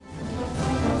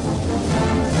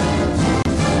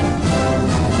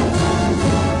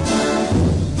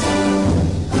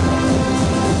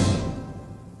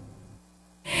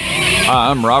Hi,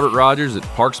 I'm Robert Rogers at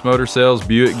Parks Motor Sales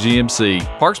Buick GMC.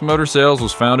 Parks Motor Sales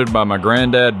was founded by my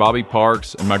granddad, Bobby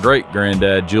Parks, and my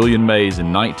great-granddad, Julian Mays,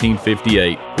 in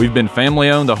 1958. We've been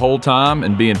family-owned the whole time,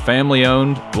 and being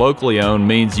family-owned, locally-owned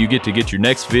means you get to get your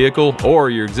next vehicle or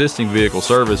your existing vehicle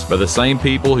serviced by the same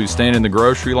people who stand in the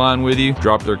grocery line with you,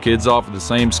 drop their kids off at the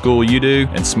same school you do,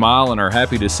 and smile and are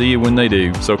happy to see you when they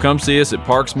do. So come see us at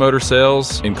Parks Motor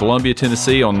Sales in Columbia,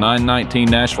 Tennessee on 919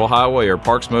 Nashville Highway or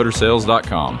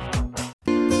parksmotorsales.com.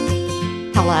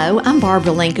 Hello, I'm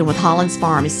Barbara Lincoln with Holland's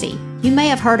Pharmacy. You may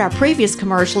have heard our previous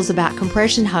commercials about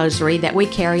compression hosiery that we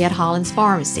carry at Holland's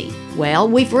Pharmacy. Well,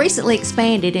 we've recently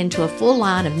expanded into a full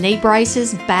line of knee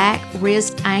braces, back,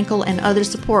 wrist, ankle, and other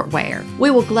support wear. We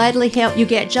will gladly help you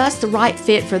get just the right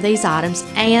fit for these items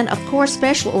and, of course,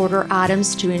 special order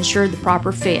items to ensure the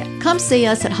proper fit. Come see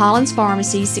us at Holland's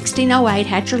Pharmacy, 1608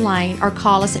 Hatcher Lane, or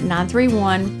call us at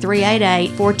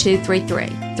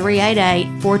 931-388-4233.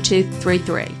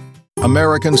 388-4233.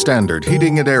 American Standard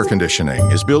Heating and Air Conditioning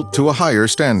is built to a higher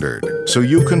standard, so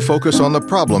you can focus on the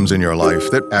problems in your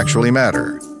life that actually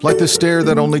matter, like the stair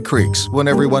that only creaks when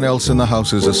everyone else in the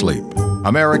house is asleep.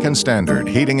 American Standard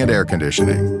Heating and Air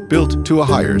Conditioning, built to a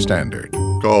higher standard.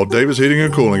 Call Davis Heating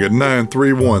and Cooling at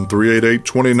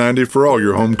 931-388-2090 for all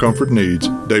your home comfort needs.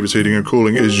 Davis Heating and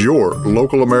Cooling is your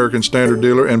local American Standard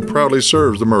dealer and proudly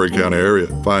serves the Murray County area.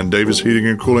 Find Davis Heating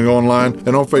and Cooling online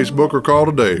and on Facebook or call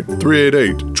today,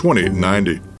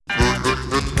 388-2090.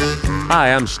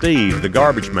 Hi, I'm Steve, the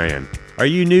Garbage Man. Are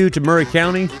you new to Murray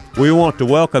County? We want to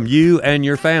welcome you and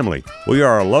your family. We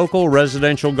are a local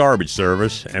residential garbage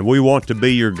service, and we want to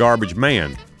be your garbage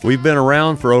man. We've been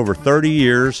around for over 30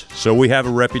 years, so we have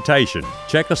a reputation.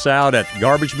 Check us out at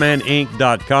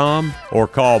garbagemaninc.com or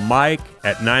call Mike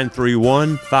at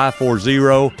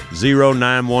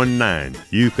 931-540-0919.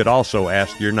 You could also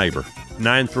ask your neighbor.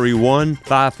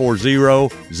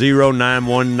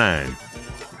 931-540-0919.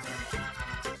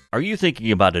 Are you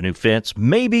thinking about a new fence?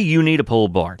 Maybe you need a pole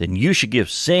barn. Then you should give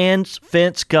Sands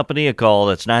Fence Company a call.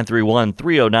 That's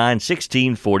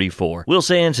 931-309-1644. Will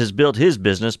Sands has built his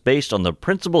business based on the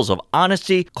principles of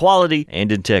honesty, quality,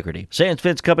 and integrity. Sands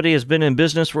Fence Company has been in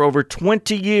business for over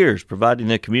 20 years, providing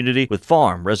the community with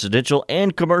farm, residential,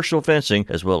 and commercial fencing,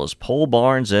 as well as pole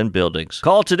barns and buildings.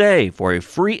 Call today for a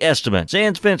free estimate.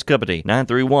 Sands Fence Company,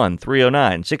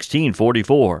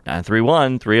 931-309-1644.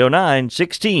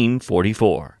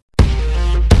 931-309-1644.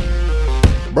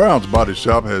 Brown's Body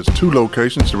Shop has 2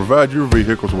 locations to provide your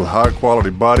vehicles with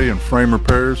high-quality body and frame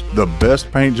repairs, the best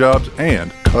paint jobs,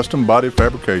 and custom body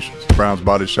fabrications. Brown's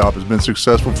Body Shop has been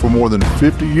successful for more than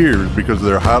 50 years because of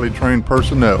their highly trained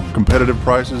personnel, competitive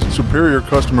prices, superior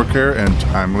customer care, and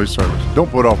timely service.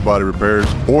 Don't put off body repairs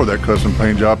or that custom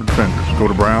paint job at Fenders. Go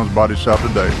to Brown's Body Shop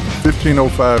today,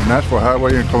 1505 Nashville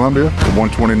Highway in Columbia, or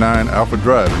 129 Alpha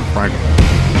Drive in Franklin.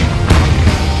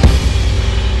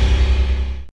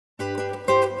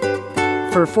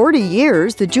 For 40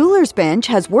 years, the Jewelers Bench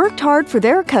has worked hard for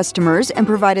their customers and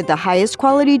provided the highest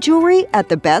quality jewelry at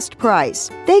the best price.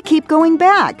 They keep going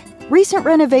back. Recent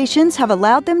renovations have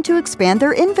allowed them to expand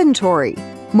their inventory.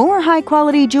 More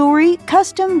high-quality jewelry,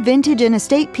 custom vintage and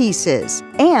estate pieces,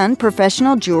 and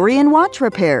professional jewelry and watch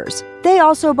repairs. They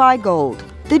also buy gold.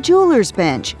 The Jewelers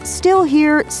Bench, still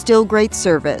here, still great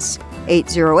service.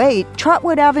 808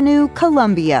 Trotwood Avenue,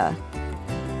 Columbia.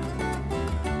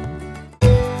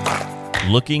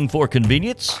 Looking for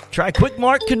convenience? Try Quick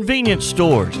Mart Convenience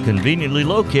Stores, conveniently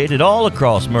located all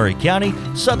across Murray County,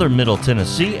 southern Middle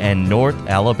Tennessee, and North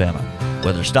Alabama.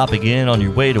 Whether stopping in on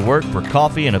your way to work for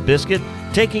coffee and a biscuit,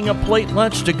 taking a plate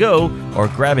lunch to go, or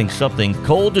grabbing something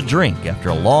cold to drink after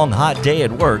a long hot day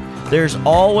at work, there's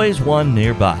always one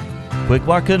nearby. Quick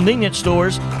Mart Convenience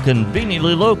Stores,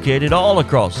 conveniently located all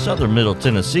across southern Middle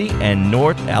Tennessee and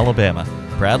North Alabama.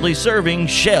 Proudly serving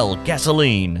Shell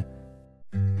gasoline.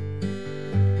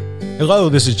 Hello,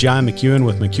 this is John McEwen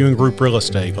with McEwen Group Real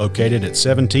Estate, located at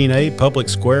 17A Public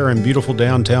Square in beautiful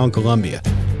downtown Columbia.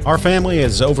 Our family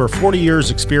has over 40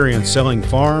 years experience selling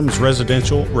farms,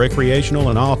 residential, recreational,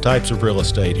 and all types of real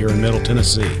estate here in Middle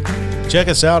Tennessee. Check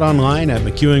us out online at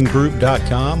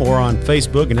McEwenGroup.com or on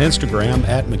Facebook and Instagram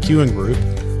at McEwen Group,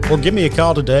 or give me a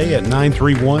call today at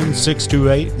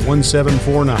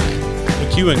 931-628-1749.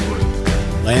 McEwen Group.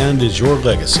 Land is your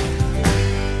legacy.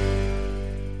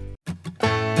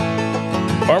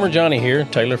 Farmer Johnny here,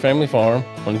 Taylor Family Farm.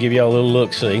 I want to give y'all a little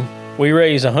look-see. We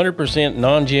raise 100%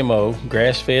 non-GMO,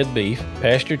 grass-fed beef,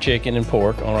 pasture chicken, and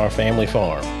pork on our family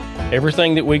farm.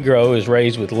 Everything that we grow is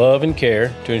raised with love and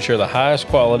care to ensure the highest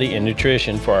quality and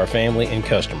nutrition for our family and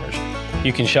customers.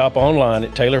 You can shop online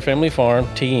at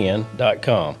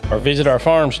TaylorFamilyFarmTN.com or visit our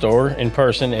farm store in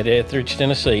person at Etheridge,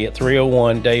 Tennessee at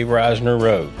 301 Dave Reisner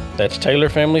Road. That's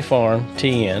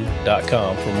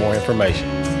TaylorFamilyFarmTN.com for more information.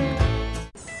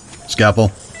 Scalpel.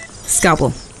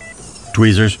 Scalpel.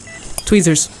 Tweezers.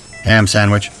 Tweezers. Ham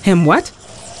sandwich. Ham what?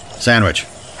 Sandwich.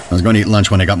 I was going to eat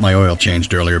lunch when I got my oil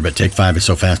changed earlier, but Take 5 is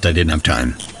so fast I didn't have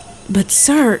time. But,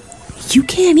 sir, you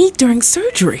can't eat during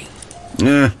surgery.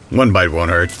 One bite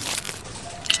won't hurt.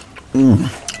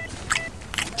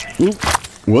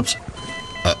 Whoops.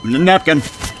 Napkin.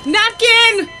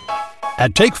 Napkin!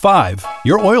 At Take 5,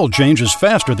 your oil change is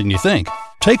faster than you think.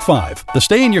 Take 5, the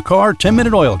stay-in-your-car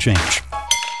 10-minute oil change.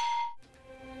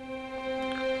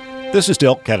 This is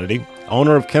Del Kennedy,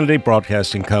 owner of Kennedy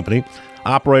Broadcasting Company,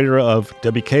 operator of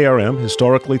WKRM,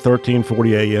 historically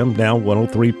 1340 AM, now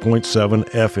 103.7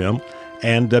 FM,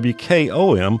 and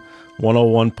WKOM,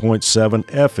 101.7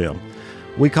 FM.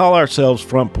 We call ourselves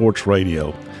Front Porch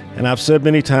Radio, and I've said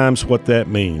many times what that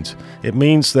means. It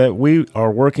means that we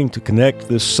are working to connect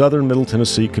this southern Middle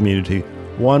Tennessee community,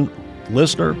 one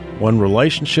listener, one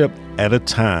relationship at a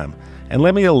time. And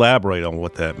let me elaborate on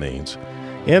what that means.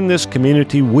 In this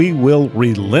community, we will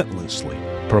relentlessly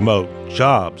promote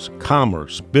jobs,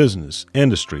 commerce, business,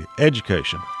 industry,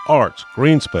 education, arts,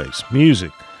 green space,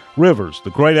 music, rivers,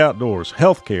 the great outdoors,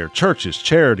 healthcare, churches,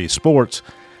 charities, sports,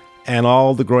 and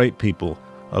all the great people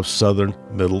of southern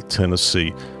Middle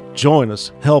Tennessee. Join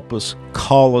us, help us,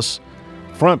 call us.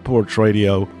 Front Porch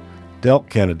Radio, Del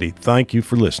Kennedy, thank you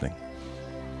for listening.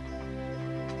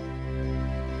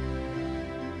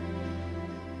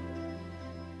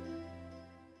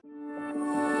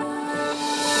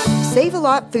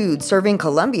 Save-A-Lot Foods, serving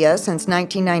Columbia since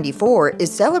 1994,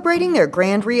 is celebrating their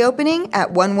grand reopening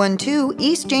at 112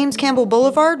 East James Campbell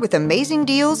Boulevard with amazing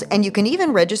deals, and you can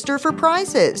even register for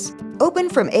prizes. Open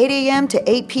from 8 a.m. to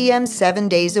 8 p.m. 7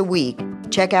 days a week.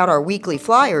 Check out our weekly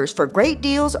flyers for great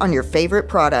deals on your favorite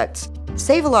products.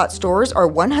 Save-A-Lot stores are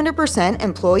 100%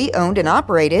 employee-owned and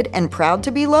operated and proud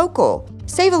to be local.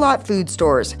 Save-A-Lot Food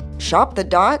Stores. Shop the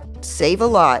dot, save a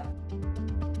lot.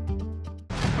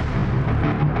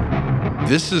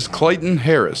 This is Clayton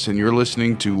Harris, and you're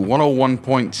listening to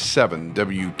 101.7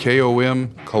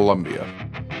 WKOM Columbia.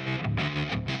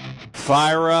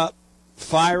 Fire up,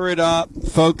 fire it up,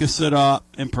 focus it up,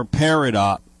 and prepare it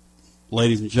up.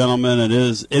 Ladies and gentlemen, it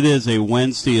is a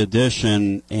Wednesday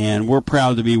edition, and we're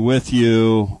proud to be with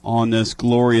you on this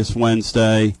glorious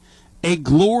Wednesday. A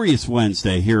glorious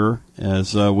Wednesday here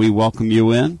as we welcome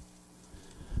you in.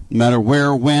 No matter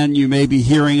where or when you may be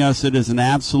hearing us, it is an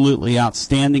absolutely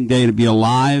outstanding day to be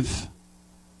alive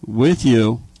with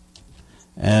you,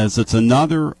 as it's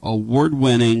another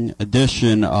award-winning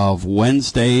edition of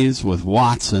Wednesdays with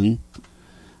Watson,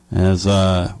 as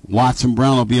Watson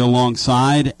Brown will be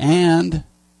alongside, and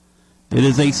it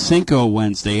is a Cinco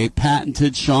Wednesday, a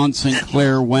patented Sean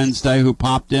Sinclair Wednesday, who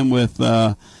popped in with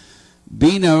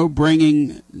Bino,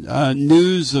 bringing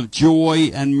news of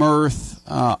joy and mirth.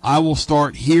 I will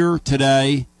start here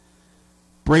today.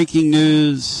 Breaking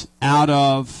news out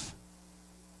of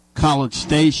College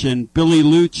Station. Billy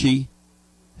Lucci,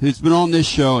 who's been on this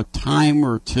show a time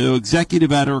or two,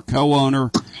 executive editor,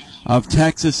 co-owner of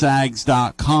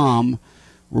TexasAgs.com,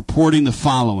 reporting the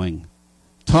following.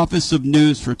 Toughest of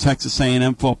news for Texas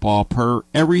A&M football, per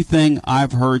everything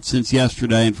I've heard since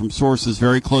yesterday and from sources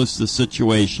very close to the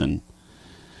situation.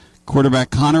 Quarterback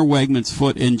Connor Wegman's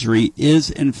foot injury is,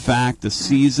 in fact, a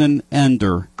season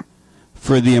ender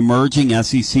for the emerging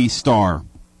SEC star.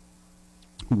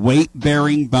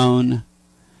 Weight-bearing bone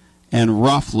and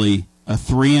roughly a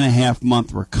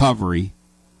 3.5-month recovery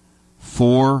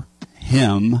for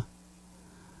him.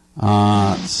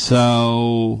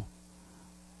 So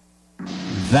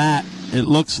that, it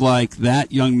looks like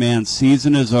that young man's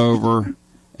season is over,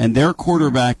 and their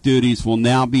quarterback duties will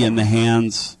now be in the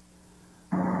hands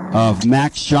of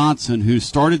Max Johnson, who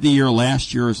started the year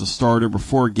last year as a starter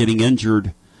before getting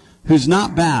injured, who's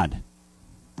not bad.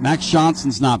 Max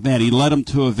Johnson's not bad. He led them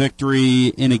to a victory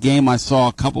in a game I saw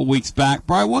a couple weeks back.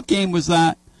 Brian, what game was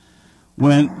that?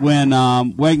 When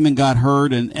Wegman got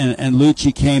hurt and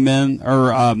Lucci came in,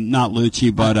 or not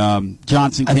Lucci, but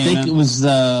Johnson came in? I think it was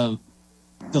the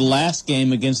last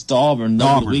game against Auburn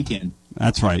over the weekend.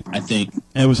 That's right. I think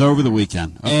it was over the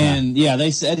weekend. Okay. And yeah,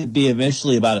 they said it'd be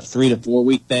eventually about a 3 to 4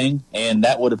 week thing, and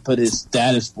that would have put his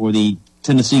status for the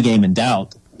Tennessee game in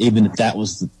doubt, even if that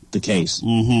was the case.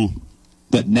 Mm-hmm.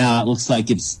 But now it looks like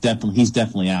he's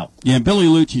definitely out. Yeah, Billy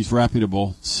Lucci's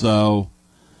reputable, so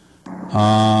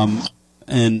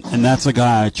and that's a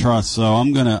guy I trust. So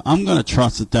I'm gonna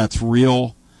trust that that's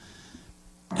real.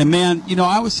 And man,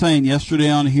 I was saying yesterday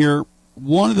on here,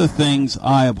 one of the things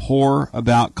I abhor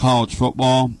about college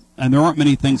football, and there aren't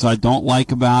many things I don't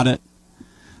like about it,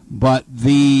 but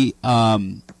the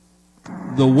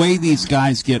way these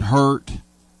guys get hurt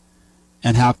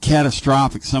and how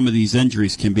catastrophic some of these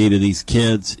injuries can be to these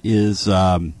kids is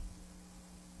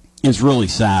really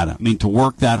sad. I mean, to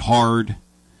work that hard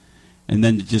and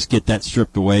then to just get that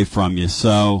stripped away from you.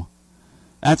 So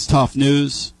that's tough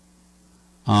news.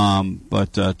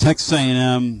 But Texas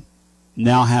A&M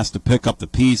now has to pick up the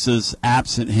pieces,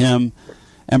 absent him.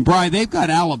 And, Brian, they've got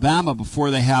Alabama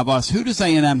before they have us. Who does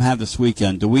A&M have this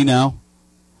weekend? Do we know?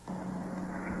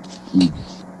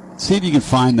 See if you can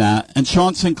find that. And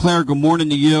Sean Sinclair, good morning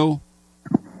to you.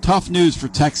 Tough news for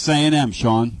Texas A&M,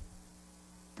 Sean.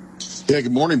 Yeah,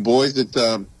 good morning, boys. You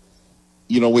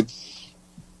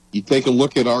take a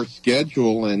look at our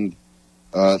schedule, and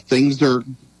things are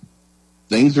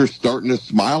starting to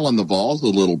smile on the Vols a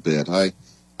little bit. I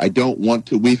don't want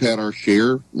to. We've had our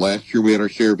share. Last year we had our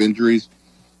share of injuries.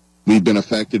 We've been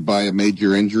affected by a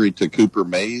major injury to Cooper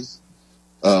Mays.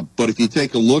 But if you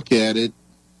take a look at it,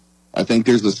 I think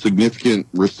there's a significant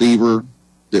receiver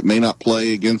that may not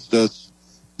play against us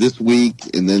this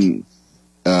week. And then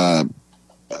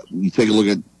you take a look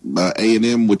at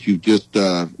A&M, which you just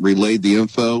relayed the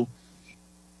info.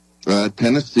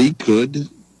 Tennessee could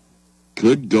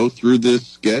go through this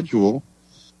schedule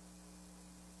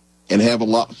and have a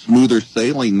lot smoother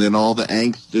sailing than all the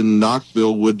angst in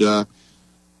Knoxville would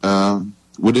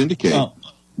indicate. Well,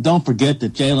 don't forget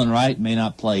that Jalen Wright may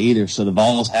not play either, so the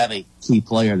Vols have a key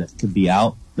player that could be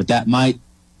out, but that might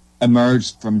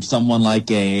emerge from someone like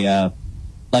a.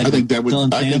 I think that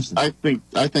would. I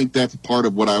think that's part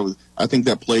of what I was. I think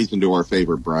that plays into our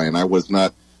favor, Brian. I was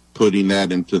not putting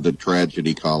that into the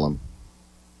tragedy column.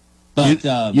 But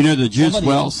the Juice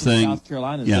Wells thing. South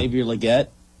Carolina, Xavier Legette.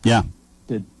 Yeah.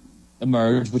 Could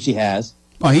emerge, which he has.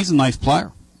 Oh, he's a nice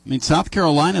player. I mean, South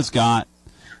Carolina's got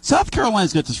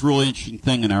this really interesting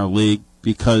thing in our league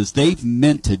because they've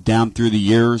minted down through the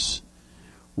years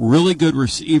really good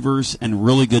receivers and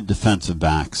really good defensive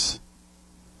backs.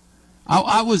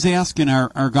 I was asking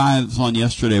our guy that was on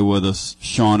yesterday with us,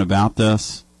 Sean, about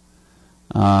this,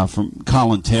 from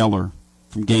Colin Taylor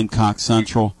from Gamecock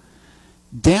Central.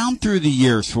 Down through the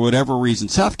years, for whatever reason,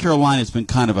 South Carolina's been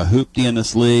kind of a hoopty in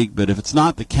this league, but if it's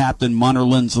not the Captain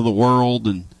Munnerlins of the world,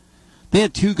 and they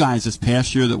had two guys this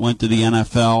past year that went to the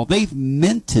NFL, they've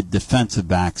minted defensive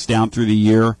backs down through the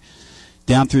years,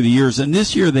 and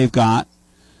this year they've got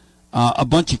a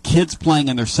bunch of kids playing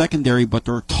in their secondary, but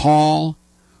they're tall,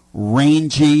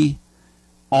 rangy,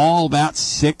 all about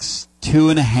 6'2",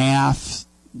 2.5",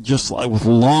 just like with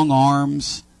long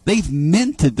arms. They've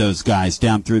minted those guys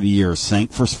down through the years,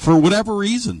 Sink, for whatever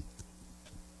reason.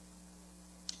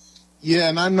 Yeah,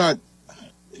 and I'm not.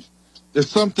 There's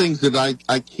some things that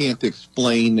I can't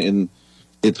explain, and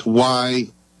it's why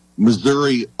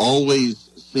Missouri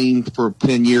always seemed for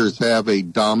 10 years have a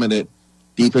dominant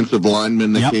defensive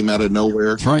lineman that came out of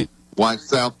nowhere. That's right. Why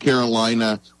South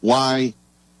Carolina, why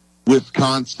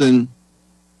Wisconsin,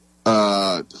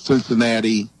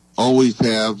 Cincinnati always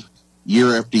have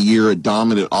year after year a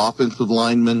dominant offensive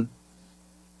lineman.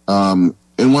 And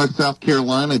why South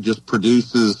Carolina just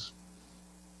produces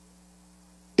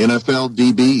NFL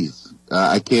DBs.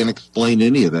 I can't explain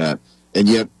any of that, and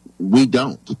yet we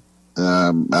don't.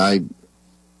 I'm not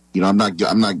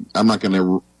going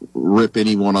to rip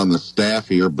anyone on the staff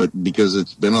here, but because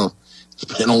it's been a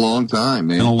long time,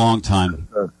 man. Been a long time.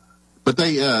 But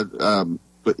they, they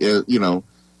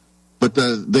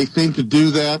seem to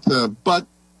do that.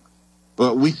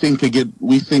 But we seem to get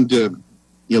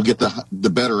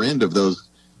the better end of those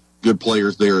good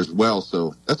players there as well.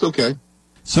 So that's okay.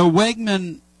 So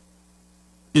Wegman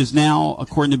is now,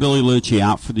 according to Billy Lucci,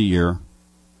 out for the year,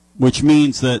 which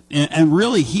means that, and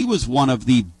really he was one of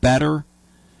the better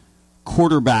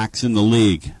quarterbacks in the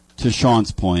league, to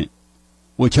Sean's point,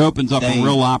 which opens up a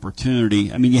real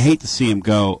opportunity. I mean, you hate to see him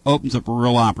go. Opens up a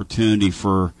real opportunity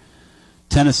for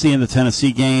Tennessee in the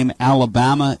Tennessee game,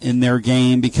 Alabama in their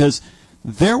game, because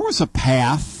there was a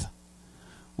path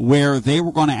where they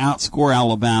were going to outscore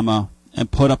Alabama and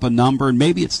put up a number, and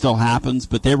maybe it still happens,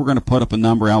 but they were going to put up a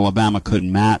number Alabama couldn't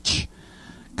match.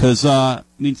 Because,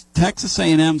 Texas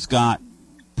A&M's got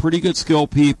pretty good skill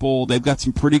people. They've got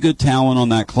some pretty good talent on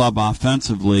that club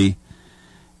offensively.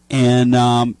 And,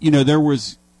 there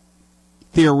was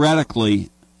theoretically,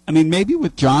 maybe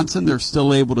with Johnson they're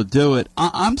still able to do it.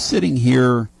 I'm sitting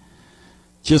here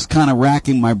just kind of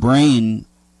racking my brain.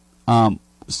 I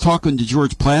was talking to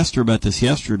George Plaster about this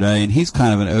yesterday, and he's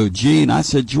kind of an OG. And I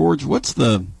said, George, what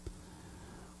do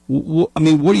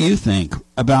you think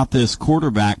about this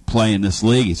quarterback play in this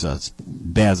league? He says, it's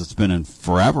bad as it's been in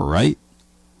forever, right?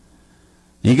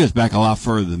 He goes back a lot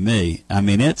further than me. I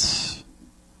mean, it's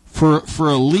for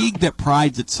a league that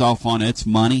prides itself on its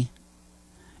money,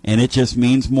 and it just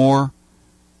means more.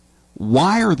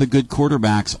 Why are the good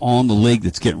quarterbacks on the league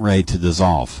that's getting ready to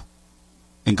dissolve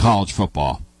in college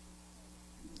football?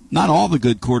 Not all the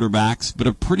good quarterbacks, but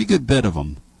a pretty good bit of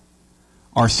them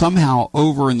are somehow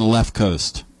over in the left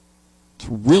coast. It's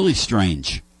really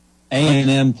strange.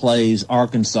 A&M plays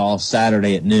Arkansas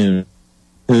Saturday at noon,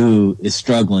 who is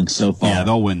struggling so far. Yeah,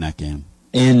 they'll win that game.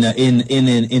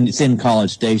 It's in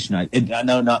College Station. I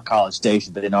know not College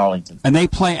Station, but in Arlington. And they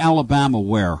play Alabama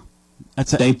where?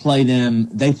 They play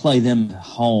them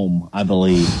home, I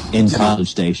believe, in College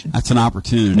Station. That's an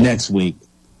opportunity. Next week.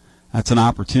 That's an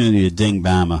opportunity to ding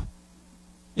Bama.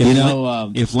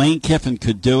 If Lane Kiffin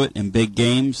could do it in big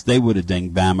games, they would have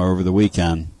dinged Bama over the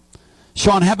weekend.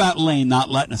 Sean, how about Lane not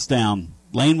letting us down?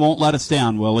 Lane won't let us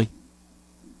down, will he?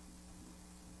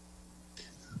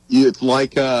 It's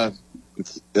like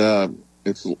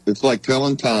it's like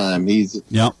telling time. He's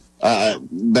yep.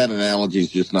 That analogy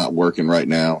is just not working right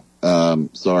now.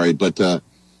 Sorry, but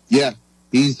yeah,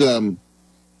 he's a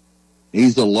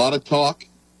lot of talk.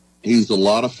 He's a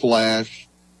lot of flash.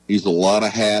 He's a lot of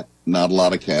hat, not a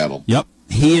lot of cattle. Yep.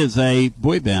 He is a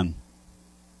boy band.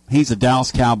 He's the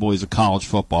Dallas Cowboys of college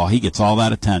football. He gets all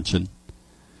that attention.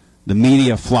 The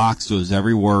media flocks to his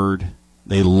every word.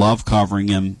 They love covering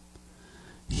him.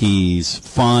 He's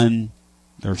fun.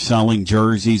 They're selling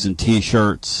jerseys and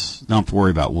T-shirts. Don't have to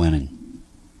worry about winning.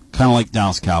 Kind of like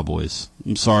Dallas Cowboys.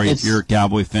 I'm sorry if you're a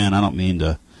Cowboy fan. I don't mean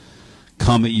to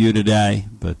come at you today,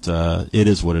 but it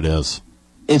is what it is.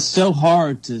 It's so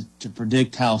hard to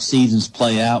predict how seasons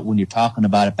play out when you're talking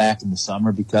about it back in the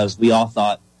summer, because we all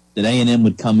thought that A&M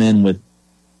would come in with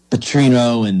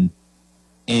Petrino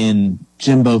and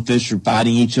Jimbo Fisher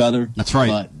fighting each other. That's right.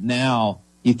 But now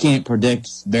you can't predict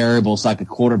variables like a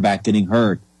quarterback getting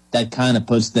hurt. That kind of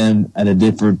puts them in a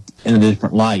different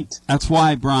light. That's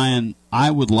why, Brian, I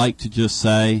would like to just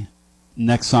say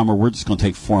next summer we're just going to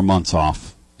take 4 months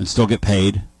off and still get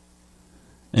paid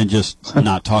and just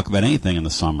not talk about anything in the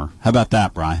summer. How about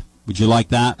that, Brian? Would you like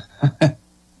that?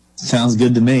 Sounds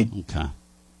good to me. Okay.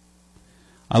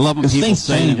 I love when people things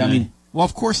say change. to me, I mean, well,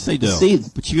 of course they do.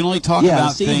 But you can only talk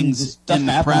about things in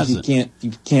the present.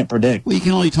 You can't predict. Well, you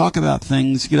can only talk about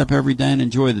things. Get up every day and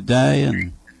enjoy the day,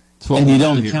 and that's what you we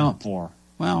don't do here. account for.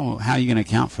 Well, how are you going to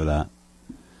account for that?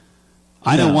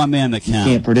 I know one man that can.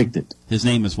 You can't predict it. His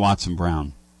name is Watson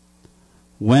Brown.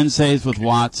 Wednesdays with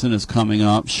Watson is coming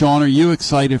up. Sean, are you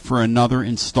excited for another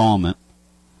installment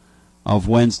of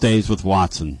Wednesdays with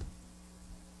Watson?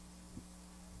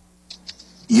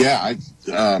 Yeah,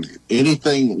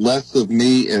 anything less of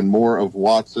me and more of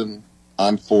Watson,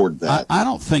 I'm for that. I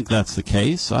don't think that's the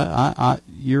case.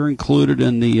 You're included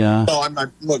in the. No, I'm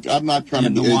not. Look, I'm not trying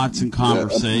in to the Watson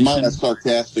conversation. My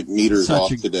sarcastic meter's off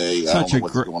today. I don't know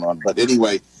what's going on, but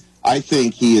anyway, I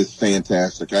think he is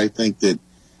fantastic. I think that.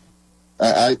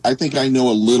 I think I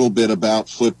know a little bit about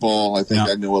football. I think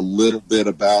I know a little bit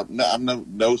about. I'm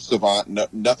no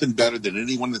savant. Nothing better than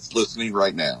anyone that's listening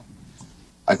right now.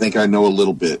 I think I know a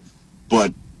little bit,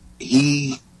 but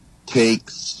he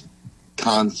takes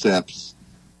concepts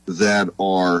that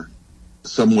are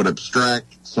somewhat abstract,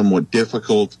 somewhat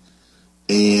difficult,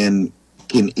 and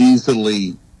can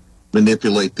easily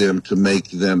manipulate them to make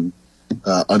them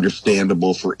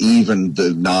understandable for even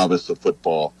the novice of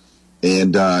football.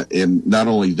 And not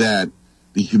only that,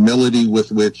 the humility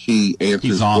with which he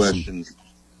answers questions,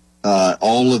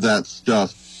 all of that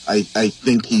stuff. I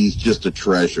think he's just a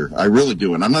treasure. I really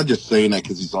do, and I'm not just saying that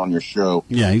because he's on your show.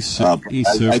 Yeah, he's super.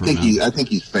 I think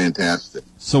he's fantastic.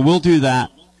 So we'll do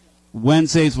that.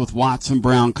 Wednesdays with Watson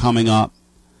Brown coming up,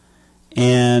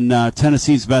 and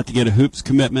Tennessee's about to get a hoops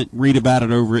commitment. Read about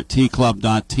it over at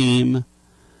tclub.team.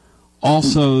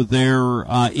 Also, they're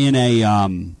in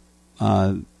a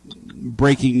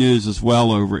breaking news as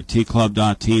well over at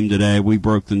tclub.team today. We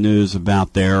broke the news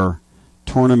about their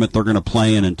tournament they're going to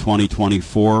play in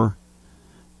 2024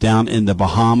 down in the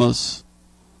Bahamas.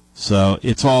 So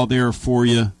it's all there for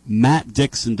you. Matt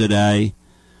Dixon today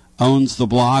owns the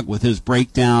blog with his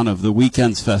breakdown of the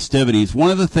weekend's festivities.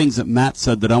 One of the things that Matt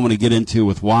said that I want to get into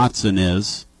with Watson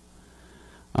is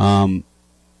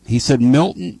he said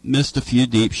Milton missed a few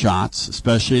deep shots,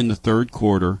 especially in the third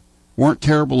quarter. Weren't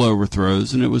terrible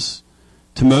overthrows, and it was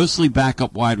to mostly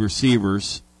backup wide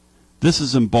receivers. This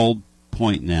is in bold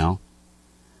point now,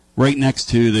 right next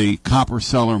to the Copper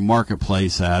Cellar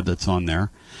Marketplace ad that's on there.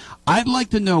 I'd like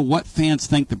to know what fans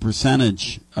think the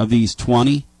percentage of these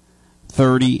 20,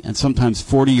 30, and sometimes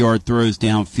 40-yard throws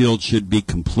downfield should be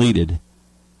completed.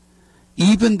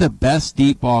 even the best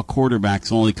deep ball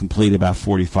quarterbacks only complete about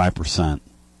 45%.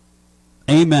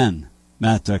 Amen,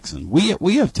 Matt Dixon.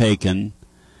 We have taken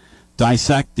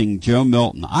dissecting Joe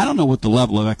Milton. I don't know what the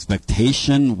level of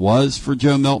expectation was for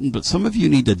Joe Milton, but some of you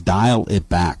need to dial it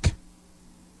back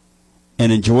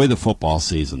and enjoy the football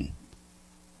season.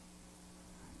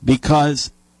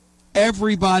 Because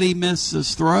everybody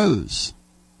misses throws.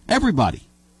 Everybody.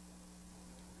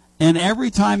 And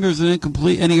every time there's an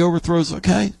incomplete and he overthrows,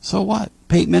 okay, so what?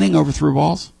 Peyton Manning overthrew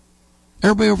balls.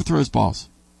 Everybody overthrows balls.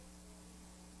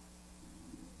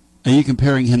 Are you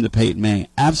comparing him to Peyton Manning?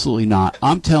 Absolutely not.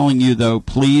 I'm telling you, though,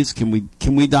 please, can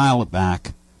we dial it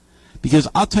back? Because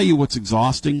I'll tell you what's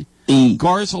exhausting.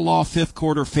 Garza Law fifth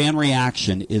quarter fan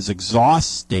reaction is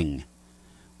exhausting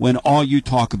when all you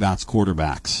talk about is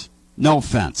quarterbacks. No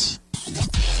offense.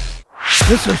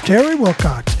 This is Terry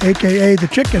Wilcox, a.k.a. The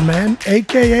Chicken Man,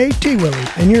 a.k.a. T-Willie,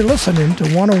 and you're listening to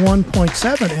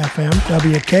 101.7 FM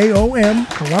WKOM,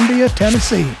 Columbia,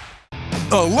 Tennessee.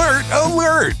 Alert,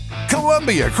 alert!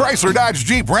 Columbia Chrysler Dodge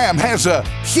Jeep Ram has a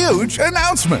huge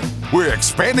announcement. We're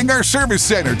expanding our service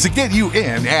center to get you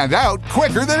in and out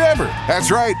quicker than ever.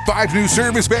 That's right, 5 new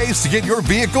service bays to get your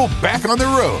vehicle back on the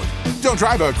road. Don't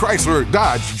drive a Chrysler,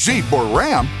 Dodge, Jeep, or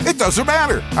Ram. It doesn't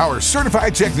matter. Our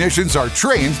certified technicians are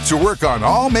trained to work on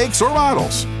all makes or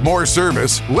models. More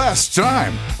service, less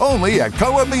time. Only at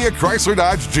Columbia Chrysler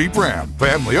Dodge Jeep Ram.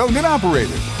 Family owned and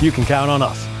operated. You can count on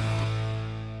us.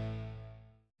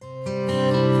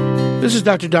 This is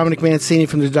Dr. Dominic Mancini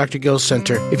from the Dr. Gill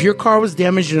Center. If your car was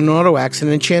damaged in an auto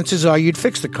accident, chances are you'd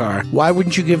fix the car. Why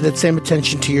wouldn't you give that same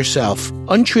attention to yourself?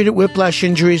 Untreated whiplash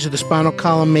injuries of the spinal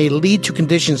column may lead to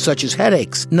conditions such as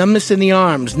headaches, numbness in the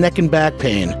arms, neck and back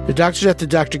pain. The doctors at the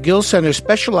Dr. Gill Center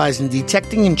specialize in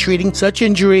detecting and treating such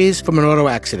injuries from an auto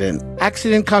accident.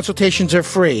 Accident consultations are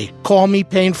free. Call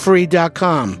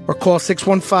mepainfree.com or call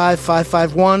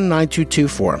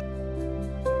 615-551-9224.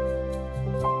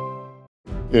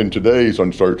 In today's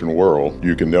uncertain world,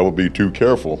 you can never be too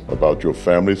careful about your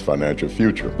family's financial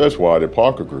future. That's why the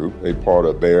Parker Group, a part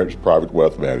of Baird's Private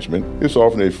Wealth Management, is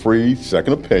offering a free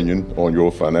second opinion on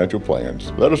your financial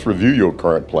plans. Let us review your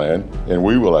current plan, and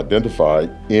we will identify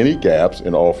any gaps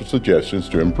and offer suggestions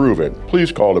to improve it.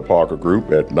 Please call the Parker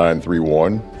Group at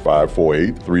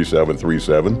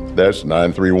 931-548-3737. That's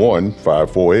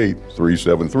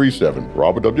 931-548-3737.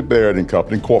 Robert W. Baird and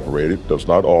Company Incorporated does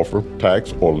not offer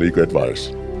tax or legal advice.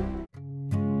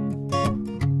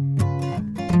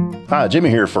 Hi, Jimmy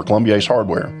here for Columbia Ace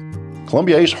Hardware.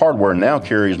 Columbia Ace Hardware now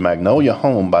carries Magnolia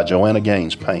Home by Joanna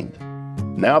Gaines paint.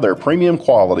 Now their premium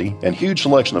quality and huge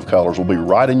selection of colors will be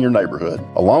right in your neighborhood,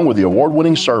 along with the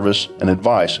award-winning service and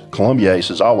advice Columbia Ace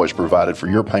has always provided for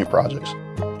your paint projects.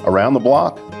 Around the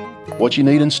block, what you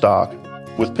need in stock,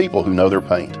 with people who know their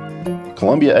paint.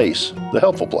 Columbia Ace, the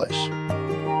helpful place.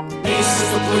 Ace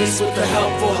is the place with the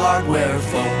helpful hardware,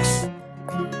 folks.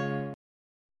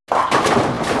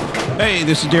 Hey,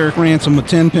 this is Derek Ransom with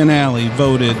 10 Pin Alley,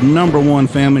 voted #1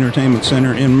 family entertainment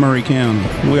center in Murray County.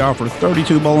 We offer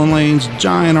 32 bowling lanes,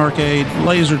 giant arcade,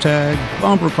 laser tag,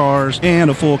 bumper cars,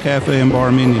 and a full cafe and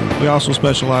bar menu. We also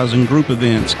specialize in group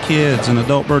events, kids and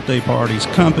adult birthday parties,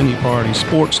 company parties,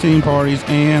 sports team parties,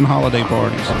 and holiday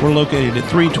parties. We're located at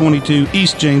 322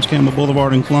 East James Campbell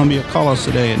Boulevard in Columbia. Call us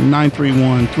today at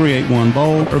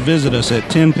 931-381-BOWL or visit us at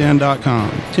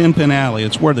 10pin.com. 10 Pin Alley,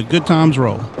 it's where the good times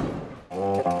roll.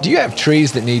 Do you have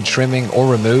trees that need trimming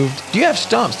or removed? Do you have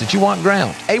stumps that you want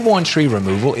ground? A1 Tree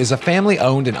Removal is a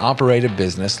family-owned and operated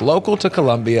business local to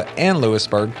Columbia and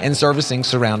Lewisburg and servicing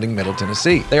surrounding Middle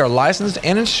Tennessee. They are licensed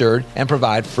and insured and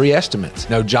provide free estimates.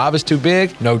 No job is too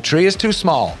big, no tree is too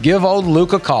small. Give old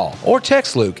Luke a call or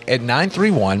text Luke at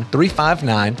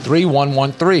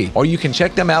 931-359-3113, or you can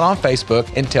check them out on Facebook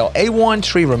and tell A1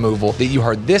 Tree Removal that you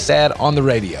heard this ad on the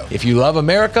radio. If you love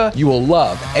America, you will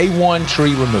love A1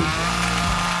 Tree Removal.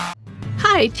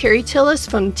 Hi, Terry Tillis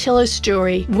from Tillis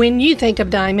Jewelry. When you think of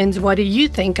diamonds, what do you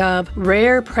think of?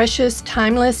 Rare, precious,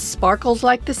 timeless, sparkles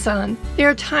like the sun. They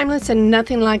are timeless and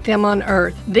nothing like them on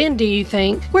earth. Then do you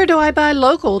think, where do I buy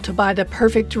local to buy the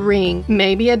perfect ring?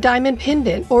 Maybe a diamond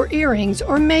pendant or earrings,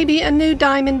 or maybe a new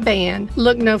diamond band.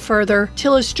 Look no further.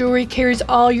 Tillis Jewelry carries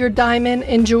all your diamond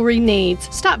and jewelry needs.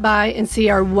 Stop by and see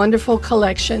our wonderful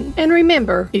collection. And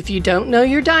remember, if you don't know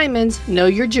your diamonds, know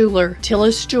your jeweler.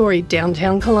 Tillis Jewelry,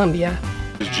 downtown Columbia.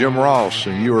 This is Jim Ross,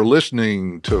 and you are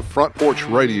listening to Front Porch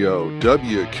Radio,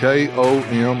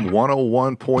 WKOM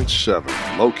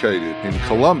 101.7, located in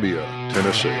Columbia,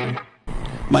 Tennessee.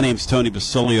 My name's Tony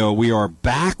Basilio. We are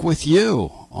back with you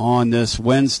on this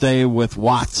Wednesday with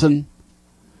Watson.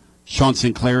 Sean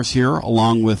Sinclair's here,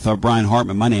 along with Brian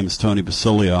Hartman. My name is Tony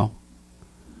Basilio.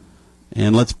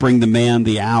 And let's bring the man,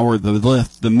 the hour, the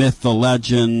myth, the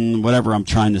legend, whatever I'm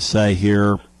trying to say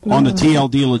here, on the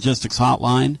TLD Logistics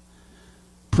Hotline,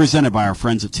 presented by our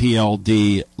friends at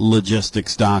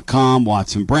TLDLogistics.com.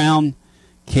 Watson Brown,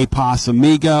 Que Pasa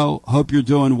Amigo, hope you're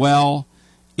doing well.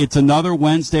 It's another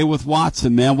Wednesday with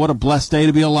Watson, man. What a blessed day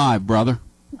to be alive, brother.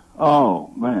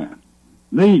 Oh, man.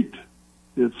 Neat.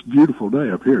 It's a beautiful day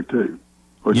up here, too.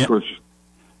 Which, of course,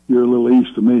 you're a little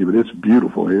east of me, but it's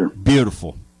beautiful here.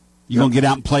 Beautiful. You going to get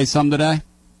out and play some today?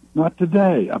 Not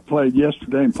today. I played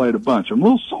yesterday and played a bunch. I'm a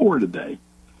little sore today.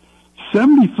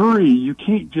 73, you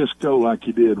can't just go like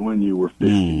you did when you were 50,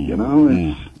 you know?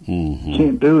 You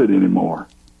can't do it anymore.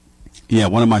 Yeah,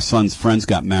 one of my son's friends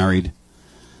got married,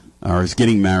 or is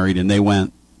getting married, and they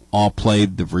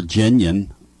played the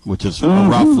Virginian, which is a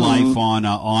rough life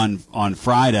on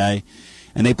Friday.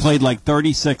 And they played like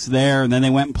 36 there, and then they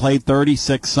went and played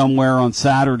 36 somewhere on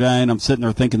Saturday. And I'm sitting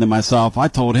there thinking to myself, I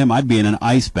told him I'd be in an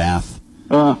ice bath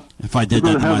if I did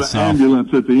that to myself. Have an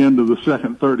ambulance at the end of the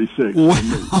second 36.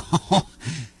 Well,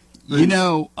 you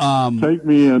know, take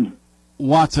me in,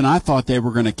 Watson. I thought they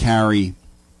were going to carry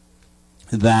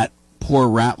that poor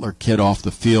Rattler kid off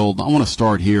the field. I want to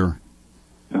start here.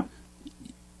 Yeah.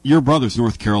 Your brother's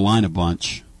North Carolina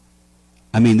bunch.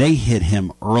 I mean, they hit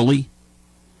him early.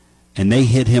 And they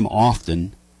hit him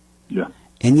often. Yeah.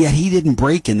 And yet he didn't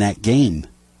break in that game.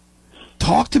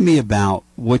 Talk to me about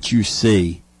what you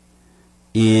see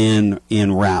in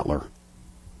Rattler.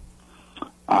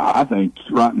 I think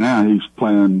right now he's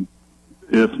playing,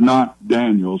 if not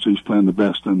Daniels, he's playing the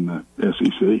best in the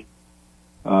SEC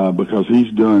because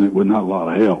he's doing it with not a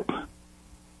lot of help.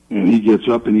 And he gets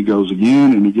up and he goes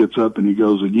again, and he gets up and he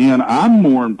goes again. I'm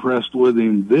more impressed with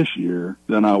him this year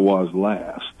than I was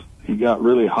last. He got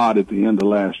really hot at the end of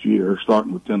last year,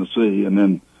 starting with Tennessee, and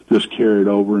then just carried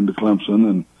over into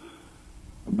Clemson.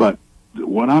 But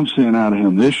what I'm seeing out of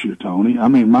him this year, Tony, I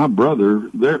mean, my brother,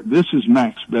 this is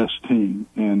Mac's best team,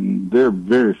 and they're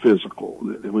very physical,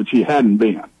 which he hadn't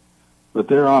been. But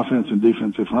their offense and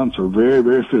defensive fronts are very,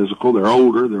 very physical. They're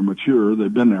older, they're mature,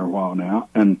 they've been there a while now,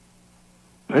 and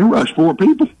they rush 4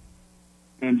 people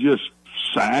and just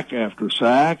sack after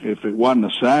sack. If it wasn't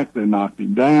a sack, they knocked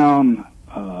him down.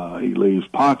 He leaves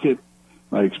pocket,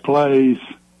 makes plays.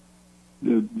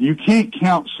 You can't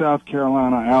count South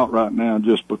Carolina out right now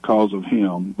just because of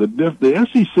him. The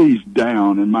SEC's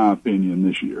down, in my opinion,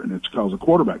 this year, and it's because of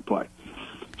quarterback play.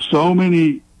 So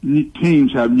many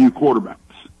teams have new quarterbacks,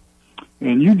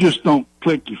 and you just don't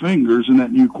click your fingers in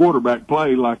that new quarterback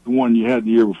play like the one you had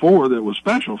the year before that was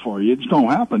special for you. It just don't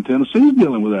happen. Tennessee's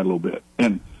dealing with that a little bit,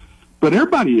 but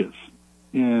everybody is.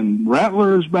 And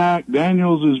Rattler is back,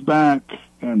 Daniels is back,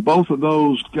 and both of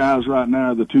those guys right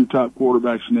now are the 2 top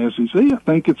quarterbacks in the SEC. I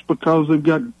think it's because they've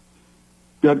got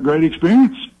great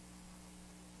experience.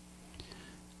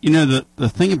 You know, the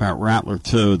thing about Rattler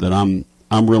too that I'm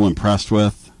real impressed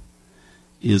with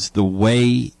is the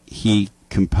way he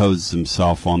composes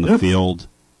himself on the field,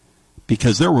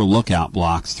 because there were lookout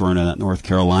blocks thrown in that North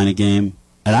Carolina game,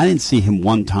 and I didn't see him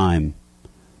one time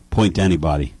point to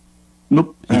anybody.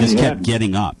 Nope. He just kept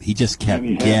getting up. He just kept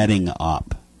getting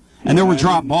up. And there were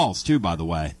drop balls, too, by the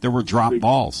way. There were drop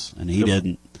balls, and he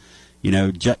didn't,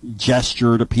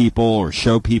 gesture to people or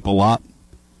show people up.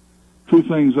 2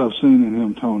 things I've seen in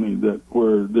him, Tony, that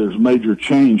where there's major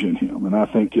change in him, and I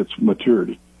think it's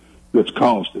maturity that's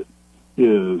caused it,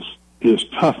 is his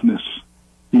toughness.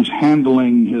 He's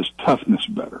handling his toughness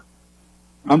better.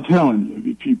 I'm telling you,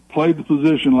 if you played the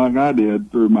position like I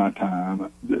did through my time,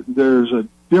 there's a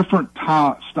different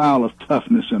style of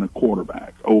toughness in a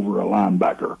quarterback over a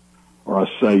linebacker or a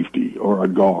safety or a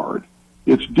guard.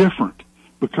 It's different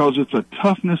because it's a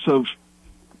toughness of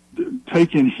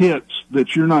taking hits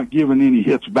that you're not giving any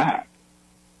hits back.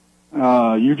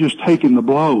 You're just taking the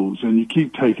blows, and you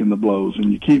keep taking the blows,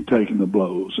 and you keep taking the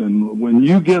blows. And when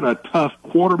you get a tough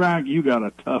quarterback, you got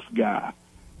a tough guy.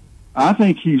 I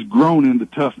think he's grown into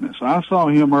toughness. I saw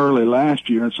him early last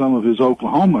year in some of his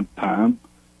Oklahoma time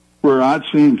where I'd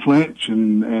see him flinch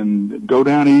and go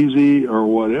down easy or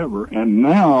whatever. And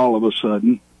now all of a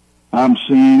sudden I'm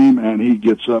seeing him and he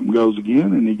gets up and goes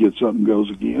again, and he gets up and goes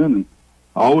again. And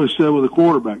I always said with the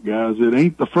quarterback guys, it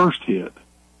ain't the first hit.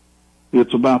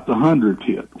 It's about the 100th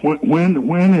hit.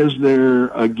 When is there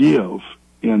a give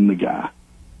in the guy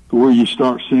where you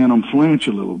start seeing him flinch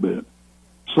a little bit?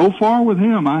 So far with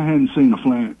him, I hadn't seen a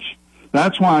flinch.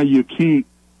 That's why you can't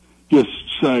just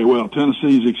say, well,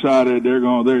 Tennessee's excited. They're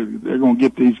going to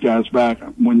get these guys back.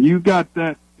 When you got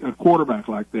a quarterback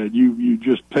like that, you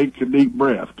just take a deep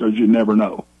breath because you never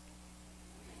know.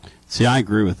 See, I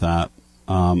agree with that.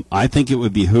 I think it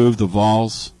would behoove the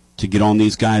Vols to get on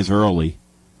these guys early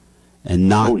and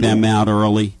knock them out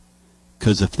early.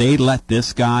 Because if they let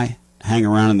this guy hang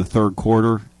around in the third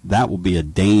quarter, that will be a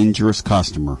dangerous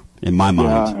customer in my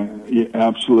mind. Yeah,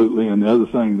 absolutely. And the other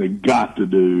thing they got to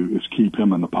do is keep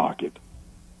him in the pocket.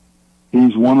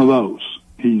 He's one of those.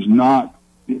 He's not.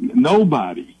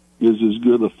 Nobody is as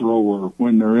good a thrower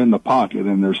when they're in the pocket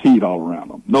and there's heat all around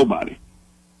them. Nobody.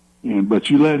 But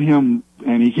you let him,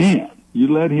 and he can.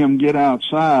 You let him get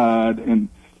outside. And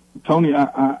Tony,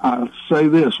 I say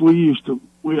this: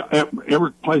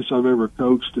 every place I've ever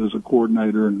coached as a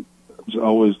coordinator, and I was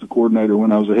always the coordinator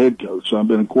when I was a head coach. So I've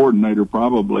been a coordinator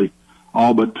probably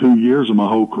all but 2 years of my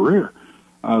whole career.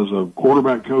 I was a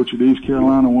quarterback coach at East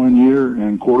Carolina 1 year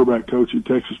and quarterback coach at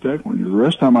Texas Tech 1 year. The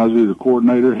rest of the time I was either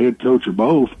coordinator, head coach, or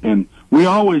both. And we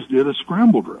always did a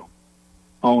scramble drill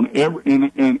on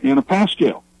in a pass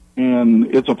scale.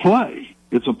 And it's a play.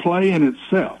 It's a play in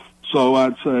itself. So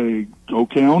I'd say,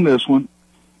 okay, on this one,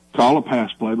 call a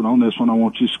pass play, but on this one I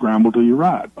want you to scramble to your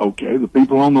right. Okay, the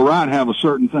people on the right have a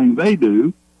certain thing they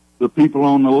do. The people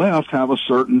on the left have a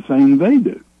certain thing they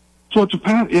do. So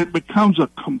it becomes a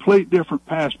complete different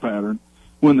pass pattern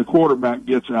when the quarterback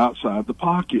gets outside the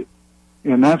pocket.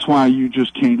 And that's why you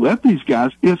just can't let these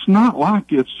guys. It's not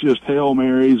like it's just Hail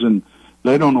Marys and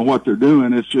they don't know what they're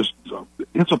doing. It's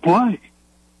a play.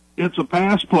 It's a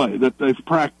pass play that they've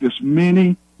practiced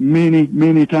many, many,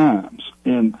 many times.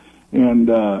 And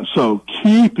so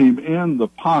keep him in the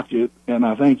pocket, and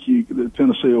I think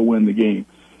Tennessee will win the game.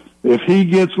 If he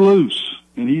gets loose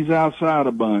and he's outside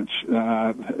a bunch,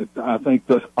 I think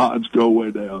the odds go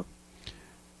way down.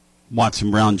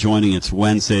 Watson Brown joining. It's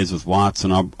Wednesdays with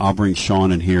Watson. I'll bring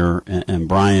Sean in here and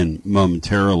Brian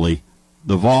momentarily.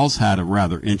 The Vols had a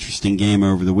rather interesting game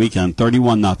over the weekend,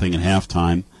 31-0 at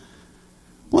halftime.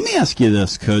 Let me ask you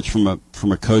this, Coach, from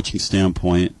a coaching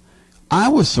standpoint. I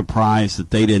was surprised that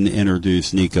they didn't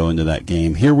introduce Nico into that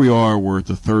game. Here we are, we're at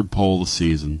the third poll of the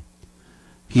season.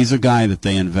 He's a guy that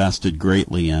they invested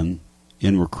greatly in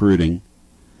recruiting.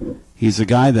 He's a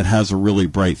guy that has a really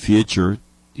bright future.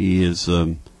 He is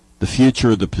the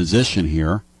future of the position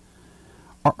here.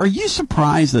 Are you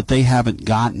surprised that they haven't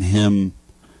gotten him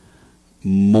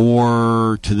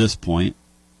more, to this point,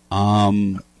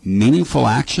 meaningful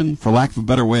action, for lack of a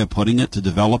better way of putting it, to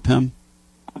develop him?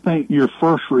 I think your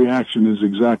first reaction is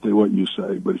exactly what you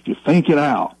say, but if you think it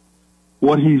out,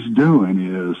 what he's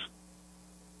doing is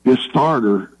his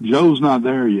starter, Joe's not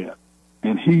there yet,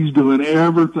 and he's doing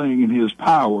everything in his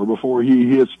power before he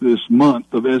hits this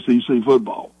month of SEC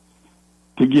football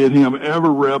to get him every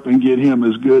rep and get him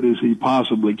as good as he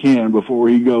possibly can before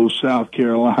he goes South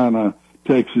Carolina,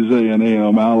 Texas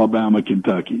A&M, Alabama,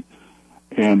 Kentucky.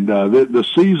 And the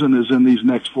season is in these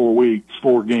next 4 weeks,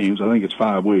 4 games. I think it's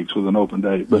 5 weeks with an open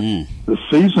date. But the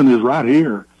season is right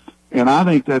here, and I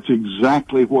think that's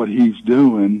exactly what he's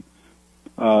doing.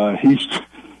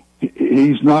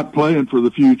 He's not playing for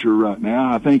the future right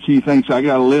now. I think he thinks, I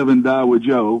got to live and die with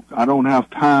Joe. I don't have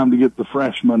time to get the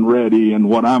freshmen ready and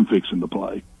what I'm fixing to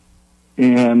play.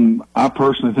 And I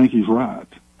personally think he's right.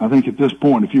 I think at this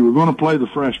point, if you were going to play the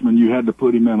freshman, you had to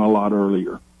put him in a lot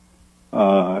earlier.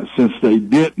 Since they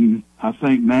didn't, I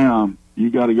think now you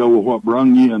got to go with what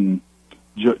brung you, and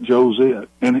Joe's it.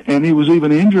 And he was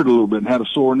even injured a little bit and had a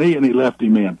sore knee, and he left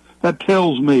him in. That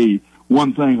tells me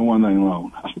one thing and one thing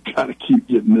alone. I've got to keep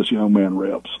getting this young man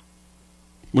reps.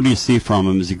 What do you see from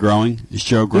him? Is he growing? Is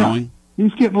Joe growing? Yeah,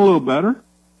 he's getting a little better.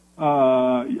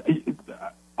 All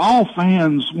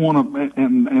fans want to,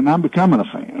 and I'm becoming a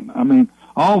fan. I mean,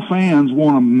 all fans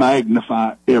want to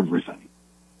magnify everything.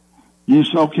 You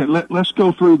say, okay, let's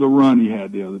go through the run he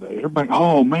had the other day. Everybody,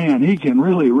 oh, man, he can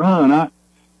really run.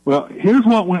 Well, here's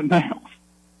what went down.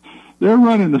 They're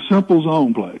running the simple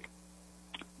zone play.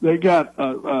 They got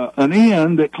an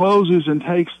end that closes and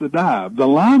takes the dive. The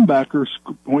linebackers,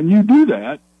 when you do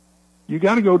that, you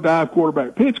got to go dive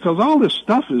quarterback pitch because all this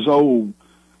stuff is old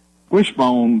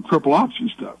wishbone triple option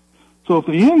stuff. So if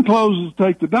the end closes to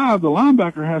take the dive, the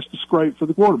linebacker has to scrape for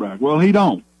the quarterback. Well, he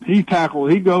don't. He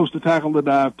goes to tackle the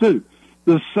dive too.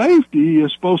 The safety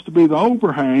is supposed to be the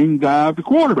overhang dive to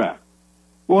quarterback.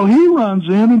 Well, he runs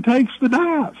in and takes the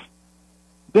dive.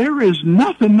 There is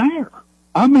nothing there.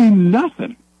 I mean,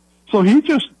 nothing. So he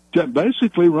just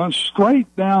basically runs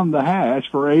straight down the hash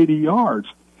for 80 yards.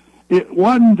 It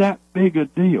wasn't that big a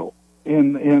deal.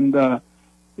 And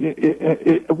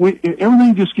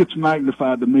everything just gets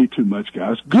magnified to me too much,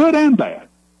 guys. Good and bad.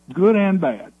 Good and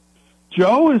bad.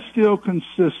 Joe is still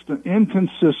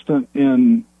inconsistent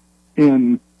in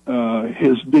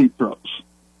his deep throws.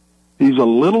 He's a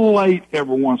little late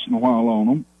every once in a while on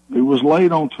them. He was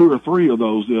late on 2 or 3 of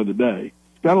those the other day.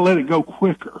 Got to let it go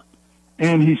quicker.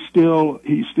 and he's still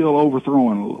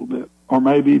overthrowing a little bit, or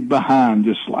maybe behind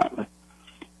just slightly.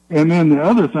 And then the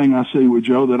other thing I see with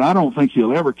Joe that I don't think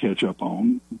he'll ever catch up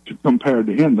on compared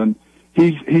to Hendon,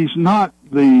 he's not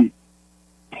the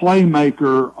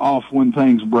playmaker off when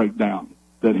things break down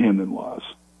that Hendon was.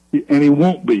 And he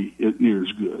won't be near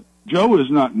as good. Joe is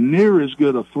not near as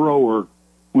good a thrower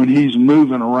when he's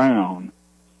moving around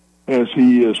as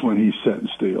he is when he's sitting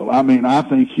still. I mean, I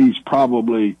think he's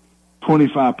probably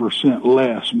 25%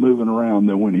 less moving around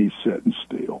than when he's sitting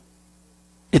still.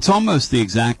 It's almost the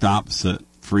exact opposite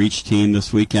for each team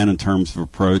this weekend in terms of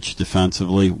approach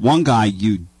defensively. One guy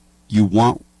you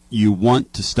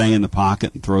want to stay in the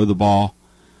pocket and throw the ball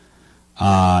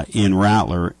in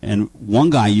Rattler, and one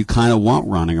guy you kind of want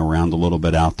running around a little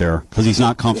bit out there because he's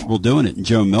not comfortable doing it in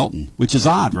Joe Milton, which is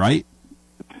odd, right?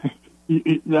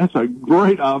 That's a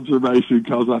great observation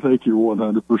because I think you're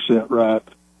 100% right.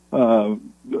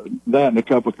 That and a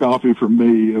cup of coffee from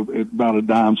me, about a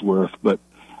dime's worth. But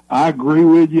I agree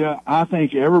with you. I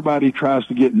think everybody tries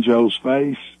to get in Joe's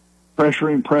face,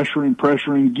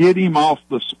 pressuring, get him off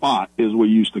the spot, as we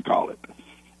used to call it.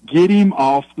 Get him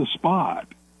off the spot.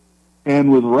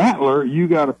 And with Rattler, you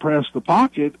got to press the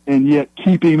pocket and yet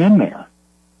keep him in there.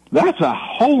 That's a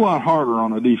whole lot harder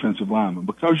on a defensive lineman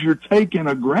because you're taking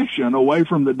aggression away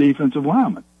from the defensive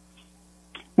lineman.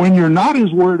 When you're not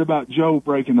as worried about Joe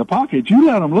breaking the pocket, you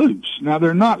let them loose. Now,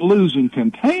 they're not losing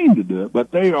contained to do it,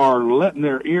 but they are letting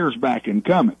their ears back and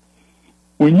coming.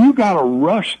 When you got to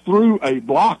rush through a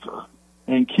blocker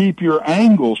and keep your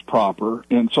angles proper,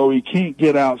 and so he can't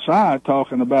get outside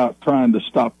talking about trying to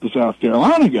stop the South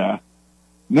Carolina guy,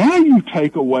 now you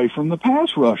take away from the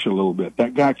pass rush a little bit.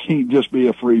 That guy can't just be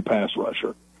a free pass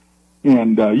rusher.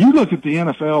 And you look at the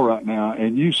NFL right now,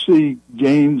 and you see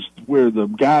games where the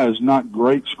guy is not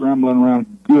great scrambling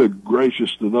around. Good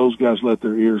gracious, do those guys let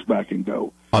their ears back and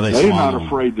go? They're not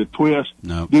afraid to twist,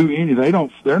 do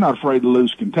anything. They're not afraid to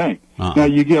lose contain. Now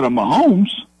you get a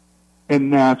Mahomes, and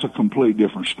now it's a complete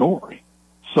different story.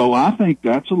 So I think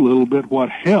that's a little bit what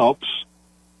helps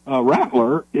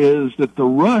Rattler is that the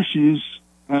rushes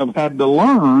have had to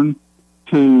learn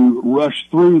to rush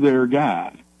through their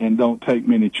guy and don't take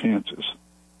many chances.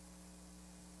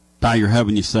 Bow your head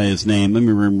when you say his name. Let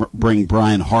me bring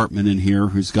Brian Hartman in here,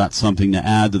 who's got something to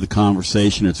add to the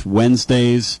conversation. It's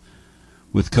Wednesdays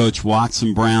with Coach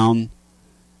Watson Brown,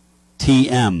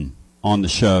 TM on the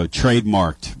show,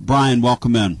 trademarked. Brian,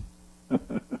 welcome in.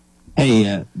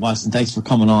 Hey, Watson, thanks for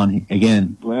coming on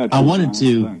again. I wanted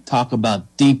to talk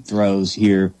about deep throws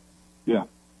here. Yeah.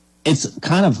 It's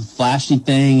kind of a flashy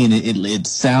thing, and it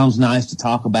sounds nice to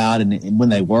talk about, and when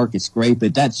they work, it's great,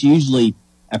 but that's usually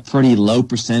a pretty low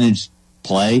percentage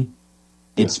play.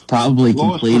 It's probably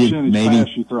completed maybe.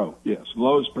 Pass you throw. Yes,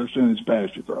 lowest percentage pass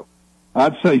you throw.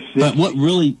 I'd say 60. But what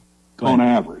really on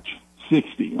average?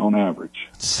 60 on average.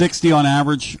 60 on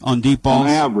average on deep balls? On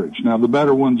average. Now, the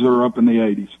better ones are up in the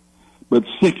 80s, but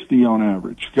 60 on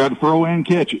average. Got to throw and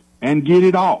catch it and get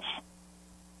it off.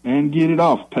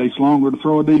 Takes longer to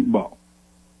throw a deep ball.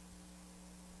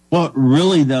 What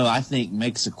really, though, I think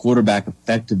makes a quarterback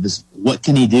effective is what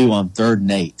can he do on 3rd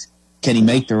and 8? Can he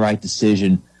make the right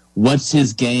decision? What's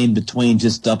his game between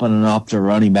just dumping it off to a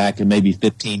running back and maybe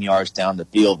 15 yards down the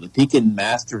field? If he can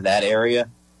master that area,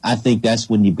 I think that's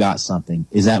when you've got something.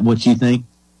 Is that what you think?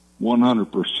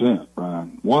 100%,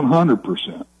 Brian.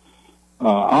 100%. I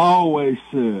always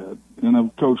said, and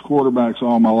I've coached quarterbacks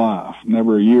all my life,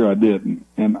 never a year I didn't,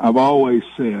 and I've always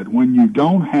said, when you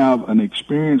don't have an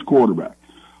experienced quarterback,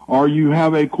 or you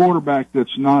have a quarterback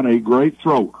that's not a great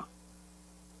thrower,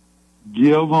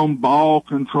 give them ball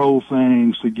control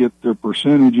things to get their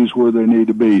percentages where they need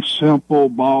to be. Simple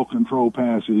ball control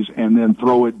passes, and then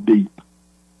throw it deep.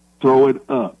 Throw it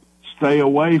up. Stay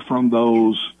away from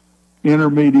those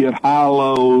intermediate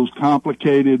high-lows,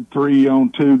 complicated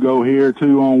 3-on-2, go here,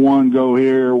 2-on-1, go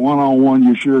here, 1-on-1,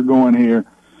 you're sure going here.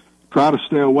 Try to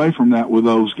stay away from that with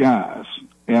those guys.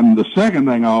 And the second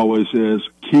thing I always is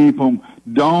keep them,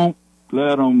 don't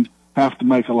let them have to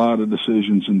make a lot of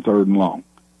decisions in 3rd and long.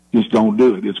 Just don't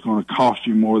do it. It's going to cost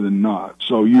you more than not.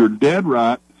 So you're dead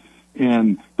right,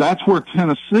 and that's where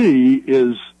Tennessee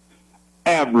is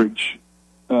average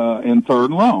in 3rd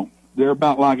and long. They're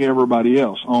about like everybody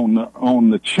else. On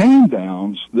the chain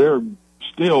downs, they're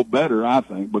still better, I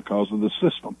think, because of the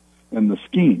system and the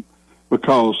scheme.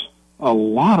 Because a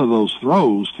lot of those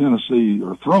throws Tennessee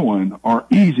are throwing are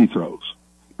easy throws.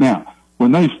 Now,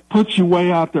 when they put you way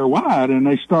out there wide and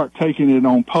they start taking it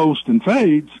on post and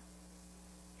fades,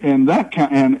 and that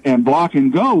and block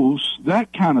and goes,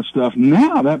 that kind of stuff,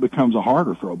 now that becomes a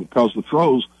harder throw because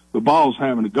the ball's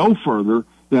having to go further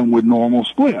than with normal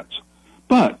splits.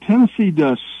 But Tennessee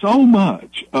does so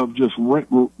much of just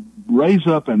raise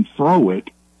up and throw it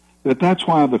that's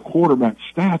why the quarterback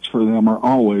stats for them are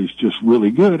always just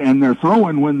really good, and they're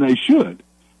throwing when they should.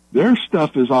 Their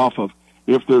stuff is off of,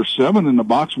 if there's 7 in the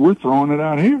box, we're throwing it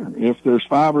out here. If there's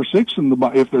 5 or 6 in the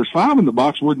box, if there's 5 in the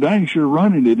box, we're dang sure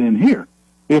running it in here.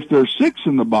 If there's 6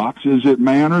 in the box, is it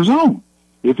man or zone?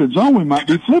 If it's zone, we might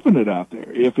be flipping it out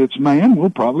there. If it's man, we'll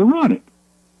probably run it.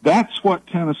 That's what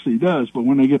Tennessee does, but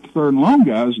when they get to third and long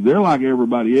guys, they're like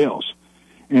everybody else,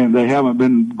 and they haven't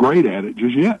been great at it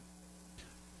just yet.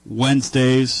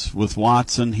 Wednesdays with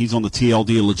Watson. He's on the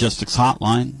TLD Logistics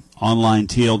Hotline, online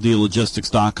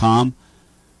tldlogistics.com.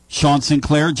 Sean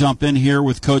Sinclair, jump in here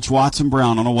with Coach Watson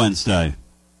Brown on a Wednesday.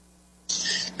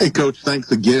 Hey, Coach,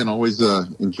 thanks again. Always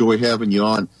enjoy having you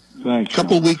on. Thanks. A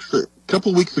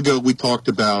couple weeks ago, we talked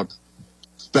about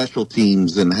special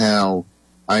teams and how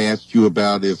I asked you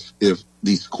about if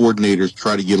these coordinators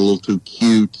try to get a little too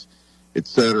cute, et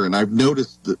cetera. And I've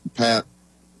noticed that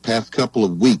past couple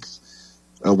of weeks,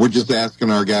 we're just asking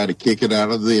our guy to kick it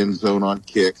out of the end zone on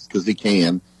kicks because he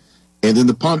can. And then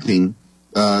the punting,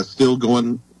 still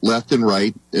going left and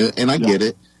right, and I get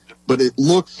it. But it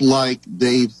looks like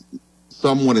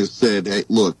someone has said, hey,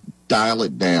 look, dial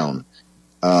it down.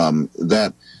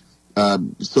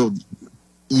 So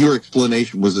your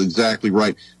explanation was exactly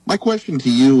right. My question to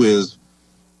you is,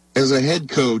 as a head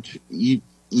coach, you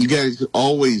guys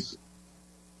always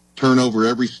turn over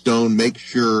every stone, make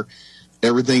sure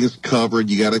everything is covered.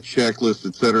 You got a checklist,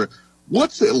 et cetera.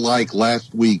 What's it like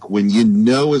last week when you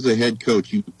know as a head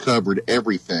coach you covered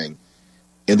everything,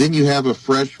 and then you have a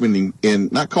freshman,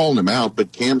 and not calling him out,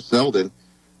 but Cam Selden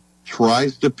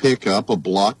tries to pick up a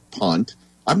blocked punt.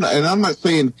 I'm not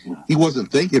saying he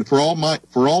wasn't thinking. For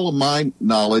all of my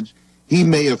knowledge, he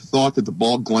may have thought that the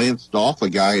ball glanced off a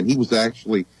guy and he was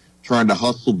actually trying to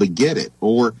hustle to get it.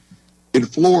 Or in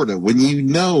Florida, when you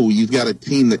know you've got a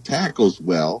team that tackles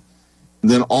well, and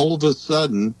then all of a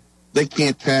sudden they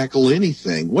can't tackle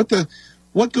anything. What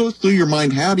goes through your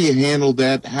mind? How do you handle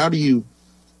that? How do you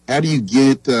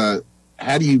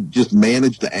just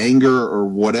manage the anger or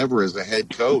whatever as a head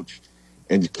coach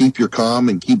and keep your calm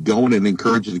and keep going and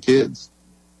encourage the kids?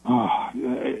 Oh,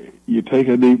 you take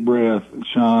a deep breath,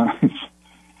 Sean.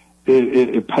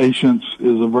 Patience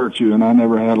is a virtue, and I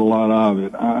never had a lot of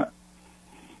it.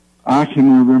 I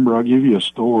can remember, I'll give you a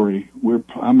story.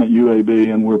 I'm at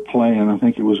UAB, and we're playing, I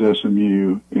think it was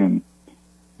SMU, and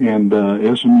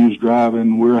SMU's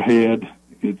driving. We're ahead.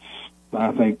 It's,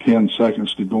 I think, 10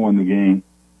 seconds to go in the game.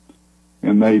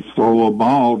 And they throw a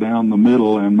ball down the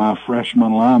middle, and my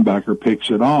freshman linebacker picks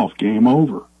it off. Game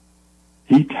over.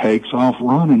 He takes off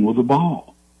running with the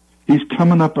ball. He's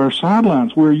coming up our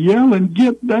sidelines. We're yelling,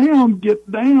 get down, get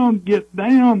down, get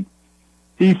down.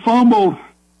 He fumbled.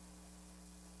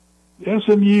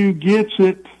 SMU gets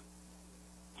it,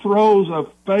 throws a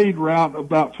fade route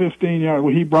about 15 yards.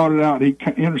 Well, he brought it out. He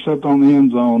intercepted on the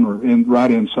end zone or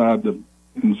right inside the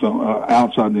end zone,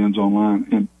 outside the end zone line,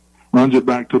 and runs it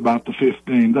back to about the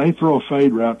 15. They throw a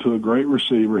fade route to a great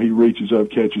receiver. He reaches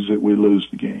up, catches it. We lose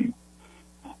the game.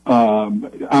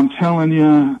 I'm telling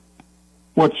you,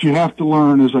 what you have to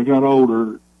learn as I got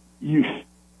older,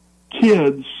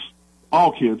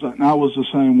 all kids, and I was the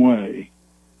same way.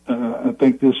 I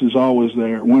think this is always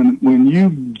there. When you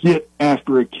get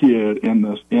after a kid in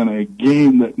a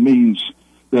game that means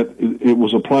that it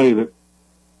was a play that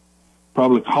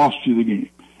probably cost you the game,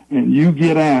 and you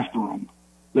get after them,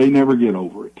 they never get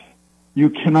over it. You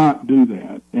cannot do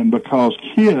that. And because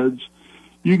kids,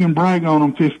 you can brag on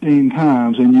them 15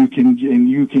 times, and you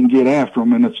can get after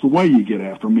them, and it's the way you get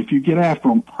after them. If you get after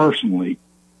them personally,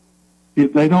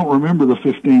 they don't remember the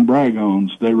 15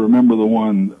 brag-ons. They remember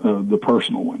the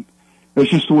personal one. That's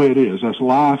just the way it is. That's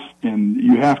life, and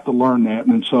you have to learn that.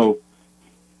 And so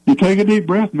you take a deep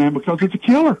breath, man, because it's a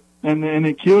killer, and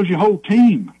it kills your whole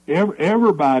team.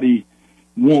 Everybody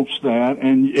wants that,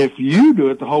 and if you do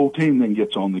it, the whole team then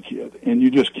gets on the kid, and you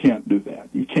just can't do that.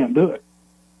 You can't do it.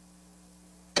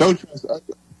 Coach,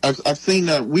 I've seen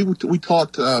we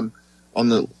talked on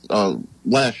the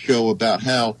last show about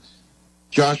how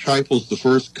Josh Heupel's the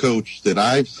first coach that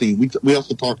I've seen. We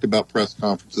also talked about press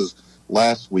conferences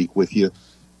last week with you,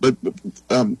 but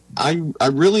I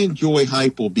really enjoy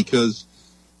Heupel because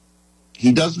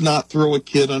he does not throw a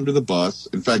kid under the bus.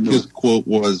 In fact, his quote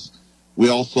was, "We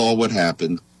all saw what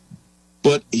happened,"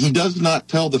 but he does not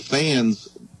tell the fans.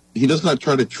 He does not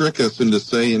try to trick us into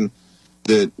saying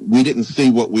that we didn't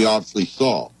see what we obviously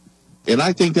saw, and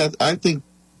I think that's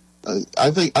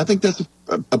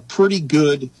a pretty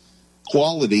good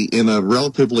quality in a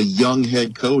relatively young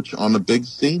head coach on a big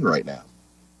scene right now.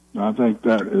 I think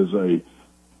that is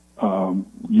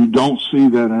You don't see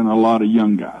that in a lot of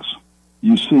young guys.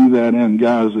 You see that in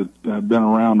guys that have been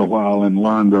around a while and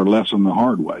learned their lesson the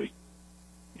hard way.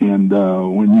 And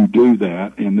when you do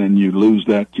that, and then you lose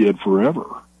that kid forever,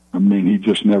 I mean, he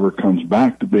just never comes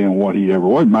back to being what he ever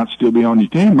was. He might still be on your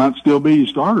team, might still be your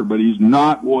starter, but he's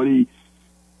not what he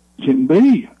can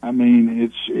be. I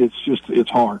mean, it's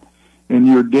hard. And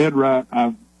you're dead right.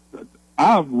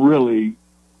 I really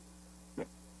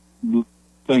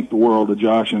think the world of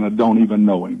Josh, and I don't even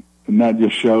know him. And that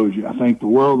just shows you. I think the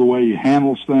world, the way he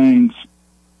handles things,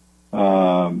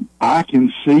 I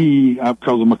can see,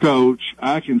 because I'm a coach,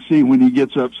 I can see when he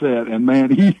gets upset, and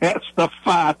man, he has to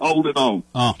fight holding on.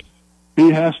 Oh.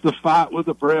 He has to fight with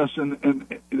the press and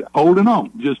holding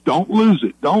on. Just don't lose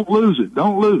it. Don't lose it.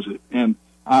 Don't lose it. And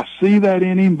I see that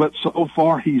in him, but so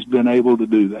far he's been able to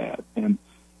do that. And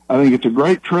I think it's a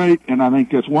great trait, and I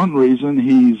think that's one reason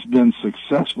he's been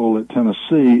successful at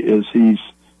Tennessee is he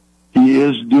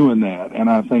is doing that, and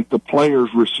I think the players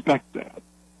respect that.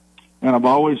 And I've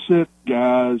always said,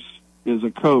 guys, as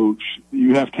a coach,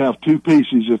 you have to have two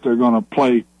pieces if they're going to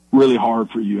play really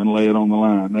hard for you and lay it on the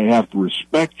line. They have to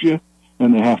respect you,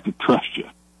 and they have to trust you.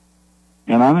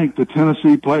 And I think the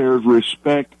Tennessee players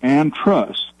respect and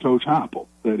trust Coach Heupel,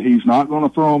 that he's not going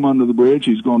to throw them under the bridge.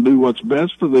 He's going to do what's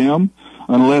best for them,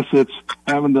 unless it's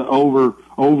having to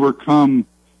overcome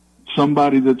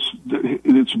somebody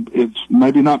it's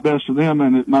maybe not best for them,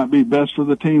 and it might be best for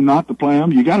the team not to play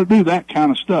them. You got to do that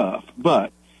kind of stuff.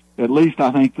 But at least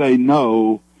I think they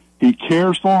know he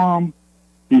cares for them.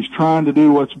 He's trying to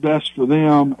do what's best for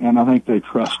them, and I think they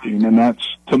trust him. And that's,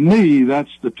 to me,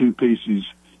 that's the two pieces.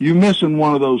 You missing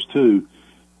one of those two,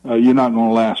 you're not going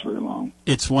to last very long.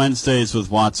 It's Wednesdays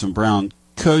with Watson Brown.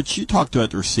 Coach, you talked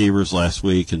about the receivers last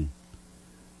week, and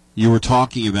you were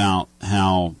talking about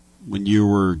how when you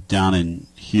were down in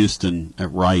Houston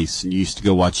at Rice and you used to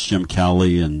go watch Jim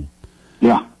Kelly and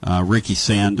Ricky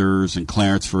Sanders and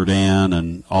Clarence Verdun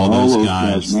and all those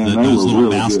guys, those little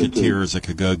really Mouseketeers that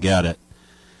could go get it.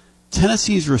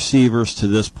 Tennessee's receivers to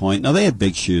this point, now they have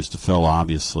big shoes to fill,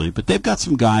 obviously, but they've got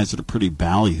some guys that are pretty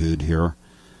ballyhooed here.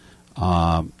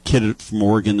 Kid from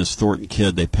Oregon, this Thornton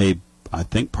kid, they pay, I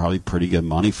think, probably pretty good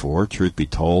money for, truth be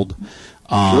told.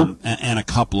 Sure. And a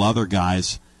couple other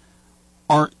guys.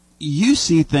 You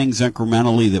see things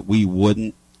incrementally that we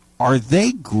wouldn't. Are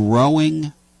they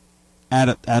growing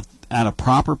at a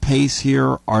proper pace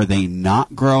here? Are they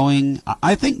not growing?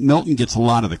 I think Milton gets a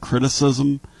lot of the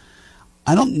criticism.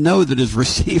 I don't know that his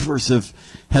receivers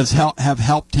have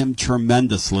helped him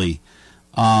tremendously,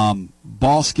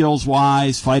 ball skills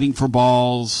wise, fighting for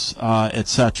balls,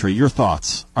 etc. Your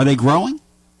thoughts? Are they growing?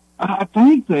 I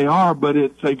think they are, but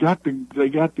they got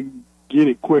to get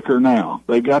it quicker now.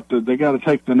 They got to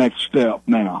take the next step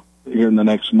now here in the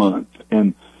next month.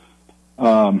 And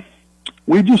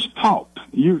we just talked.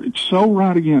 You're so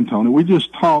right again, Tony. We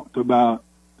just talked about.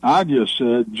 I just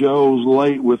said Joe's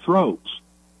late with throws.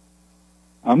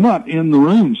 I'm not in the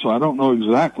room, so I don't know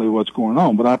exactly what's going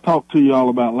on, but I talked to you all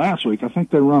about last week. I think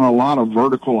they run a lot of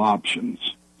vertical options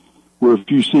where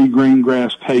if you see green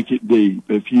grass, take it deep.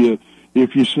 If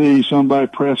you see somebody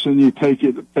pressing you, take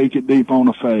it deep on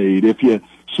a fade. If you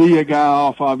see a guy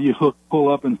off of you,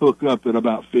 pull up and hook up at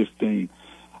about 15.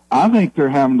 I think they're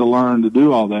having to learn to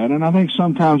do all that, and I think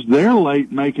sometimes they're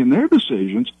late making their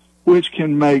decisions, which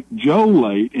can make Joe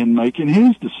late in making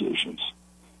his decisions,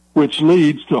 which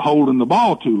leads to holding the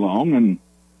ball too long,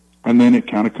 and then it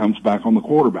kind of comes back on the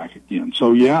quarterback again.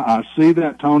 So, yeah, I see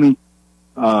that, Tony.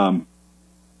 I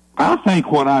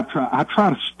think what I try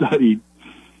to study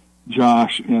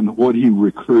Josh and what he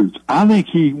recruits. I think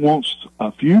he wants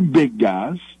a few big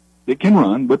guys that can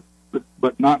run, but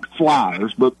not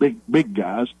flyers, but big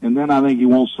guys. And then I think he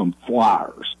wants some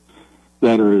flyers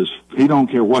that are he don't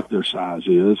care what their size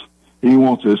is. He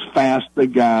wants as fast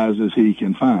big guys as he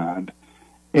can find.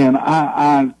 And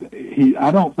I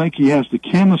don't think he has the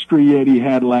chemistry yet he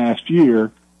had last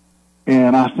year.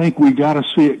 And I think we got to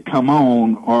see it come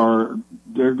on, or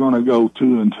they're going to go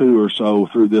 2-2 or so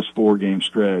through this 4-game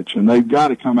stretch. And they've got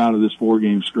to come out of this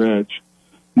 4-game stretch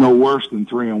no worse than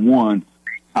 3-1.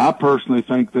 I personally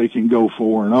think they can go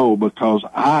 4-0 because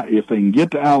if they can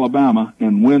get to Alabama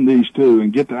and win these two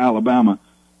and get to Alabama,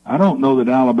 I don't know that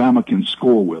Alabama can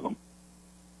score with them.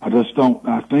 I just don't.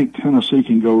 I think Tennessee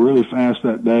can go really fast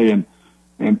that day,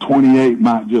 and 28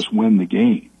 might just win the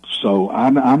game. So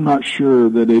I'm not sure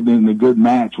that they've been a good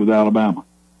match with Alabama.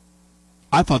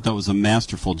 I thought that was a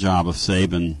masterful job of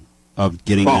Saban of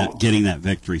getting that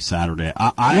victory Saturday.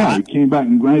 He came back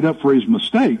and made up for his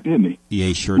mistake, didn't he? Yeah,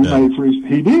 he sure did.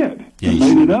 He did. Yeah, he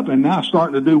made it up, and now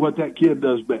starting to do what that kid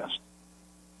does best.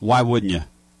 Why wouldn't you?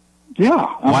 Yeah.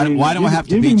 Why do I have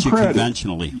to beat you credit.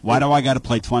 conventionally? Why do I got to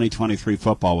play 2023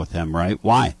 football with him, right?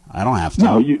 Why? I don't have to.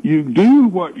 No, you do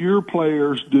what your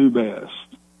players do best.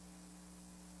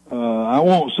 I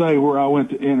won't say where I went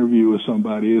to interview with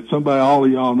somebody. It's somebody all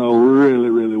of y'all know really,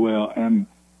 really well.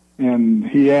 And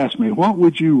he asked me, what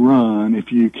would you run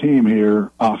if you came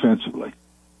here offensively?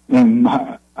 And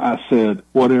I said,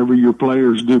 whatever your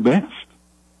players do best.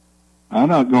 I'm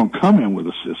not going to come in with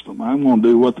a system. I'm going to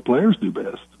do what the players do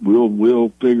best.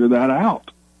 We'll figure that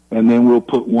out, and then we'll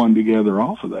put one together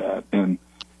off of that. And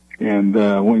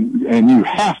you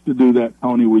have to do that,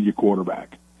 Tony, with your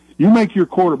quarterback. You make your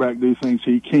quarterback do things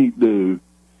he can't do,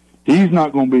 he's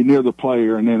not going to be near the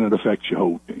player, and then it affects your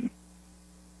whole team.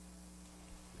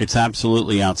 It's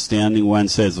absolutely outstanding, Wen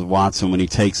says of Watson, when he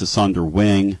takes us under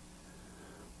wing.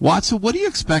 Watson, what do you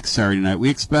expect Saturday night? We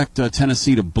expect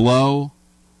Tennessee to blow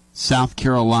South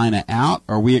Carolina out?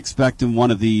 Are we expecting one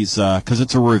of these, because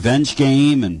it's a revenge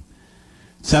game, and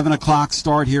 7 o'clock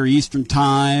start here Eastern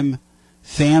time,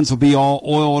 fans will be all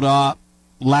oiled up,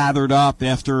 lathered up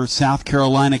after South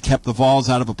Carolina kept the Vols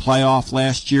out of a playoff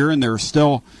last year, and there are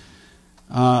still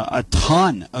a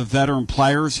ton of veteran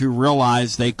players who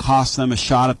realize they cost them a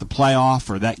shot at the playoff,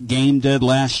 or that game did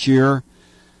last year.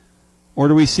 Or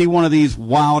do we see one of these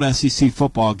wild SEC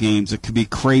football games that could be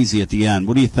crazy at the end?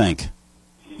 What do you think?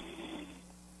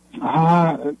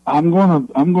 I'm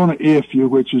gonna if you,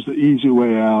 which is the easy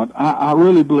way out. I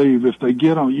really believe if they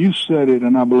get on, you said it,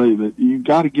 and I believe it. You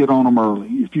got to get on them early.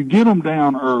 If you get them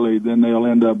down early, then they'll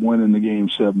end up winning the game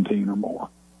 17 or more.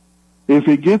 If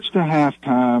it gets to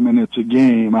halftime and it's a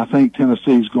game, I think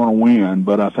Tennessee's going to win,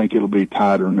 but I think it'll be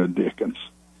tighter than the Dickens.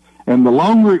 And the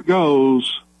longer it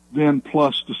goes, then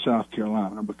plus to South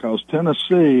Carolina, because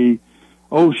Tennessee.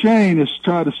 O'Shane has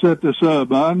tried to set this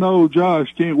up. I know Josh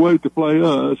can't wait to play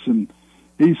us, and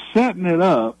he's setting it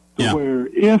up to where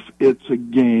if it's a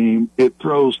game, it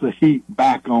throws the heat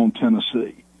back on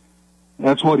Tennessee.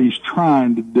 That's what he's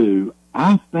trying to do.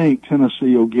 I think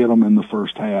Tennessee will get them in the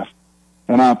first half,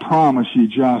 and I promise you,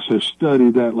 Josh has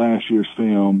studied that last year's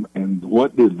film, and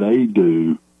what did they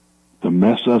do to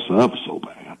mess us up so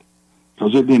bad?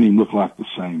 Because it didn't even look like the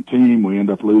same team. We end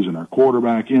up losing our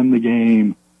quarterback in the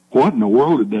game. What in the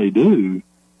world did they do?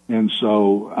 And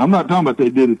so I'm not talking about they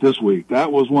did it this week. That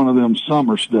was one of them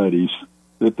summer studies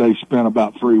that they spent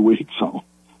about 3 weeks on,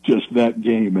 just that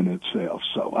game in itself.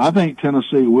 So I think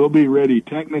Tennessee will be ready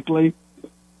technically,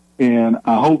 and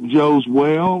I hope Joe's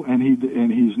well and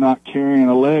he's not carrying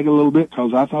a leg a little bit,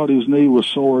 because I thought his knee was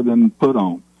sore than put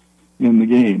on in the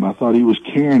game. I thought he was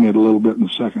carrying it a little bit in the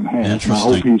second half.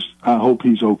 Interesting. I hope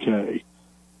he's okay.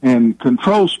 And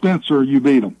control Spencer, you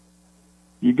beat him.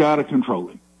 You got to control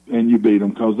him, and you beat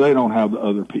them, because they don't have the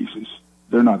other pieces.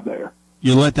 They're not there.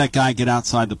 You let that guy get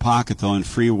outside the pocket, though, and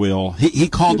freewheel. He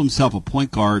called himself a point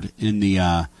guard in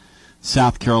the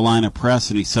South Carolina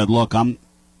press, and he said, look, I'm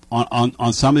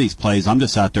on some of these plays, I'm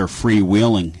just out there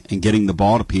freewheeling and getting the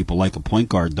ball to people like a point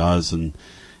guard does. And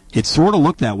it sort of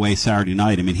looked that way Saturday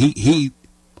night. I mean,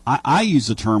 I use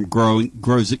the term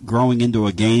growing into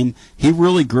a game. He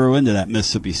really grew into that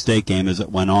Mississippi State game as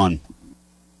it went on.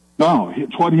 No,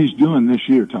 it's what he's doing this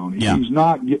year, Tony. Yeah. He's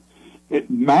not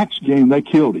Mac's game, they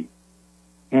killed him.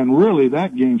 And really,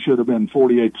 that game should have been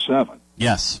 48-7.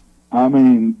 Yes. I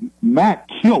mean, Mac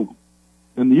killed him.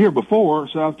 And the year before,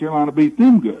 South Carolina beat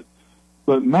them good.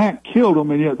 But Mac killed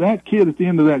him, and yet that kid at the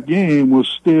end of that game was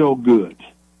still good.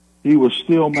 He was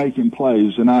still making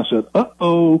plays. And I said,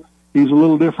 uh-oh, he's a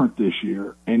little different this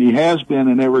year. And he has been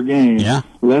in every game. Yeah.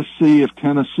 Let's see if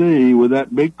Tennessee, with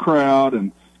that big crowd,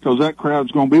 and because that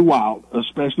crowd's going to be wild,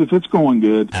 especially if it's going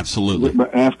good. Absolutely.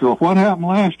 But after what happened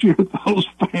last year, those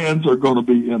fans are going to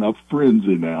be in a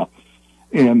frenzy now.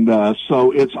 And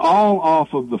so it's all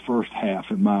off of the first half,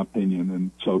 in my opinion.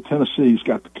 And so Tennessee's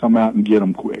got to come out and get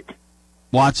them quick.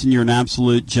 Watson, you're an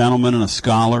absolute gentleman and a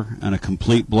scholar and a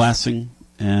complete blessing.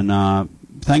 And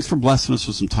thanks for blessing us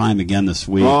with some time again this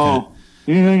week. Oh,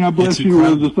 anything I bless you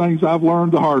with is the things I've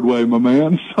learned the hard way, my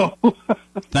man. So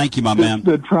thank you, my man. It's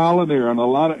been trial and error and a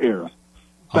lot of error.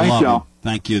 Thank y'all.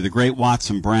 Thank you. The great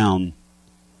Watson Brown.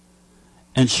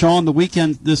 And Sean,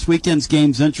 this weekend's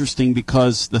game's interesting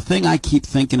because the thing I keep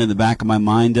thinking in the back of my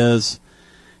mind is,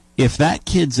 if that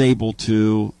kid's able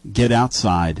to get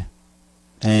outside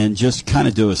and just kind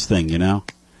of do his thing, you know,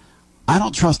 I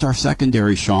don't trust our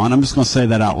secondary, Sean. I'm just going to say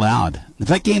that out loud. If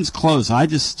that game's close,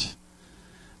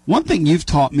 one thing you've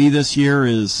taught me this year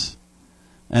is,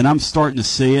 and I'm starting to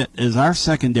see it, is our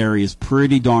secondary is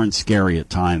pretty darn scary at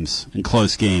times in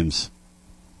close games.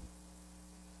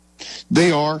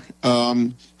 They are.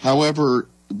 However,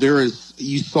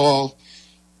 you saw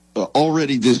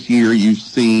already this year you've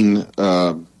seen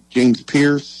James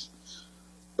Pierce,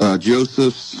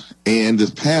 Josephs, and this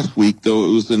past week, though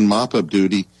it was in mop-up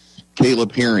duty,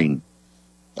 Caleb Herring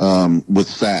with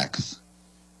sacks.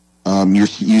 You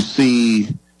see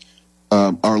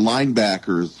our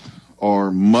linebackers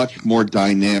are much more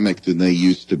dynamic than they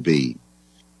used to be.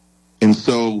 And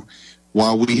so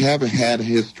while we haven't had a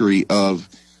history of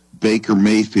Baker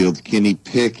Mayfield, Kenny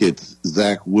Pickett,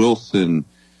 Zach Wilson,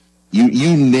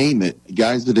 you name it,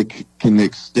 guys that can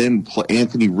extend play,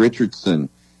 Anthony Richardson,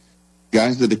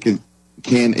 guys that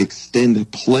can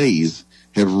extend plays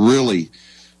have really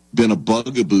been a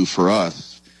bugaboo for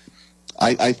us.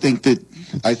 I think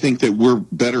that we're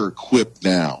better equipped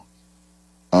now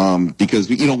because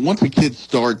once a kid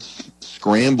starts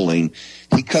scrambling,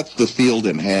 he cuts the field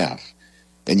in half,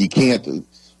 and you can't.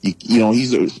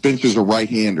 Spencer's a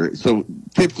right-hander, so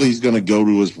typically he's going to go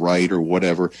to his right or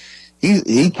whatever.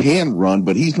 He can run,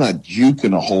 but he's not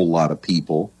juking a whole lot of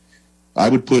people. I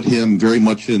would put him very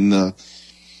much in the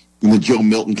Joe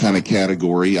Milton kind of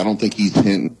category. I don't think he's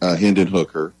Hendon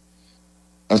Hooker.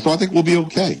 So I think we'll be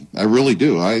okay. I really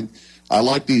do. I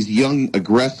like these young,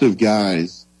 aggressive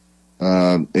guys,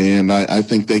 and I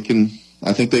think they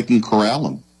can corral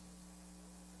them.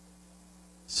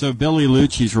 So Billy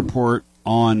Lucci's report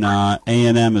on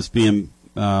A&M is being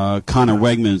Connor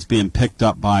Wegman is being picked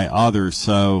up by others.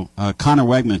 So Connor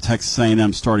Wegman, Texas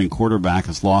A&M starting quarterback,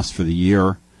 is lost for the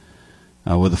year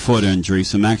with a foot injury.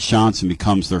 So Max Johnson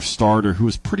becomes their starter, who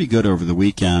was pretty good over the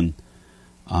weekend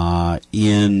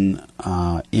in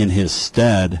his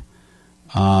stead.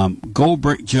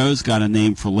 Goldbrick Joe's got a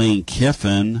name for Lane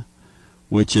Kiffin,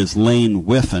 which is Lane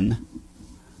Whiffen,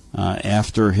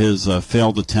 after his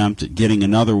failed attempt at getting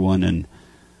another one. And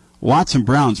Watson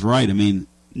Brown's right. I mean,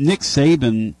 Nick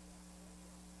Saban,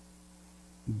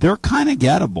 they're kind of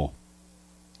gettable.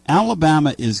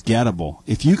 Alabama is gettable.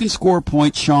 If you can score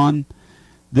points, Sean,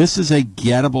 this is a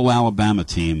gettable Alabama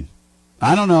team.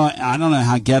 I don't know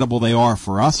how gettable they are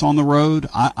for us on the road.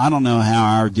 I don't know how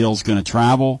our deal's going to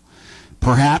travel.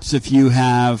 Perhaps if you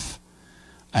have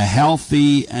a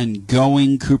healthy and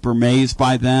going Cooper Mays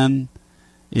by then,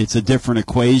 it's a different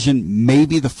equation.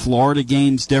 Maybe the Florida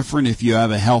game's different if you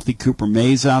have a healthy Cooper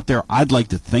Mays out there. I'd like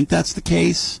to think that's the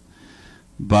case,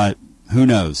 but who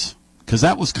knows? Because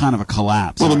that was kind of a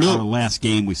collapse. Well, our last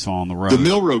game we saw on the road. The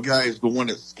Milroe guy is the one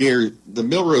that scares. The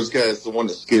Milrose guy is the one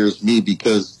that scares me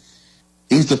because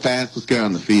he's the fastest guy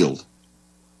on the field,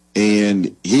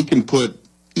 and he can put.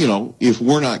 If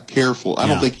we're not careful, I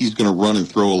don't think he's going to run and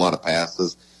throw a lot of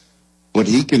passes. But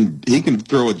he can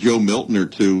throw a Joe Milton or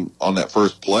two on that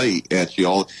first play at you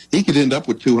all. He could end up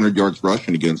with 200 yards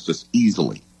rushing against us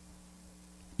easily.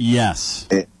 Yes.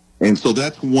 And so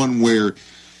that's one where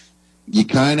you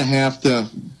kind of have to,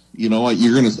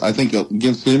 I think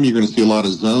against him you're going to see a lot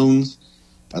of zones.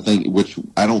 Which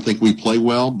I don't think we play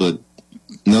well, but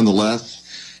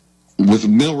nonetheless, with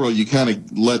Milroe you kind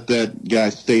of let that guy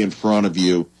stay in front of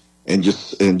you and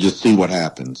just see what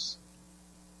happens.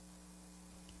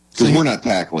 Because we're not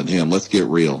tackling him. Let's get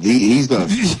real. He's not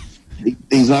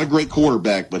a great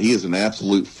quarterback, but he is an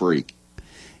absolute freak.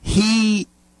 He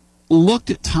looked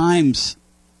at times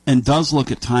and does look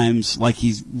at times like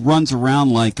he runs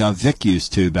around like Vic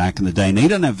used to back in the day. And he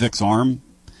doesn't have Vic's arm.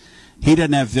 He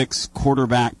doesn't have Vic's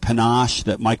quarterback panache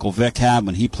that Michael Vick had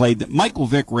when he played. Michael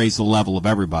Vick raised the level of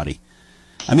everybody.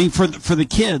 I mean, for the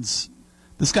kids,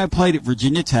 this guy played at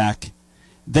Virginia Tech.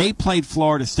 They played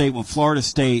Florida State when Florida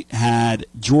State had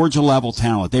Georgia-level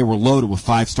talent. They were loaded with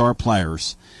five-star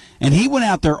players. And he went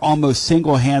out there almost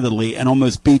single-handedly and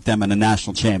almost beat them in a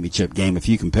national championship game, if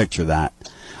you can picture that.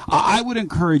 I would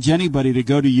encourage anybody to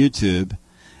go to YouTube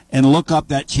and look up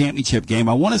that championship game.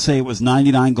 I want to say it was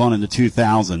 99 going into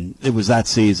 2000. It was that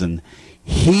season.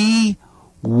 He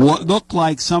looked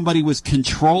like somebody was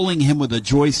controlling him with a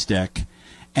joystick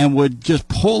and would just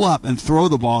pull up and throw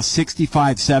the ball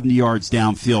 65, 70 yards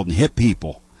downfield and hit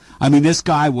people. I mean, this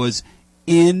guy was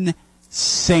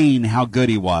insane how good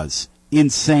he was.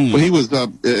 Insane. Well, he was,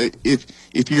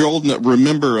 if you're old enough,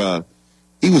 remember,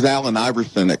 he was Allen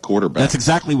Iverson at quarterback. That's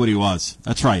exactly what he was.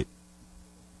 That's right.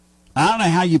 I don't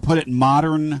know how you put it in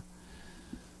modern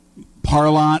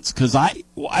parlance, because I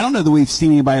don't know that we've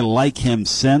seen anybody like him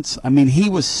since. I mean, he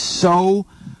was so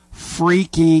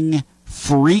freaking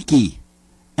freaky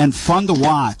and fun to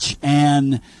watch,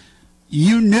 and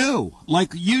you knew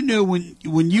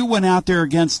when you went out there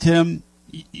against him,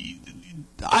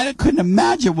 I couldn't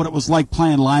imagine what it was like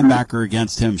playing linebacker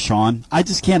against him, Sean. I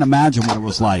just can't imagine what it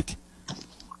was like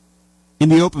in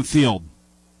the open field,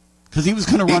 because he was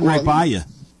going to run right by you.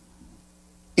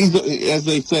 As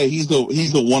they say, he's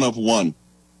a one of one.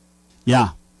 Yeah,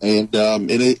 And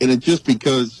it just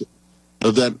because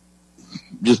of that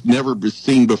just never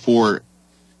seen before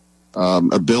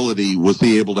ability was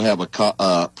he able to have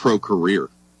a pro career.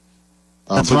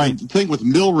 That's but right. The thing with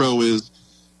Milroe is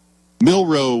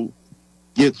Milroe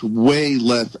gets way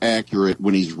less accurate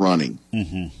when he's running.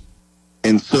 Mm-hmm.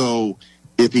 And so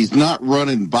if he's not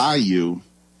running by you,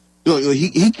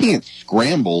 he can't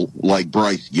scramble like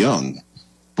Bryce Young.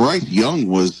 Bryce Young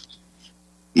was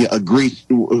a grease,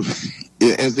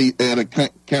 as he at a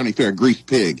county fair, a grease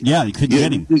pig. Yeah, you couldn't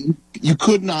get him. You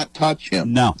could not touch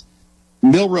him. No.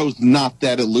 Milroe's not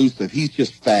that elusive. He's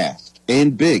just fast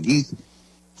and big. He's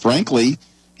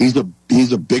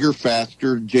a bigger,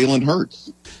 faster Jalen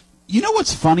Hurts. You know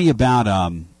what's funny about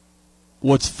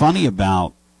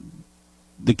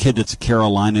the kid that's at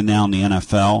Carolina now in the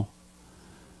NFL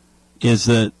is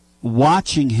that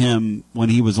watching him when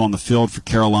he was on the field for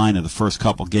Carolina the first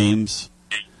couple games,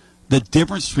 the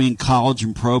difference between college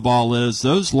and pro ball is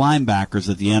those linebackers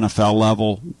at the NFL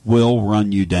level will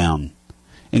run you down.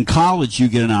 In college, you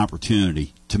get an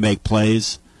opportunity to make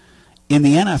plays. In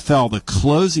the NFL, the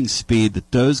closing speed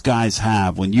that those guys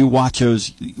have when you watch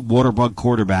those waterbug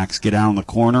quarterbacks get out on the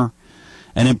corner,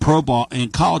 and in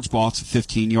college ball, it's a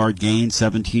 15-yard gain,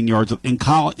 17 yards. In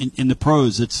the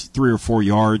pros, it's 3 or 4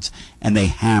 yards, and they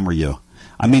hammer you.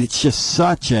 I mean, it's just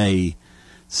such a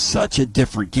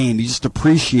different game. You just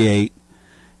appreciate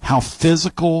how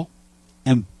physical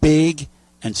and big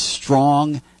and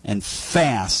strong and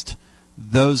fast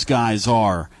those guys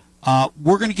are.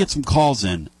 We're going to get some calls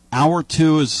in. Hour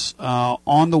 2 is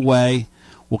on the way.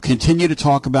 We'll continue to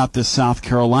talk about this South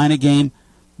Carolina game,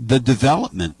 the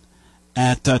development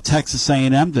at Texas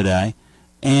A&M today,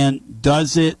 and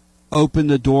does it open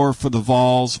the door for the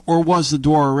Vols, or was the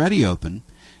door already open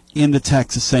in the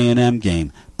Texas A&M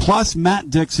game? Plus, Matt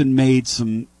Dixon made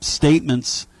some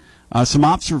statements, some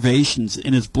observations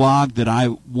in his blog that I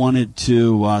wanted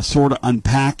to sort of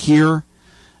unpack here,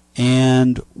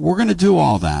 and we're going to do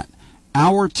all that.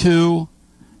 Hour 2,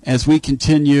 as we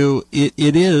continue, it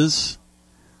is,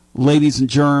 ladies and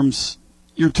germs,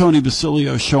 your Tony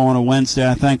Basilio show on a Wednesday.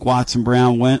 I think Watson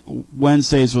Brown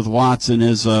Wednesdays with Watson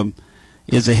is a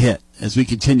hit as we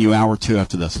continue hour 2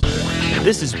 after this.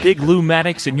 This is Big Lou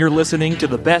Maddox, and you're listening to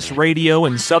the best radio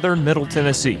in southern Middle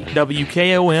Tennessee,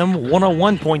 WKOM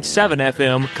 101.7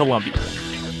 FM, Columbia.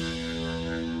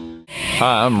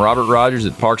 Hi, I'm Robert Rogers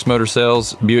at Parks Motor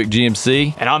Sales Buick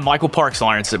GMC. And I'm Michael Parks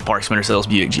Lawrence at Parks Motor Sales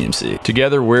Buick GMC.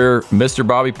 Together, we're Mr.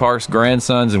 Bobby Parks'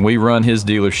 grandsons, and we run his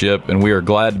dealership, and we are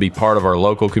glad to be part of our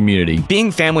local community.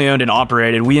 Being family-owned and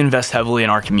operated, we invest heavily in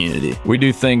our community. We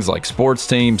do things like sports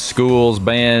teams, schools,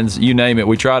 bands, you name it.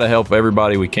 We try to help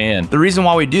everybody we can. The reason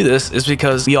why we do this is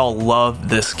because we all love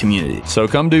this community. So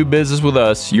come do business with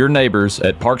us, your neighbors,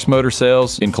 at Parks Motor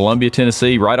Sales in Columbia,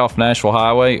 Tennessee, right off Nashville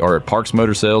Highway, or at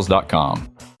parksmotorsales.com.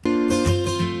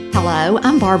 Hello,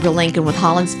 I'm Barbara Lincoln with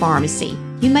Holland's Pharmacy.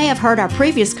 You may have heard our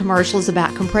previous commercials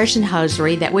about compression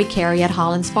hosiery that we carry at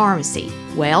Holland's Pharmacy.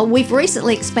 Well, we've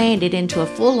recently expanded into a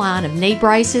full line of knee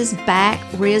braces, back,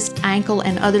 wrist, ankle,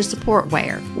 and other support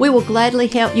wear. We will gladly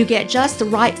help you get just the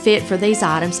right fit for these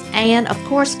items and, of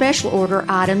course, special order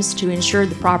items to ensure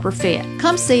the proper fit.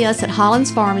 Come see us at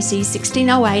Holland's Pharmacy,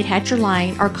 1608 Hatcher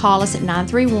Lane, or call us at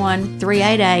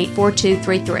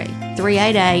 931-388-4233.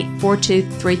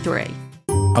 388-4233.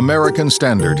 American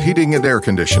Standard Heating and Air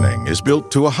Conditioning is built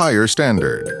to a higher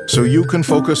standard, so you can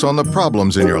focus on the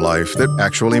problems in your life that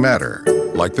actually matter,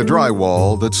 like the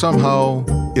drywall that somehow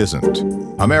isn't.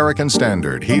 American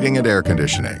Standard Heating and Air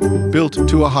Conditioning, built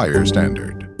to a higher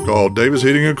standard. Call Davis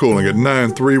Heating and Cooling at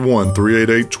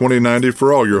 931-388-2090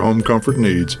 for all your home comfort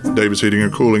needs. Davis Heating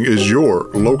and Cooling is your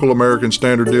local American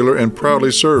Standard dealer and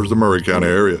proudly serves the Murray County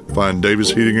area. Find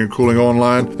Davis Heating and Cooling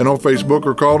online and on Facebook,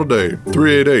 or call today,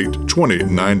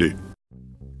 388-2090.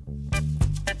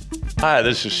 Hi,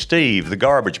 this is Steve, the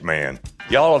garbage man.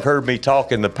 Y'all have heard me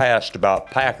talk in the past about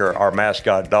Packer, our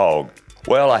mascot dog.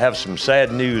 Well, I have some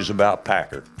sad news about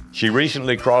Packer. She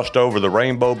recently crossed over the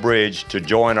Rainbow Bridge to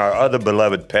join our other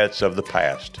beloved pets of the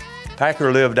past.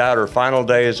 Packer lived out her final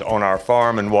days on our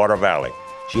farm in Water Valley.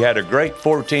 She had a great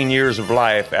 14 years of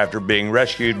life after being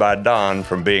rescued by Don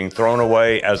from being thrown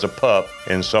away as a pup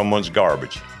in someone's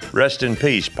garbage. Rest in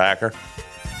peace, Packer.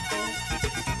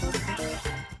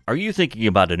 Are you thinking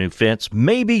about a new fence?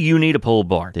 Maybe you need a pole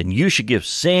barn. Then you should give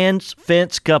Sands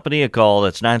Fence Company a call.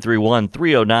 That's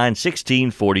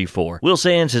 931-309-1644. Will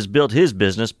Sands has built his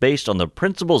business based on the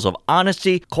principles of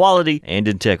honesty, quality, and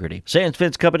integrity. Sands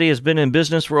Fence Company has been in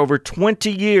business for over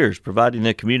 20 years, providing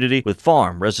the community with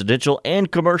farm, residential, and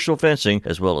commercial fencing,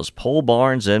 as well as pole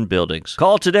barns and buildings.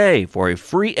 Call today for a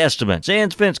free estimate.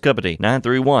 Sands Fence Company,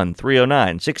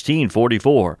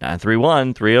 931-309-1644.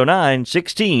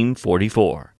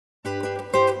 931-309-1644.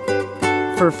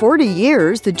 For 40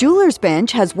 years, the Jeweler's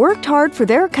Bench has worked hard for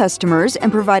their customers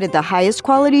and provided the highest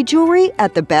quality jewelry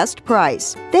at the best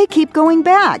price. They keep going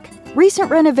back. Recent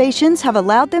renovations have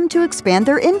allowed them to expand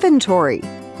their inventory.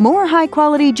 More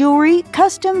high-quality jewelry,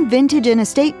 custom, vintage, and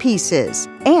estate pieces,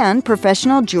 and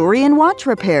professional jewelry and watch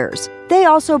repairs. They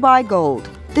also buy gold.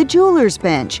 The Jeweler's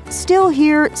Bench, still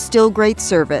here, still great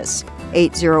service.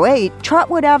 808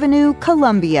 Trotwood Avenue,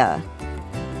 Columbia.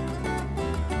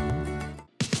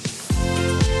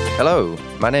 Hello,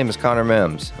 my name is Connor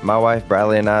Mims. My wife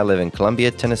Bradley and I live in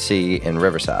Columbia, Tennessee in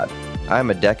Riverside. I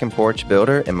am a deck and porch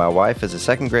builder, and my wife is a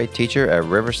second grade teacher at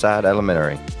Riverside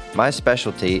Elementary. My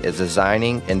specialty is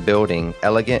designing and building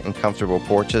elegant and comfortable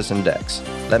porches and decks.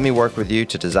 Let me work with you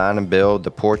to design and build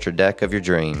the porch or deck of your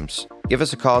dreams. Give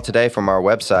us a call today from our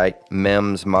website,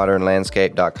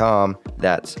 mimsmodernlandscape.com.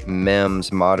 That's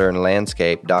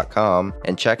mimsmodernlandscape.com,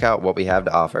 and check out what we have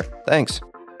to offer. Thanks.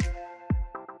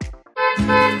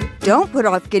 Don't put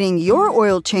off getting your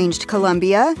oil changed,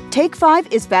 Columbia. Take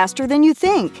 5 is faster than you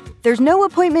think. There's no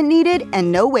appointment needed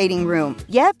and no waiting room.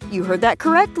 Yep, you heard that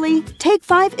correctly. Take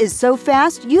 5 is so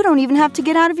fast you don't even have to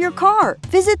get out of your car.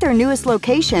 Visit their newest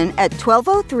location at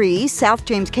 1203 South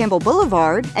James Campbell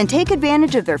Boulevard and take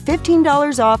advantage of their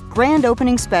 $15 off grand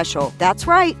opening special. That's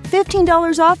right,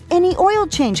 $15 off any oil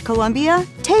change, Columbia.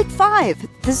 Take 5,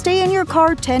 the stay in your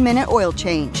car 10-minute oil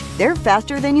change. They're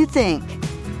faster than you think.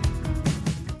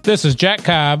 This is Jack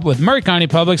Cobb with Murray County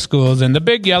Public Schools and the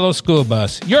Big Yellow School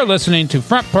Bus. You're listening to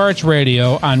Front Porch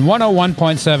Radio on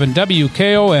 101.7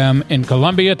 WKOM in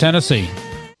Columbia, Tennessee.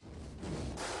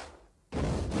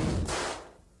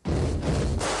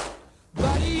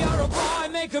 Buddy, you're a boy,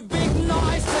 make a big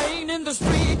noise, playing in the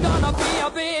street, gonna be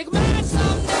a big man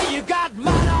someday. You got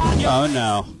mud on your Oh,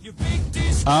 no.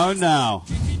 Oh, no.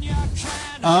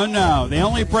 Oh, no. They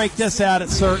only break this out at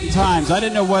certain times. I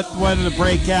didn't know whether to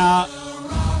break out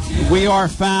We Are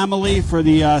Family for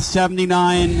the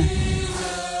 79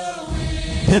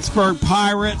 Pittsburgh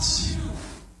Pirates.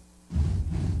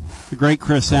 The great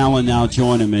Chris Allen now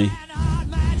joining me.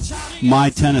 My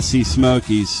Tennessee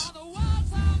Smokies.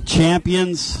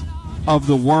 Champions of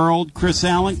the world. Chris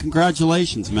Allen,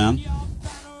 congratulations, man.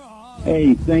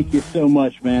 Hey, thank you so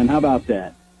much, man. How about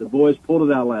that? The boys pulled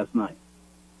it out last night.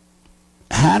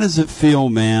 How does it feel,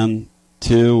 man,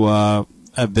 to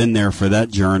have been there for that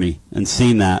journey and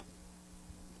seen that?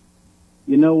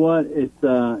 You know what? It's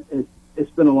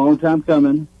been a long time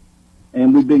coming,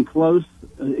 and we've been close,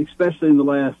 especially in the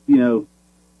last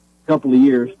couple of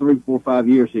years, 3, 4, 5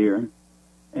 years here.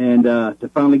 And to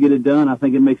finally get it done, I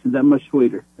think it makes it that much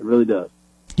sweeter. It really does.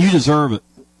 You deserve it.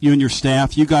 You and your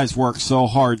staff, you guys work so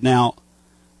hard. Now,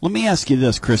 let me ask you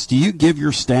this, Chris. Do you give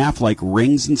your staff like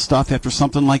rings and stuff after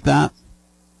something like that?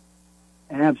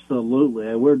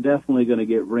 Absolutely. We're definitely going to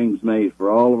get rings made for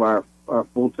all of our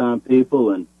full-time people,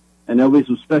 and there'll be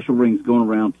some special rings going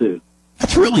around, too.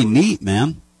 That's really neat,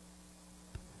 man.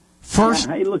 First,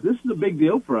 hey, look, this is a big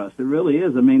deal for us. It really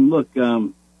is. I mean, look,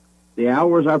 the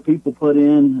hours our people put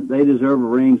in, they deserve a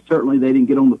ring. Certainly they didn't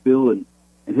get on the field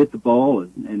and hit the ball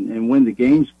and win the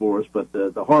games for us, but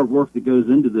the hard work that goes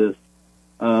into this,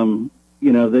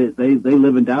 they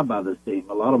live and die by this team.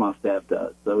 A lot of my staff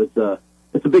does. So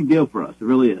it's a big deal for us. It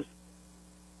really is.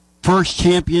 First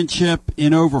championship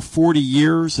in over 40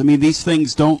 years. I mean, these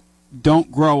things don't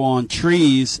grow on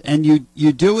trees, and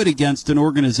you do it against an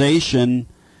organization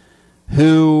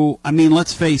who, I mean,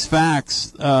 let's face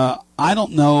facts. I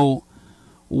don't know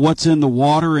what's in the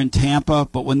water in Tampa,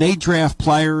 but when they draft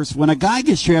players, when a guy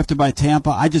gets drafted by Tampa,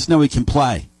 I just know he can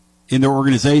play in their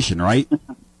organization, right?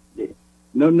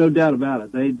 No doubt about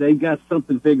it. They got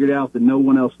something figured out that no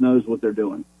one else knows what they're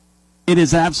doing. It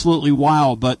is absolutely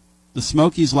wild, but the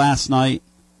Smokies last night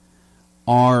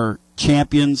are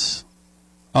champions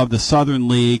of the Southern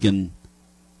League, and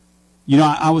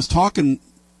I was talking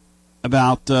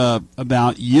about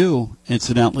you,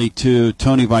 incidentally, to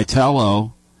Tony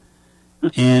Vitello,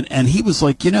 and he was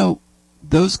like,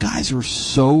 those guys are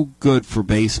so good for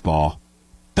baseball.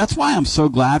 That's why I'm so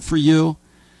glad for you,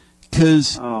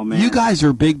 because you guys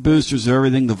are big boosters of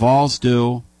everything the Vols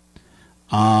do.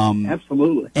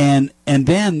 Absolutely. And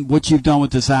then what you've done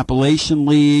with this Appalachian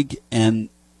League, and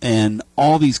and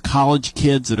all these college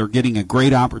kids that are getting a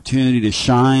great opportunity to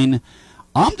shine.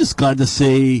 I'm just glad to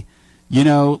see,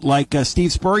 like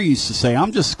Steve Spurrier used to say,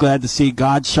 I'm just glad to see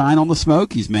God shine on the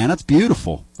Smokies, man. That's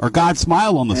beautiful. Or God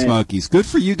smile on the Smokies. Good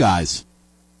for you guys.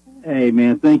 Hey,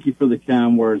 man, thank you for the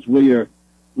kind words. We are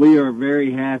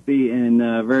very happy and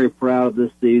very proud of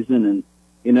this season, and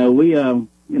we love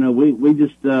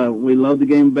the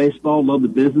game of baseball, love the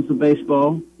business of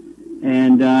baseball,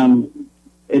 and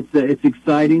it's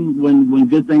exciting when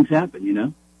good things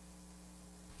happen.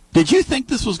 Did you think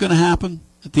this was going to happen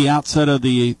at the outset of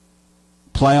the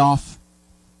playoff?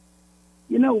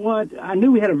 You know what? I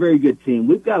knew we had a very good team.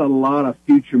 We've got a lot of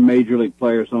future major league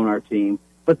players on our team.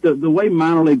 But the way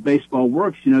minor league baseball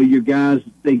works, your guys,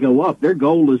 they go up. Their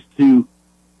goal is to,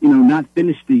 not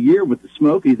finish the year with the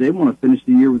Smokies. They want to finish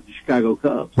the year with the Chicago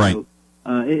Cubs. Right. So,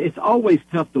 it's always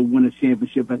tough to win a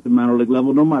championship at the minor league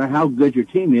level, no matter how good your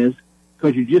team is,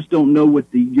 because you just don't know what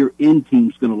your end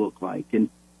team's going to look like. And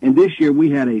this year we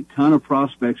had a ton of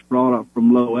prospects brought up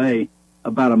from low A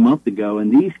about a month ago,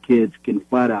 and these kids can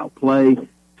flat out play.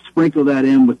 Sprinkle that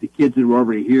in with the kids that are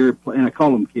already here, and I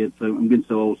call them kids, so I'm getting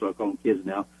so old, so I call them kids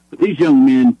now. But these young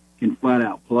men can flat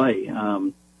out play.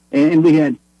 And we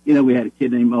had a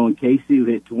kid named Owen Casey who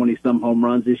hit 20-some home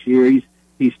runs this year.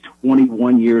 He's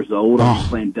 21 years old. He's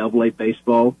playing Double-A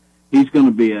baseball. He's going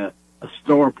to be a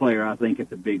star player, I think, at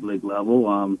the big league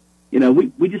level.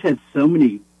 We just had so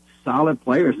many solid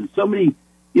players and so many,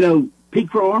 Pete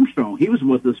Crow Armstrong. He was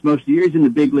with us most of the year. He's in the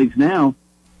big leagues now.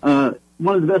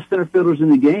 One of the best center fielders in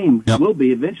the game will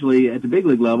be eventually at the big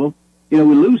league level. We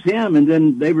lose him, and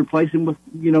then they replace him with,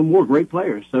 more great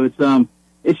players. So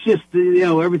it's just,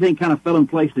 everything kind of fell in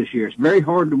place this year. It's very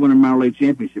hard to win a minor league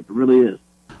championship. It really is.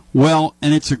 Well,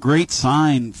 and it's a great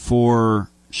sign for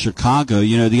Chicago.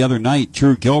 The other night,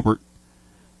 Drew Gilbert,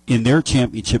 in their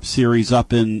championship series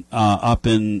up in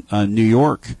New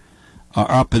York,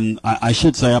 up in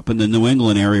the New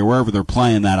England area, wherever they're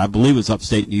playing that. I believe it was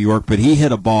upstate New York, but he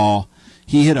hit a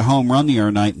home run the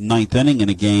other night, ninth inning in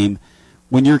a game.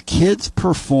 When your kids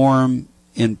perform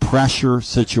in pressure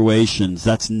situations,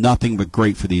 that's nothing but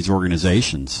great for these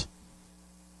organizations.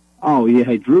 Oh, yeah.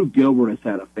 Hey, Drew Gilbert has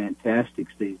had a fantastic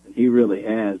season. He really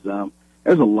has.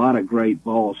 There's a lot of great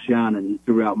balls shining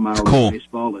throughout minor league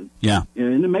baseball and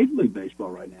in the Major League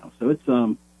Baseball right now. So it's,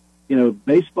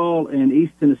 baseball in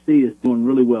East Tennessee is doing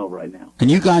really well right now.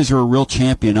 And you guys are a real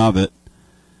champion of it.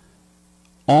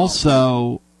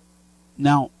 Also,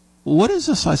 now, what is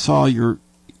this I saw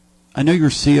I know you're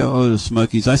COO of the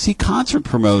Smokies. I see concert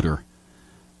promoter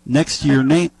next to your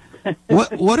name.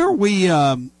 What are we?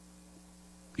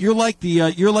 You're like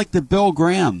the Bill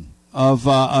Graham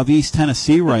of East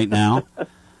Tennessee right now.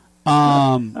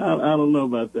 I don't know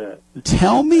about that.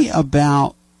 Tell me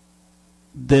about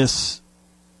this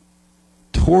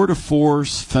tour de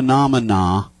force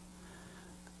phenomena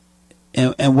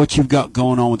and what you've got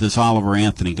going on with this Oliver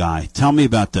Anthony guy. Tell me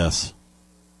about this.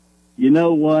 You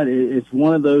know what? It's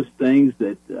one of those things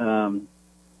that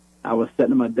I was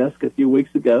sitting at my desk a few weeks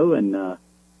ago, and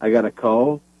I got a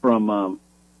call from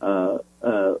an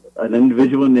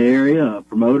individual in the area, a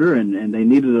promoter, and they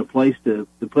needed a place to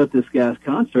put this guy's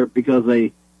concert because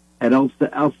they had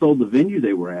outsold the venue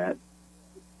they were at.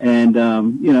 And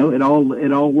it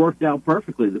all worked out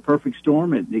perfectly. The perfect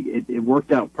storm. It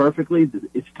worked out perfectly.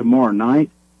 It's tomorrow night.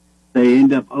 They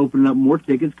end up opening up more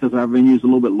tickets because our venue is a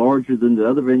little bit larger than the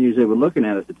other venues they were looking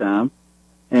at the time.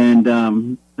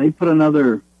 And they put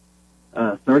another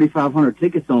 3,500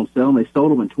 tickets on sale, and they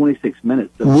sold them in 26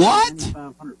 minutes. So what?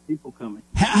 2,500 people coming.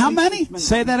 How many?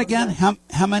 Say that again.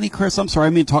 How many, Chris? I'm sorry. I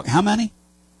mean, talk. How many?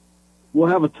 We'll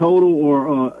have a total,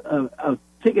 or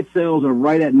ticket sales are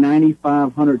right at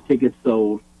 9,500 tickets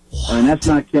sold, and that's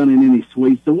not counting any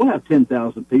suites. So we'll have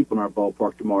 10,000 people in our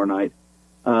ballpark tomorrow night.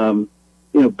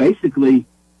 Basically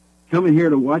coming here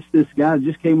to watch this guy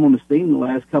just came on the scene the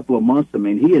last couple of months. I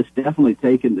mean, he has definitely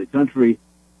taken the country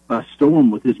by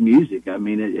storm with his music. I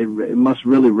mean, it must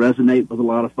really resonate with a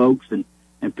lot of folks, and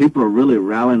people are really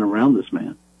rallying around this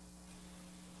man.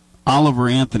 Oliver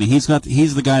Anthony, he's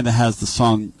the guy that has the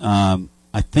song,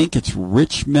 I think it's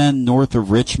Richmond, North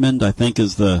of Richmond, I think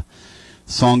is the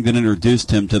song that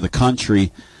introduced him to the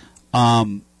country.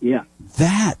 Yeah.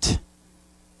 That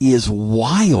is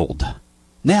wild.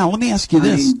 Now, let me ask you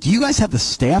this. Do you guys have the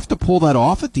staff to pull that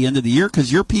off at the end of the year?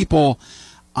 Because your people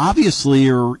obviously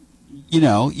are,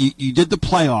 you did the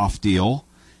playoff deal,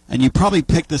 and you probably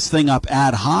picked this thing up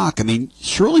ad hoc. I mean,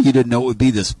 surely you didn't know it would be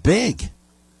this big.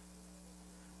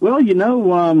 Well,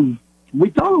 we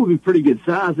thought it would be pretty good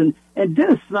size. And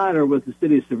Dennis Snyder with the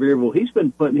city of Sevierville, he's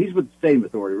with the Stadium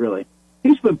Authority, really.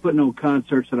 He's been putting on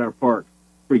concerts at our park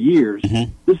for years.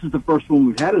 Mm-hmm. This is the first one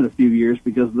we've had in a few years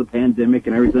because of the pandemic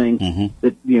and everything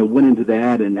that went into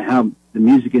that and how the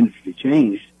music industry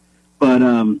changed. But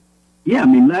yeah, I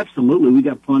mean, absolutely, we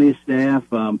got plenty of staff.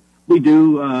 We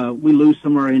lose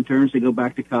some of our interns; they go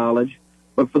back to college.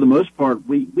 But for the most part,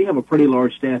 we have a pretty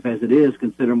large staff as it is,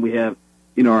 considering we have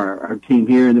our team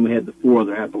here, and then we had the 4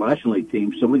 other Appalachian League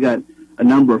teams. So we got a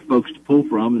number of folks to pull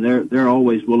from, and they're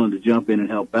always willing to jump in and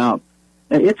help out.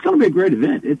 It's going to be a great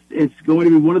event. It's going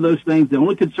to be one of those things. The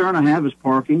only concern I have is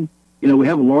parking. We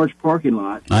have a large parking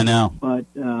lot. I know, but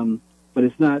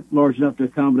it's not large enough to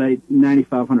accommodate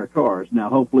 9,500 cars. Now,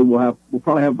 hopefully, we'll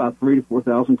probably have about 3,000 to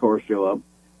 4,000 cars show up.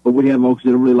 But we have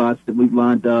auxiliary lots that we've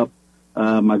lined up.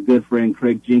 My good friend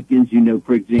Craig Jenkins, Craig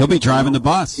Jenkins. He'll be driving the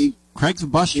bus. Craig's a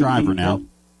bus driver now.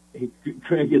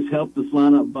 Craig has helped us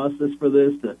line up buses for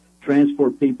this to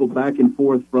transport people back and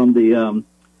forth from the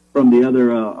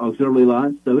other auxiliary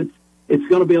lots. So it's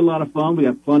going to be a lot of fun. We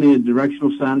got plenty of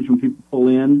directional signage when people pull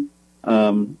in.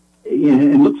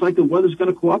 It looks like the weather's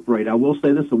going to cooperate. I will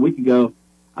say this: a week ago,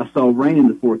 I saw rain in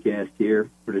the forecast here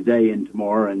for today and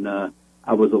tomorrow, and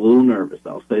I was a little nervous.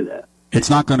 I'll say that. It's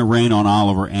not going to rain on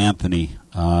Oliver Anthony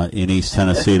in East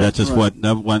Tennessee. That's just right.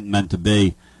 what wasn't meant to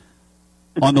be.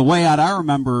 On the way out, I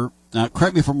remember,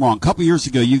 correct me if I'm wrong, a couple years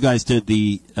ago you guys did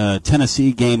the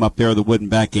Tennessee game up there, the Wooden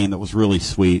Bat game that was really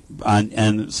sweet,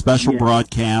 and special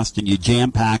broadcast, and you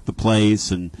jam-packed the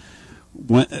place, and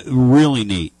really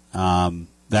neat.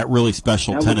 That really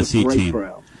special Tennessee team.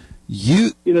 Crowd.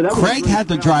 Craig had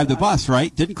to drive the bus,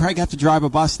 right? Didn't Craig have to drive a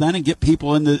bus then and get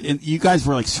people in you guys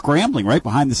were like scrambling right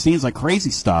behind the scenes like crazy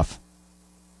stuff.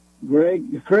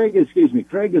 Craig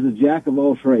is a jack of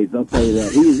all trades. I'll tell you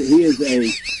that.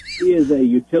 He is a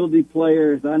utility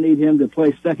player. If I need him to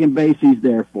play second base, he's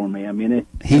there for me. I mean,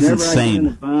 he's whenever insane. I get in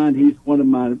the bind, he's one of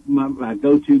my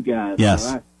go-to guys. Yes,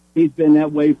 so he's been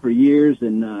that way for years,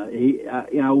 and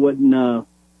I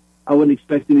wouldn't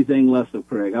expect anything less of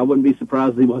Craig. I wouldn't be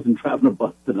surprised if he wasn't driving a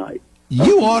bus tonight.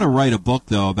 You ought to write a book,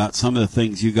 though, about some of the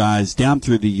things you guys down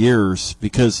through the years,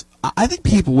 because I think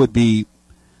people would be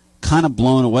kind of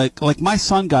blown away. Like my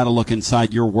son got a look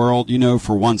inside your world,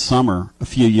 for one summer a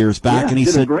few years back, and he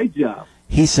did said, a great job.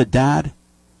 He said, Dad,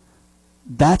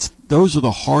 those are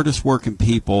the hardest working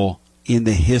people in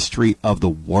the history of the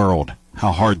world.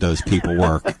 How hard those people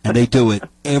work, and they do it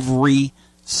every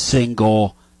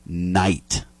single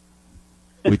night.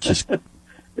 Which is,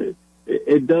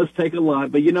 it does take a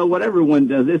lot, but what everyone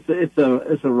does, it's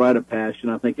a rite of passion.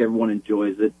 I think everyone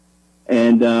enjoys it,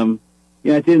 and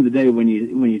at the end of the day, when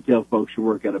you tell folks you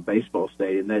work at a baseball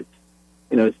stadium,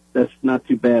 that's not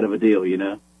too bad of a deal,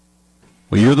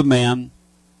 Well, you're the man.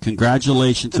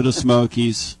 Congratulations to the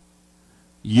Smokies.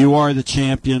 You are the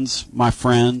champions, my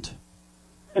friend.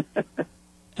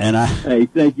 And hey,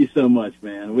 thank you so much,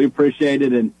 man. We appreciate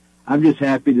it, and I'm just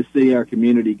happy to see our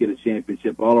community get a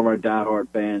championship. All of our diehard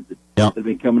fans that have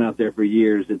been coming out there for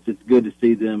years. It's good to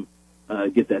see them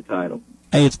get that title.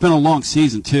 Hey, it's been a long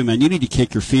season, too, man. You need to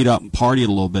kick your feet up and party a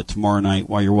little bit tomorrow night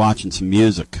while you're watching some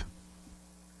music.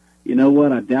 You know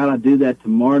what? I doubt I'll do that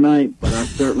tomorrow night, but I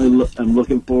certainly am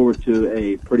looking forward to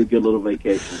a pretty good little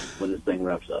vacation when this thing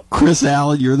wraps up. Chris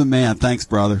Allen, you're the man. Thanks,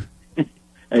 brother.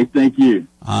 Hey, thank you.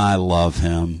 I love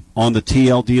him. On the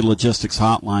TLD Logistics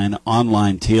hotline,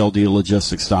 online,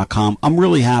 tldlogistics.com. I'm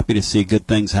really happy to see good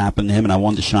things happen to him, and I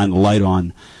wanted to shine the light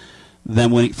on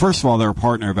them. First of all, they're a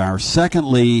partner of ours.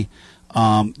 Secondly,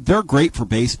 they're great for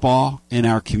baseball in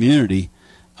our community.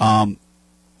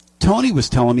 Tony was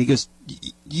telling me, he goes,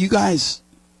 you guys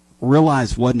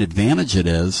realize what an advantage it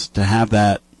is to have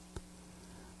that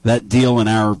deal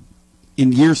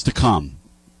in years to come.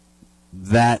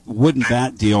 That wooden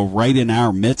bat deal right in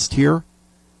our midst here.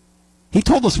 He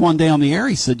told us one day on the air,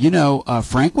 he said,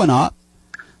 Frank went up,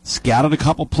 scouted a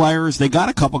couple players. They got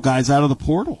a couple guys out of the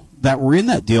portal that were in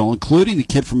that deal, including the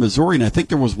kid from Missouri, and I think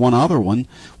there was one other one.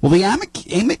 Well, the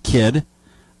Amick kid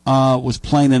was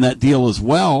playing in that deal as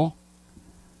well.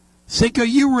 Cinco,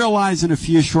 you realize in a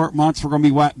few short months we're going to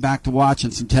be back to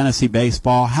watching some Tennessee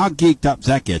baseball. How geeked up does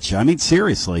that get you? I mean,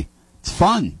 seriously, it's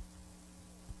fun.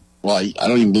 Well, I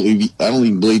don't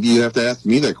even believe you have to ask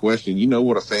me that question. You know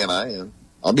what a fan I am.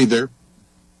 I'll be there.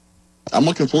 I'm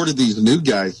looking forward to these new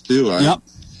guys too.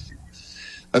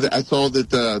 I saw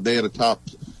that they had a top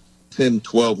 10,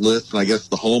 12 list, and I guess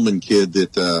the Holman kid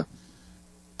that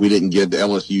we didn't get, the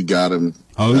LSU got him.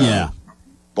 Oh yeah,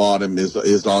 bought him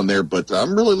is on there. But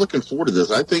I'm really looking forward to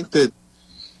this. I think that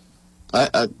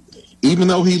I even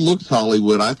though he looks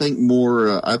Hollywood, I think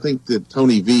that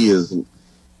Tony V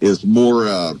is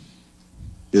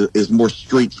more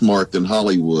street smart than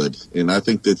Hollywood, and I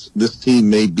think that this team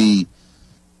may be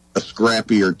a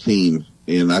scrappier team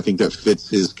and I think that fits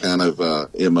his kind of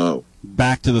MO.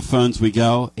 Back to the phones we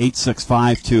go,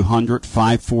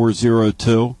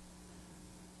 865-200-5402.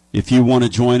 If you want to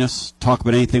join us, talk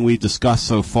about anything we've discussed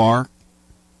so far.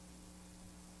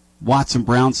 Watson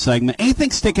Brown segment.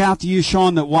 Anything stick out to you,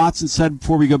 Sean, that Watson said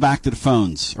before we go back to the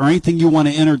phones? Or anything you want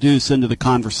to introduce into the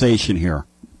conversation here?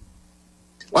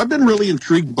 Well, I've been really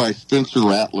intrigued by Spencer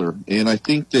Rattler, and I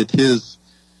think that his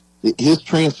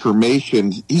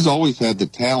transformation, he's always had the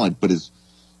talent, but his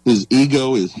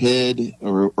ego, his head,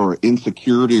 or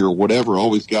insecurity or whatever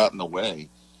always got in the way.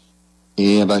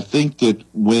 And I think that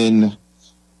when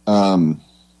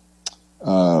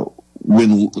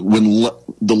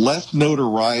the less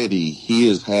notoriety he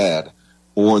has had,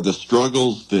 or the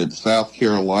struggles that South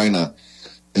Carolina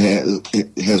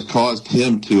has caused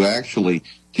him to actually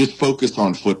just focus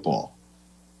on football,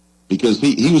 because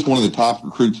he was one of the top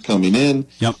recruits coming in.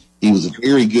 Yep. He was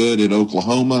very good at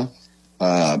Oklahoma.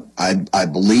 I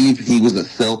believe he was a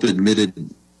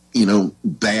self-admitted,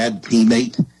 bad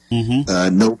teammate.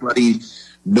 Mm-hmm.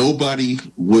 Nobody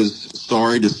was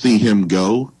sorry to see him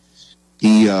go.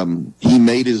 He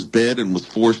made his bed and was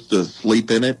forced to sleep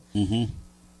in it. Mm-hmm.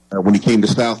 When he came to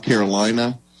South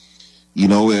Carolina,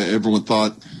 everyone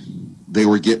thought they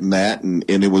were getting that, and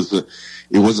it was a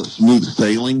smooth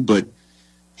sailing. But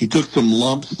he took some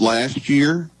lumps last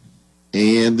year,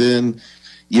 and then,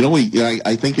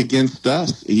 I think against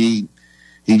us, he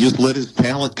just let his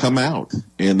talent come out,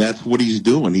 and that's what he's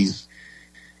doing. He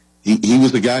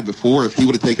was the guy before. If he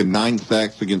would have taken 9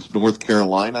 sacks against North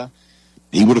Carolina,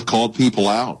 he would have called people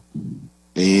out,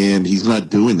 and he's not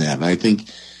doing that. And I think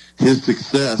his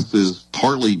success is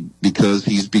partly because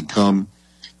he's become,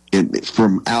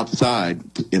 from outside,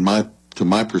 to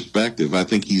my perspective, I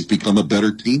think he's become a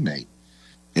better teammate.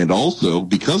 And also,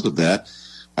 because of that,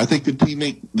 I think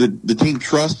the team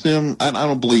trusts him. I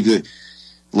don't believe that.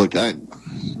 Look,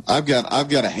 I've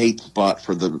got a hate spot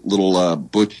for the little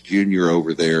Butch Jr.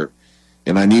 over there,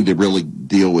 and I need to really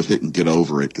deal with it and get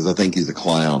over it, because I think he's a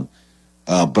clown.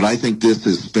 But I think this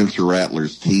is Spencer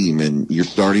Rattler's team, and you're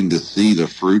starting to see the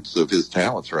fruits of his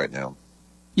talents right now.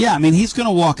 Yeah, I mean, he's going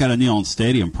to walk out of Neyland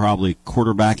Stadium probably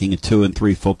quarterbacking a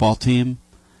 2-3 football team.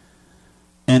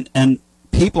 And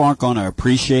people aren't going to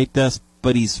appreciate this,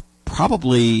 but he's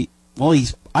probably,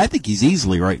 I think he's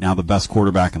easily right now the best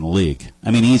quarterback in the league.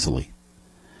 I mean, easily.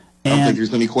 I don't think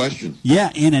there's any question.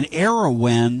 Yeah, in an era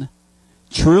when,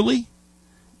 truly,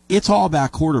 it's all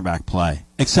about quarterback play,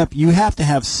 except you have to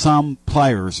have some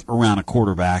players around a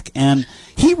quarterback, and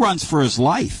he runs for his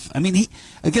life. I mean,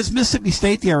 against Mississippi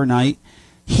State the other night,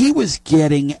 he was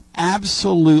getting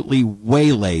absolutely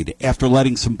waylaid after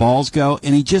letting some balls go,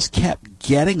 and he just kept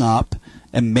getting up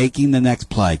and making the next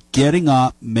play, getting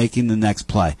up, making the next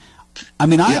play. I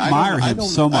mean, I admire him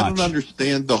so much. I don't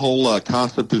understand the whole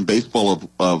concept in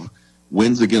baseball of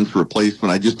wins against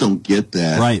replacement. I just don't get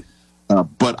that. Right.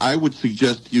 But I would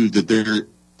suggest to you that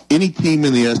any team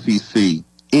in the SEC,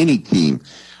 any team,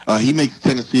 he makes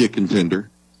Tennessee a contender.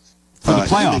 For the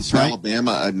playoffs, he makes right?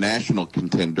 Alabama a national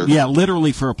contender. Yeah,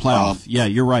 literally for a playoff. Yeah,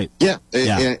 you're right. Yeah,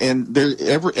 and there,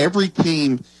 every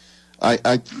team,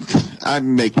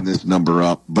 I'm making this number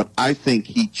up, but I think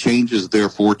he changes their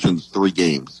fortunes 3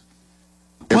 games.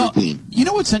 Every team. You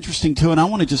know what's interesting, too, and I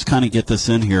want to just kind of get this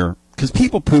in here, because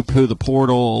people poo-poo the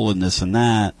portal and this and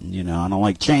that, and, I don't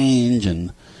like change.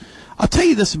 And I'll tell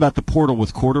you this about the portal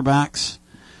with quarterbacks.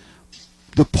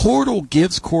 The portal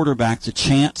gives quarterbacks a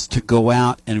chance to go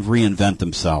out and reinvent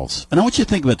themselves. And I want you to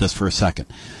think about this for a second.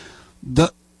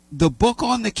 The book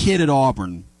on the kid at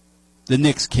Auburn, the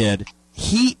Knicks kid,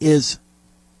 he is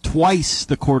twice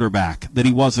the quarterback that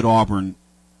he was at Auburn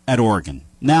at Oregon.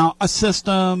 Now, a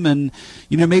system, and,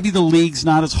 maybe the league's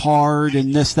not as hard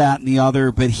and this, that, and the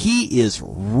other, but he is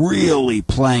really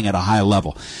playing at a high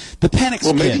level. The Penix kid.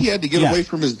 Well, maybe he had to get away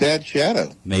from his dad's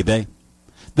shadow. Maybe.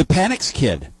 The Penix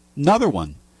kid, another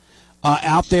one,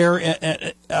 out there,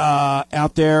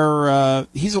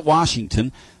 he's at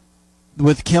Washington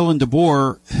with Kellen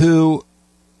DeBoer, who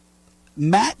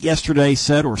Matt yesterday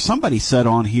said, or somebody said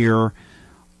on here,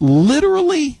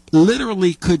 literally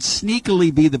could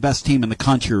sneakily be the best team in the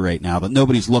country right now that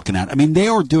nobody's looking at. I mean, they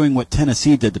are doing what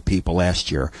Tennessee did to people last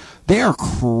year. They are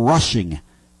crushing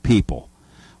people.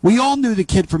 We all knew the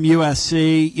kid from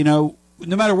USC, no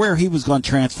matter where he was going to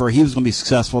transfer, he was going to be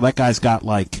successful. That guy's got,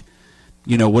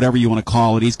 whatever you want to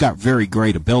call it. He's got very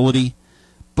great ability.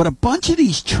 But a bunch of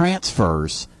these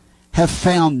transfers have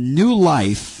found new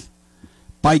life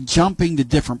by jumping to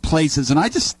different places. And I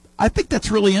think that's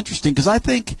really interesting, because I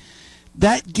think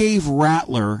that gave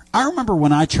Rattler. I remember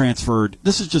when I transferred.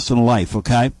 This is just in life,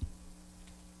 okay?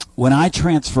 When I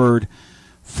transferred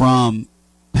from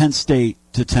Penn State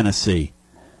to Tennessee.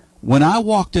 When I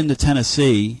walked into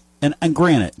Tennessee, and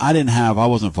granted, I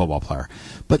wasn't a football player,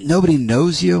 but nobody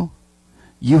knows you.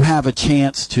 You have a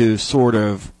chance to sort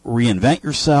of reinvent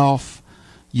yourself.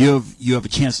 You have a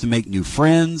chance to make new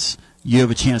friends. You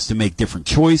have a chance to make different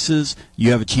choices.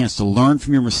 You have a chance to learn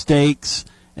from your mistakes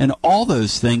and all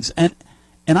those things. And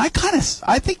I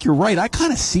think you're right. I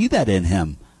kind of see that in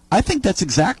him. I think that's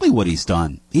exactly what he's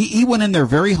done. He went in there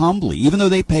very humbly, even though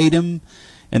they paid him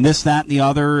and this, that, and the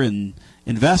other and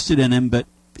invested in him, but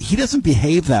he doesn't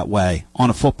behave that way on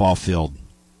a football field.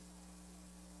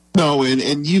 No, and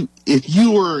if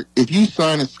you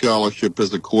sign a scholarship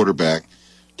as a quarterback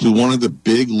to one of the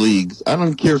big leagues, I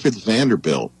don't care if it's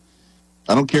Vanderbilt,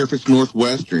 I don't care if it's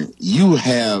Northwestern, you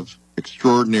have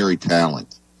extraordinary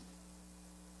talent.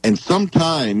 And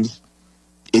sometimes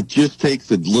it just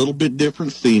takes a little bit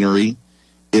different scenery.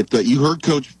 You heard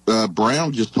Coach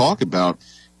Brown just talk about,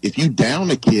 if you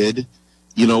down a kid,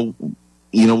 you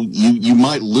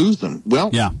might lose them. Well,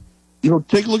 yeah.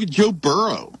 Take a look at Joe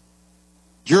Burrow.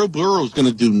 Joe Burrow is going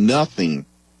to do nothing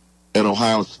at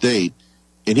Ohio State,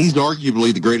 and he's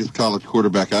arguably the greatest college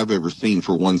quarterback I've ever seen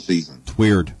for one season. It's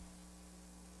weird.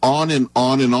 On and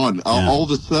on and on. Yeah. All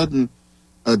of a sudden,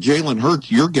 Jalen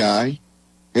Hurts, your guy,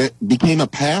 became a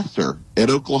passer at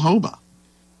Oklahoma.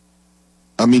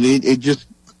 I mean, it just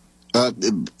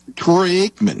Troy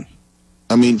Aikman.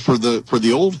 I mean, for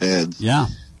the old heads, yeah,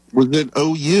 was at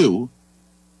OU,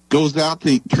 transfers out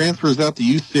to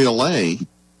UCLA,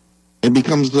 and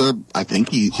becomes I think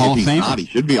he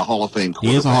should be a Hall of Fame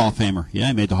quarterback. He is a Hall of Famer. Yeah,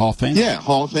 he made the Hall of Fame. Yeah,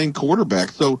 Hall of Fame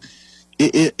quarterback. So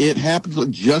it happens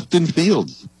with Justin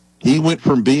Fields. He went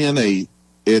from being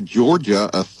at Georgia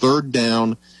a third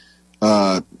down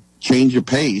change of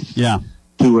pace, yeah,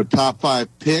 to a top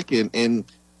 5 pick, and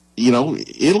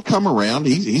it'll come around.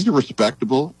 He's a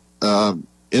respectable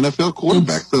NFL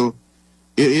quarterback. So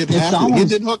it happens.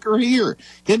 Hendon Hooker here.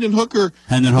 Hendon Hooker.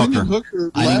 I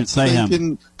didn't even say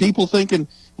him. People thinking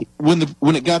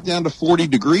when it got down to 40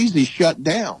 degrees, he shut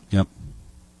down. Yep.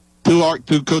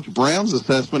 To Coach Brown's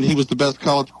assessment, he was the best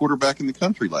college quarterback in the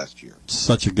country last year.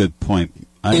 Such a good point.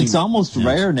 It's almost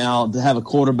rare now to have a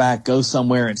quarterback go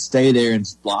somewhere and stay there and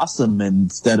blossom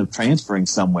instead of transferring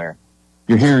somewhere.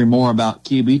 You're hearing more about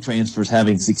QB transfers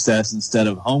having success instead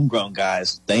of homegrown guys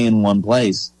staying in one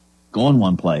place, going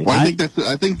one place. Well, I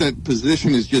think that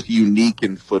position is just unique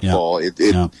in football.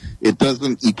 Yeah. It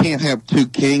doesn't. You can't have two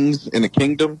kings in a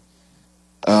kingdom.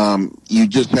 You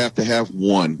just have to have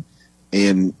one,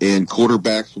 and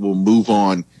quarterbacks will move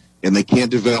on, and they can't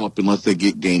develop unless they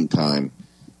get game time.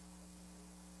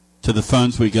 To the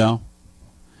phones we go.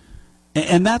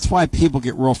 And that's why people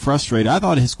get real frustrated. I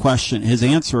thought his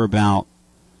answer about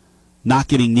not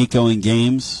getting Nico in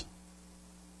games,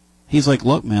 he's like,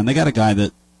 look, man, they got a guy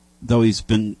that, though he's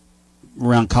been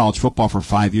around college football for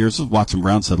 5 years, as Watson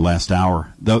Brown said last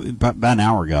hour, about an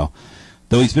hour ago,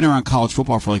 though he's been around college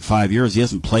football for like 5 years, he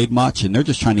hasn't played much, and they're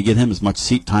just trying to get him as much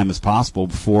seat time as possible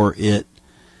before it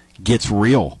gets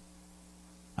real.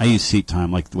 I use seat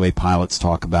time like the way pilots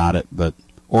talk about it,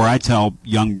 or I tell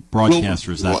young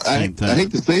broadcasters that same thing. I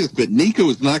hate to say this, but Nico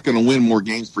is not going to win more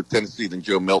games for Tennessee than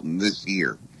Joe Milton this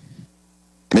year.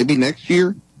 Maybe next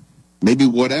year, maybe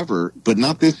whatever, but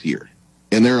not this year.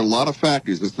 And there are a lot of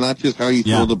factors. It's not just how you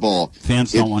throw the ball.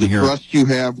 Fans don't want to hear it. It's the trust you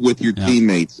have with your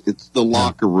teammates. It's the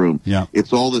locker room. Yeah.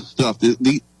 It's all this stuff.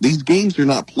 These games are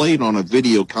not played on a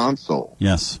video console.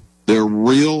 Yes. They're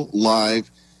real,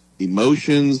 live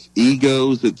emotions,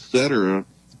 egos, etc.,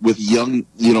 with young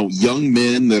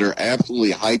men that are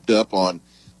absolutely hyped up on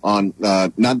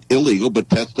not illegal, but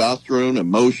testosterone,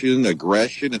 emotion,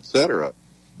 aggression, etc.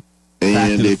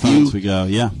 And if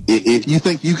you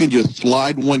think you can just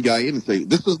slide one guy in and say,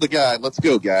 "This is the guy, let's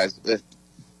go, guys,"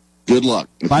 good luck.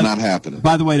 It's not happening.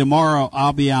 By the way, tomorrow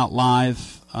I'll be out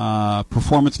live.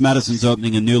 Performance Medicine's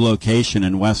opening a new location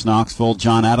in West Knoxville.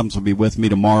 John Adams will be with me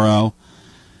tomorrow.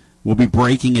 We'll be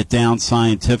breaking it down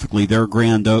scientifically, their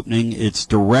grand opening. It's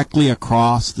directly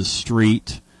across the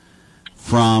street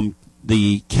from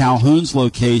the Calhoun's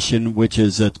location, which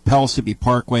is at Pellissippi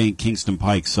Parkway and Kingston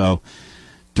Pike. So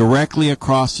directly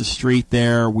across the street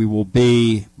there, we will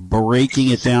be breaking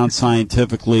it down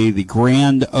scientifically. The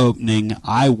grand opening,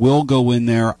 I will go in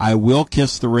there. I will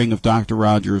kiss the ring of Dr.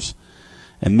 Rogers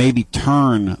and maybe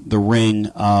turn the ring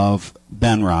of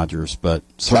Ben Rogers, but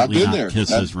certainly not kiss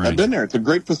his ring. I've been there. It's a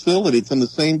great facility. It's in the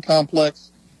same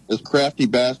complex as Crafty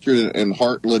Bastard and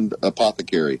Heartland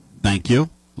Apothecary. Thank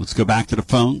you. Let's go back to the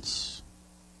phones.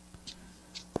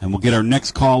 And we'll get our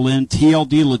next call in.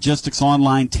 TLD Logistics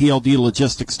Online,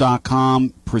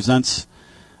 TLDlogistics.com presents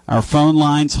our phone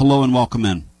lines. Hello and welcome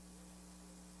in.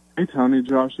 Hey, Tony,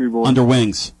 Josh, you boys. Under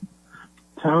Wings.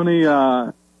 Tony,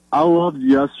 I loved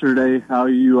yesterday how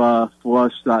you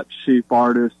flushed that cheap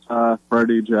artist,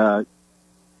 Freddie Jack.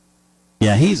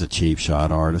 Yeah, he's a cheap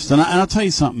shot artist. And I'll tell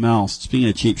you something else. Speaking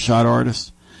of cheap shot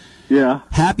artists. Yeah.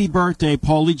 Happy birthday,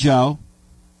 Paulie Joe.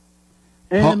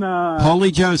 And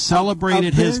Paulie Joe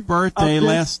celebrated his birthday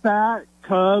last. Fat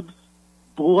Cubs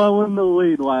blowing the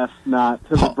lead last night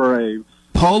to the Braves.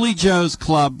 Paulie Joe's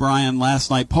club, Brian, last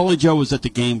night. Paulie Joe was at the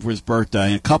game for his birthday,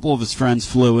 and a couple of his friends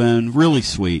flew in. Really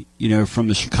sweet, from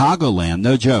the Chicagoland,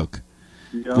 no joke,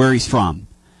 where he's from.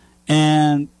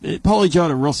 And Paulie Joe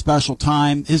had a real special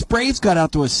time. His Braves got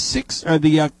out to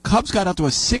the Cubs got out to a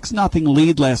 6-0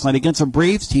 lead last night against a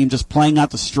Braves team just playing out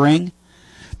the string.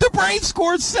 The Braves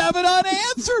scored 7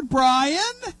 unanswered, Brian.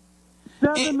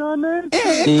 7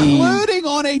 unanswered? Including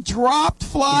on a dropped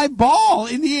fly ball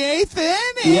in the 8th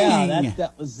inning. Yeah,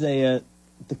 that was the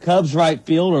Cubs right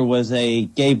fielder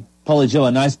gave Paulie Joe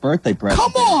a nice birthday present.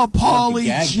 Come on,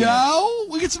 Paulie Joe.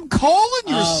 We get some coal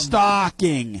in your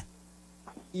stocking.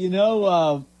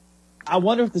 I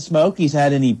wonder if the Smokies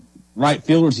had any right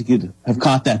fielders who could have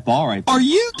caught that ball right there. Are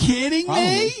you kidding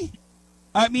me?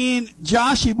 I mean,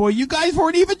 Joshy boy, you guys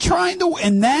weren't even trying to win.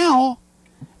 And now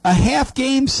a half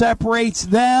game separates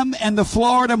them and the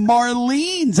Florida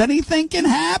Marlins. Anything can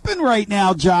happen right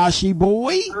now, Joshy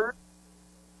boy.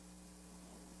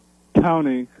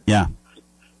 Tony. Yeah.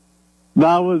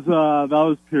 That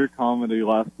was pure comedy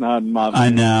last night in my opinion. I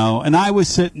know. And I was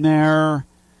sitting there.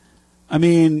 I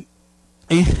mean,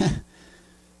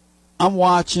 I'm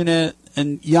watching it,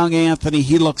 and young Anthony,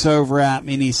 he looks over at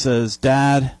me and he says,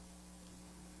 Dad,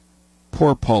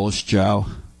 poor Polish Joe.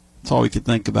 That's all we could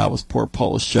think about was poor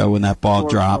Polish Joe when that ball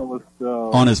dropped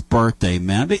on his birthday,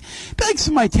 man. It'd be like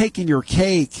somebody taking your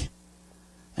cake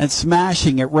and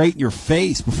smashing it right in your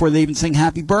face before they even sing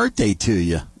happy birthday to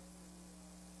you.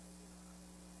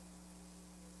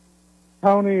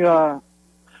 Tony,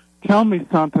 tell me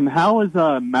something. How is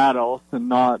Matt Olson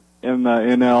not in the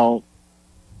NL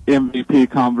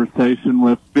MVP conversation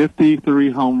with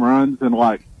 53 home runs and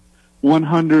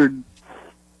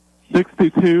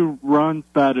 162 runs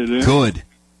batted in? Good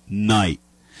night.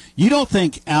 You don't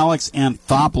think Alex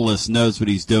Anthopoulos knows what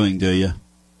he's doing, do you?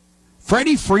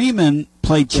 Freddie Freeman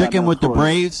played chicken with the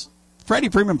Braves. Freddie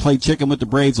Freeman played chicken with the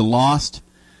Braves and lost.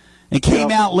 And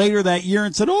came out later that year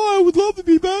and said, I would love to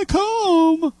be back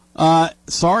home.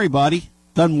 Sorry, buddy.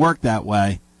 Doesn't work that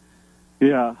way.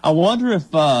 Yeah. I wonder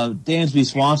if Dansby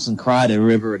Swanson cried at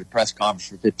River at a press conference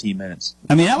for 15 minutes.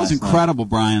 I mean, that was incredible,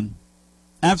 Brian.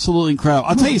 Absolutely incredible.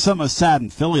 I'll tell you something that was sad in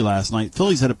Philly last night.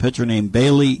 Phillies had a pitcher named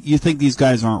Bailey. You think these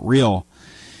guys aren't real.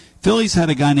 Phillies had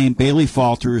a guy named Bailey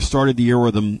Falter who started the year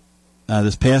with them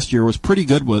this past year. Was pretty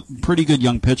good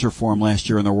young pitcher for him last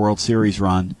year in their World Series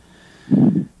run.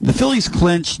 The Phillies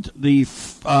clinched the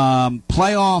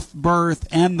playoff berth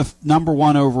and the number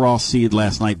 1 overall seed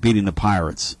last night, beating the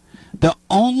Pirates. The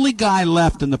only guy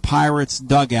left in the Pirates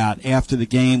dugout after the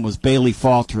game was Bailey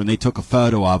Falter, and they took a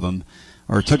photo of him,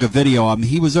 or took a video of him.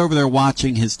 He was over there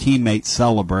watching his teammates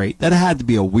celebrate. That had to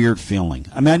be a weird feeling.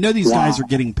 I mean, I know these guys are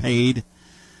getting paid,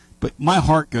 but my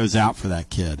heart goes out for that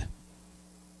kid.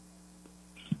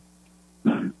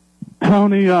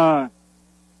 Tony,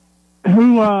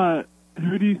 who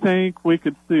do you think we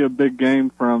could see a big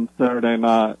game from Saturday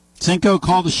night? Cinco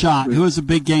called the shot. Who is a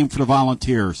big game for the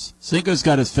Volunteers? Cinco's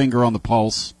got his finger on the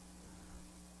pulse.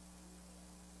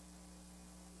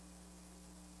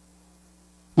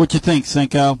 What you think,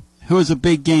 Cinco? Who is a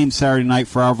big game Saturday night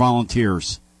for our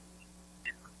Volunteers?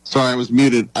 Sorry, I was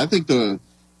muted. I think the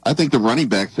running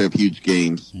backs have huge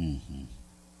games. Mm-hmm.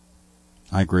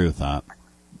 I agree with that.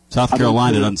 South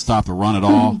Carolina doesn't stop the run at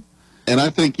all. And I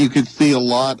think you could see a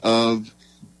lot of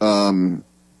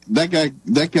that guy.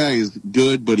 That guy is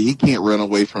good, but he can't run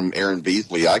away from Aaron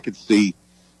Beasley. I could see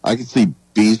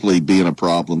Beasley being a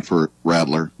problem for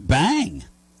Rattler. Bang!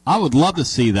 I would love to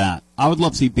see that. I would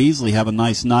love to see Beasley have a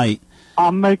nice night.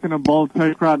 I'm making a bold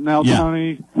take right now,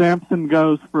 Tony. Sampson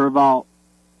goes for about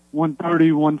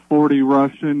 130, 140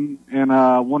 rushing and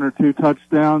 1 or 2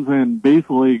 touchdowns, and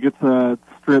Beasley gets a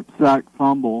strip sack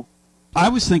fumble. I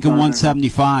was thinking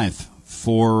 175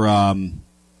 for our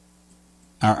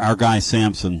guy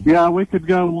Sampson. Yeah, we could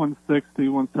go 160,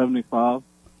 175.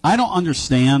 I don't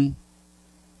understand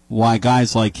why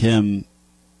guys like him,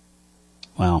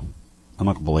 well, I'm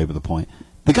not going to belabor the point.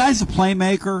 The guy's a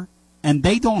playmaker, and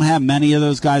they don't have many of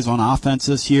those guys on offense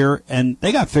this year, and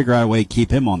they got to figure out a way to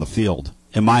keep him on the field,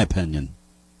 in my opinion.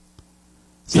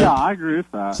 I agree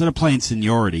with that. Instead of playing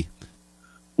seniority.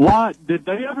 Why did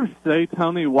they ever say,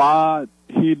 Tony, why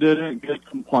he didn't get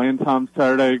some playing time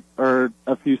Saturday or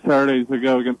a few Saturdays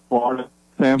ago against Florida?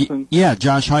 Samson? Yeah,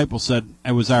 Josh Heupel said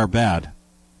it was our bad.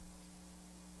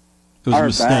 It was Our a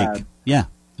mistake. bad. Yeah,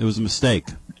 it was a mistake.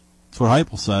 That's what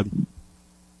Heupel said.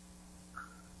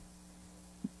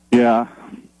 Yeah.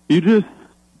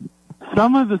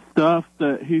 Some of the stuff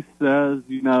that he says,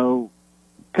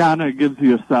 kind of gives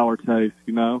you a sour taste,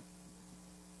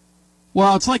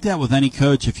 Well, it's like that with any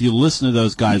coach. If you listen to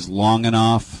those guys long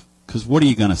enough, because what are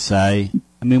you going to say?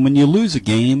 I mean, when you lose a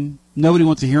game, nobody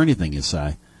wants to hear anything you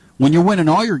say. When you're winning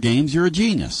all your games, you're a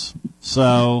genius.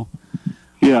 So,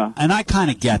 yeah. And I kind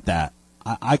of get that.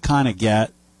 I kind of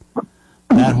get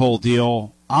that whole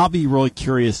deal. I'll be really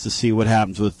curious to see what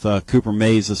happens with Cooper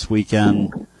Mays this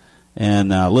weekend. And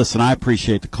listen, I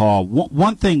appreciate the call.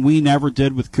 One thing we never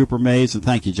did with Cooper Mays, and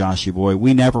thank you, Joshy boy,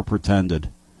 we never pretended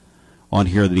on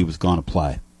here that he was going to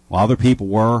play. Well, other people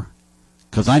were,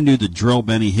 because I knew to drill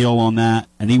Benny Hill on that,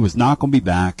 and he was not going to be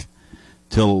back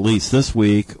till at least this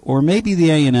week, or maybe the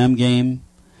A&M game.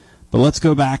 But let's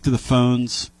go back to the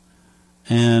phones.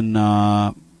 And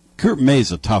Cooper Mays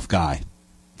is a tough guy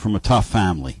from a tough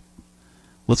family.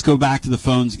 Let's go back to the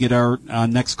phones, get our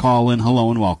next call in.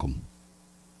 Hello and welcome.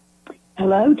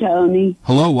 Hello, Tony.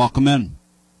 Hello, welcome in.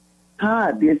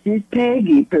 Hi, this is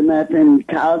Peggy from up in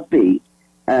Cosby,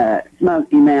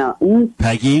 Smoky Mountains.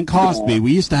 Peggy and Cosby.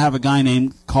 We used to have a guy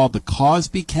called the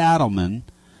Cosby Cattleman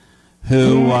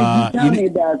who... tell me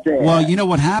about that. Well, you know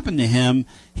what happened to him?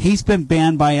 He's been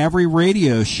banned by every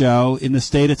radio show in the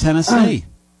state of Tennessee.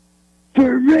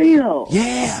 For real?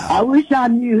 Yeah. I wish I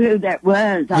knew who that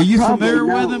was. Are you familiar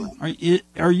with him?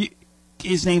 Are you?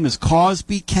 His name is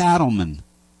Cosby Cattleman.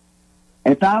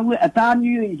 If I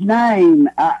knew his name,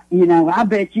 I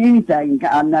bet you anything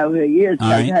I know who he is.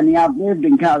 Because, honey, I've lived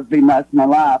in Cosby most of my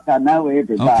life. I know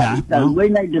everybody. Okay, so we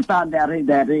need to find out who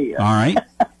that is. All right.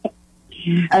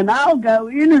 And I'll go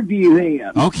interview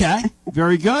him. Okay.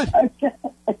 Very good.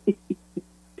 Okay.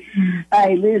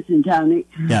 Hey, listen, Tony.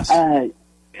 Yes. I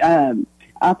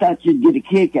thought you'd get a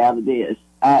kick out of this.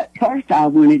 First, I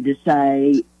wanted to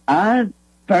say,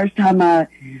 first time I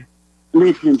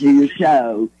listened to your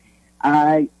show,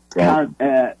 when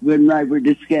they were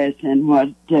discussing what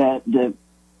the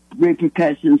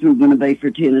repercussions were going to be for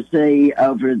Tennessee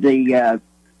over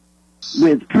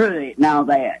with Pruitt and all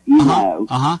that,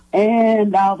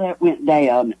 and all that went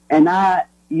down. And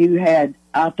you had,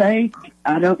 I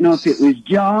don't know if it was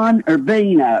John or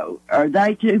Bino. Are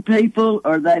they two people,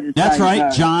 or are they the same That's right,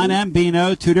 person? John and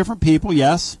Bino, two different people,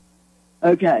 yes.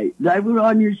 Okay, they were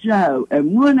on your show,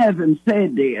 and one of them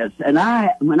said this, and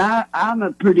I'm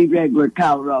a pretty regular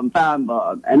caller on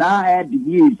Feinbaum, and I had to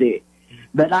use it,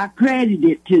 but I credited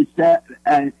it to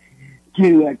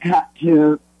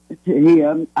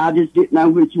him. I just didn't know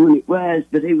which one it was,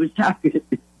 but he was talking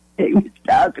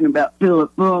about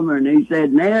Philip Fulmer, and he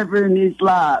said never in his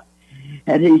life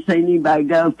had he seen anybody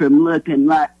go from looking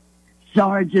like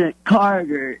Sergeant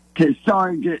Carter to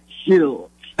Sergeant Schultz.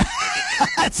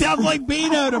 That sounds like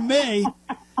Beano to me.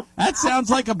 That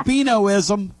sounds like a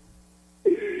Beanoism.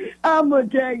 I'm going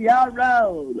to tell you, I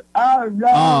rolled.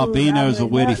 Oh, Beano's a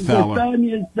witty fella. That's the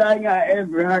funniest thing I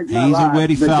ever heard in my He's life. a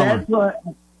witty fella.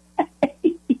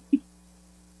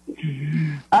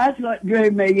 That's what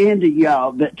drew me into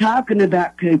y'all. But talking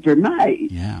about Cooper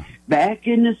Mays, back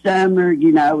in the summer, it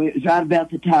was right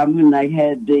about the time when they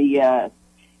had the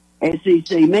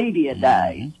SEC Media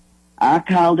Days. I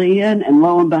called in, and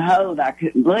lo and behold, I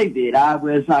couldn't believe it. I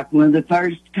was like one of the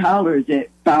first callers that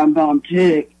Feinbaum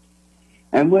took.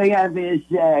 And we have this,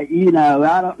 I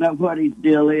don't know what his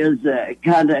deal is.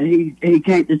 He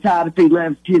can't decide if he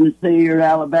loves Tennessee or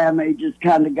Alabama. He just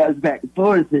kind of goes back and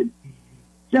forth. And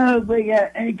so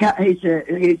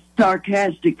he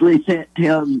sarcastically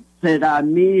said, I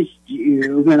missed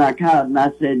you when I called. And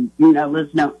I said,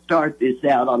 let's not start this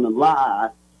out on a lie.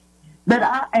 But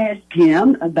I asked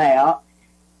him about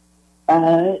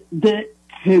the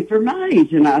Cooper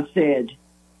Mays, and I said,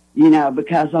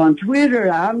 because on Twitter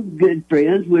I'm good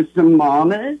friends with some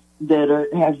mamas that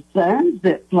have sons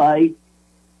that play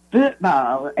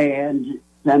football, and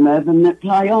some of them that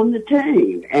play on the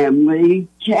team, and we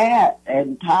chat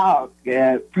and talk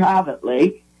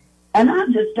privately, and I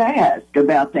just asked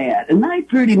about that, and they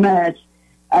pretty much,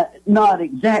 not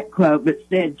exact quote, but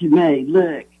said to me,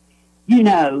 look,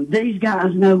 these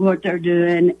guys know what they're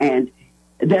doing, and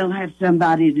they'll have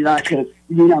somebody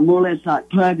more or less like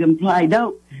plug and play.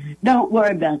 Don't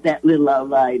worry about that little old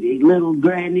lady, little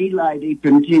granny lady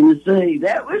from Tennessee.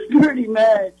 That was pretty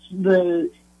much the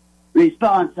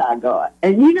response I got.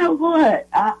 And you know what?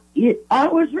 I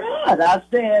was right. I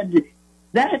said,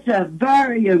 that's a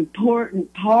very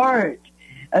important part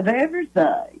of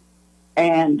everything.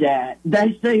 And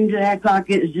they seem to act like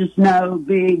it's just no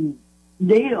big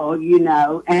deal, you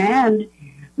know, and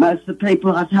most of the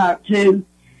people I talk to,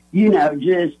 you know,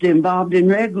 just involved in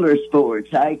regular sports,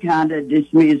 they kind of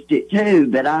dismissed it too.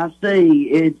 But I see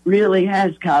it really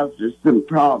has caused us some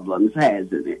problems,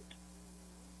 hasn't it?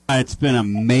 It's been a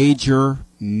major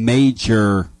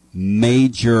issue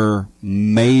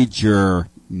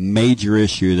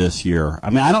this year. I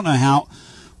mean, I don't know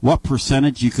what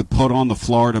percentage you could put on the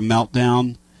Florida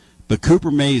meltdown, but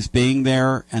Cooper Mays being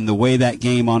there and the way that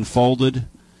game unfolded,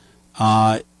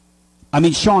 I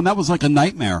mean, Sean, that was like a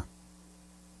nightmare.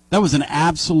 That was an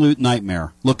absolute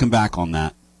nightmare, looking back on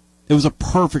that. It was a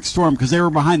perfect storm because they were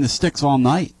behind the sticks all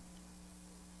night.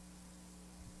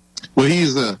 Well,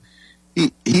 he's a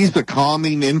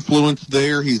calming influence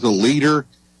there. He's a leader.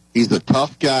 He's a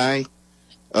tough guy,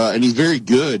 and he's very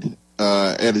good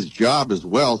at his job as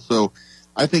well. So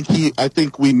I think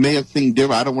we may have seen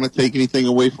different. I don't want to take anything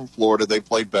away from Florida. They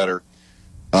played better.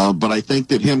 But I think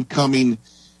that him coming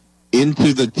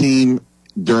into the team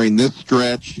during this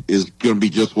stretch is going to be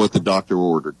just what the doctor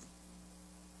ordered.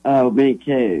 Oh, me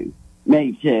too.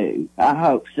 Me too. I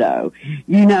hope so.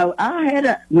 You know,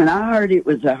 when I heard it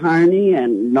was a hernia,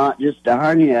 and not just a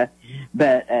hernia,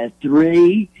 but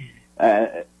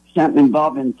something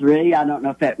involving 3. I don't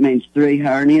know if that means 3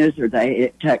 hernias or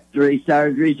it took 3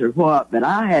 surgeries or what, but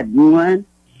I had one,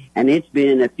 and it's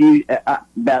been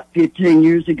about 15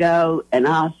 years ago, and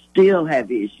I still have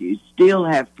issues, still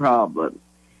have problems.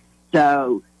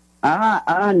 So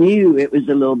I knew it was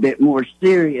a little bit more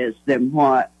serious than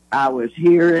what I was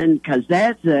hearing, because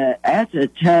that's a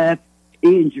tough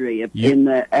injury in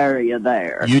the area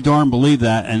there. You darn believe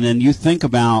that. And then you think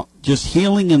about just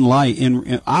healing in light.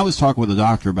 I was talking with a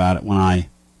doctor about it when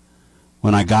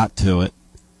I got to it.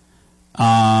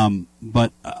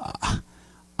 But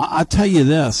I'll tell you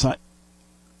this.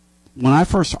 When I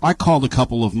called a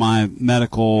couple of my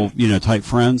medical, type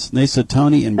friends, and they said,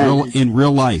 Tony, in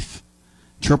real life,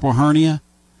 triple hernia,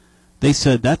 they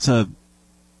said that's a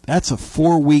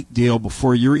 4-week deal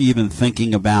before you're even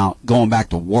thinking about going back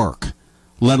to work,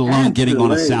 let alone getting on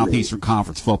a Southeastern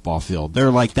Conference football field. They're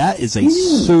like, that is a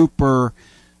super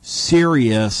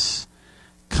serious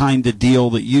kind of deal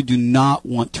that you do not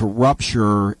want to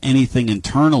rupture anything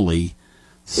internally.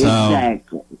 So,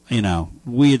 exactly.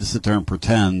 We had to sit there and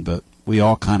pretend, but we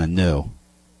all kind of knew.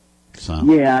 So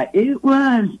yeah, it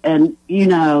was. And,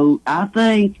 I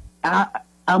think and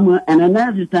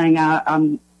another thing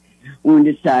I'm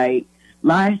wanted to say,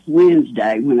 last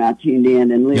Wednesday when I tuned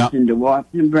in and listened to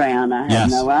Watson Brown, I had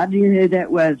no idea who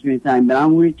that was or anything, but I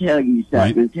want to tell you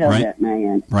something. Tell that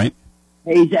man. Right.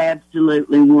 He's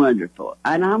absolutely wonderful.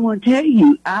 And I'm going to tell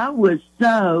you, I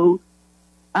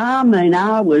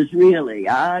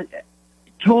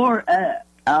tore up.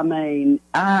 I mean,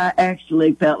 I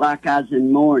actually felt like I was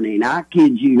in mourning. I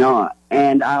kid you not.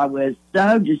 And I was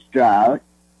so distraught.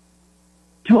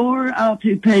 Tore all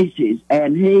to pieces,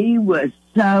 and he was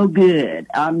so good.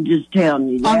 I'm just telling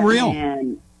you. Unreal.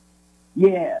 Man,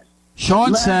 yes.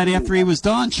 Sean said after he was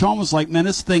done, Sean was like, man,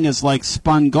 this thing is like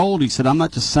spun gold. He said, I'm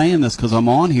not just saying this because I'm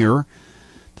on here.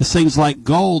 This thing's like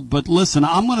gold. But listen,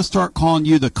 I'm going to start calling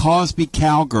you the Cosby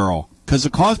Cowgirl, because the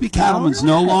Cosby Cattleman's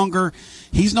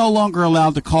he's no longer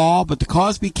allowed to call, but the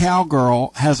Cosby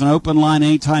Cowgirl has an open line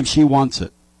anytime she wants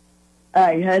it.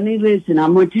 Hey, honey, listen,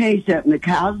 I'm going to tell you something. The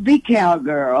Cosby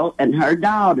Cowgirl and her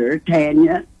daughter,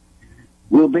 Tanya,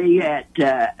 will be at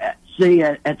the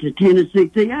Tennessee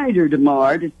Theater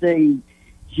tomorrow to see.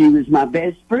 She was my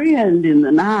best friend in the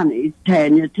 90s,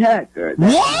 Tanya Tucker.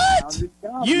 What?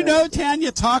 You know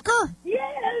Tanya Tucker?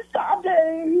 Yes, I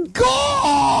do. Go!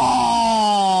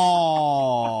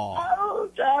 Oh,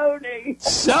 Tony.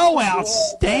 So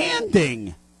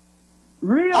outstanding.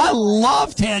 Really? I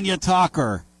love Tanya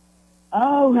Tucker.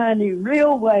 Oh, honey,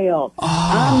 real well. Oh,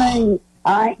 I mean,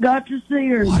 I ain't got to see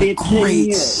her in 15 years. What a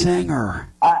great singer.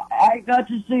 I ain't got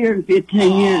to see her in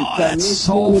 15 years. So that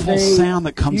soulful sound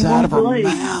that comes out of her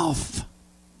mouth.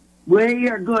 We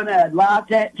are going to light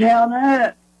that town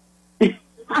up.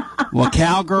 Well,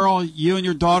 Cowgirl, you and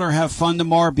your daughter have fun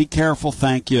tomorrow. Be careful.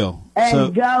 Thank you.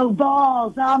 And go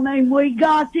Balls. I mean, we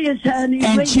got this, honey.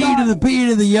 And G to the B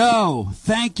to the yo.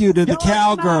 Thank you to the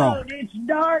Cowgirl. Mode. It's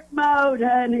dark mode,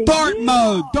 honey. Dark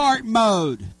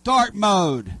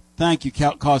mode. Thank you,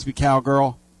 Cosby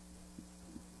Cowgirl.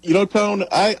 Tone,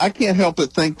 I can't help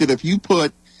but think that if you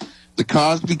put the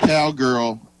Cosby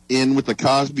Cowgirl in with the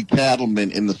Cosby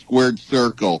Cattleman in the squared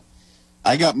circle,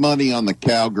 I got money on the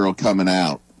Cowgirl coming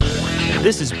out.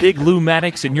 This is Big Lou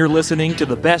Maddox, and you're listening to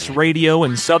the best radio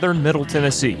in southern Middle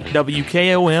Tennessee,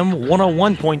 WKOM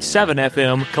 101.7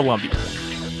 FM, Columbia.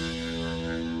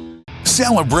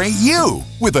 Celebrate you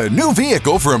with a new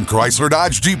vehicle from Chrysler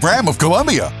Dodge Jeep Ram of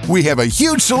Columbia. We have a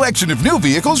huge selection of new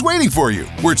vehicles waiting for you.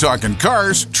 We're talking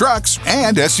cars, trucks,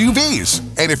 and SUVs.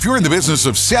 And if you're in the business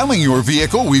of selling your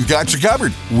vehicle, we've got you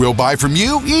covered. We'll buy from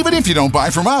you even if you don't buy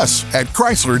from us. At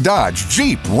Chrysler Dodge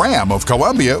Jeep Ram of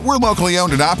Columbia, we're locally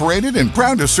owned and operated and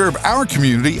proud to serve our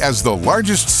community as the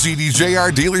largest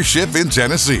CDJR dealership in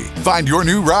Tennessee. Find your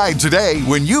new ride today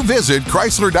when you visit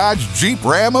Chrysler Dodge Jeep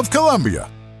Ram of Columbia.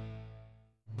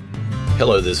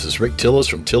 Hello, this is Rick Tillis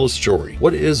from Tillis Jewelry.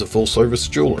 What is a full-service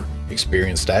jeweler?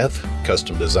 Experienced staff,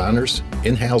 custom designers,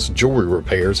 in-house jewelry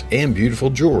repairs, and beautiful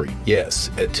jewelry.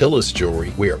 Yes, at Tillis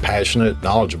Jewelry, we are passionate,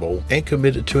 knowledgeable, and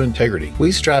committed to integrity.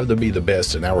 We strive to be the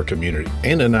best in our community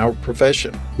and in our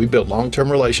profession. We build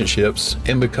long-term relationships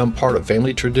and become part of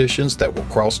family traditions that will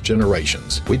cross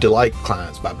generations. We delight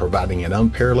clients by providing an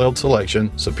unparalleled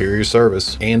selection, superior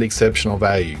service, and exceptional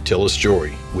value. Tillis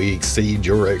Jewelry, we exceed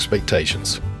your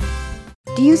expectations.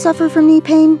 Do you suffer from knee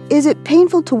pain? Is it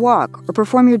painful to walk or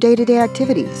perform your day-to-day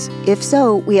activities? If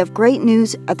so, we have great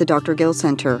news at the Dr. Gill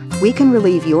Center. We can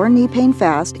relieve your knee pain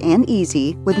fast and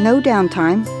easy with no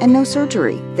downtime and no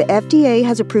surgery. The FDA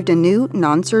has approved a new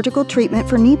non-surgical treatment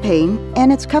for knee pain,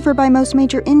 and it's covered by most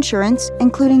major insurance,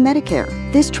 including Medicare.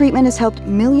 This treatment has helped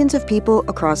millions of people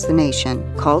across the nation.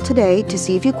 Call today to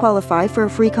see if you qualify for a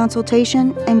free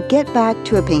consultation and get back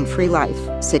to a pain-free life.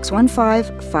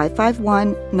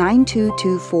 615-551-9224.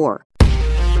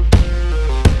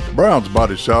 Brown's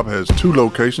Body Shop has 2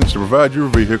 locations to provide your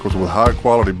vehicles with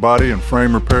high-quality body and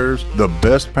frame repairs, the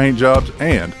best paint jobs,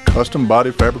 and custom body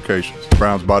fabrications.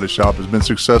 Brown's Body Shop has been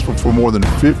successful for more than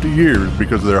 50 years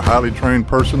because of their highly trained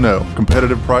personnel,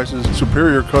 competitive prices,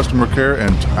 superior customer care,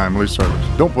 and timely service.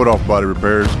 Don't put off body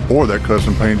repairs or that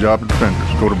custom paint job at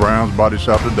Fenders. Go to Brown's Body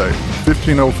Shop today.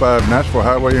 1505 Nashville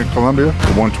Highway in Columbia,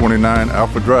 to 129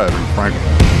 Alpha Drive in Franklin.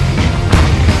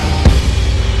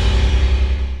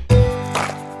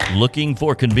 Looking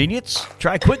for convenience?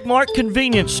 Try Quick Mart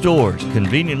Convenience Stores,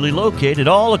 conveniently located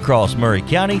all across Murray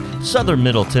County, southern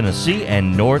Middle Tennessee,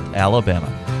 and North Alabama.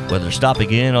 Whether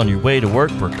stopping in on your way to work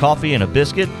for coffee and a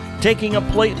biscuit, taking a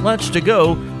plate lunch to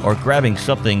go, or grabbing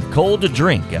something cold to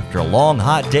drink after a long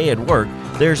hot day at work,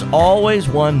 there's always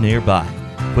one nearby.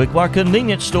 Quick Mart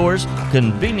Convenience Stores,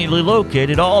 conveniently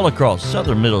located all across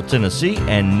southern Middle Tennessee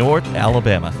and North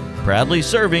Alabama. Proudly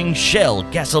serving Shell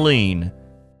gasoline.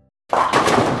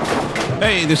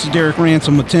 Hey, this is Derek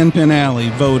Ransom with 10 Pin Alley,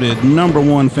 voted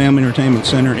 #1 family entertainment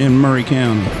center in Murray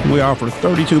County. We offer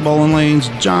 32 bowling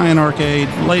lanes, giant arcade,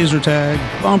 laser tag,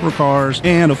 bumper cars,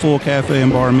 and a full cafe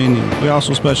and bar menu. We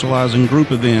also specialize in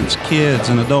group events, kids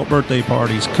and adult birthday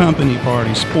parties, company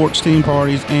parties, sports team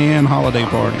parties, and holiday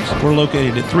parties. We're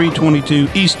located at 322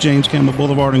 East James Campbell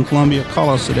Boulevard in Columbia. Call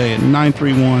us today at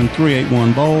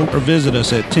 931-381-BOWL or visit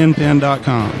us at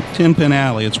 10pin.com. 10 Pin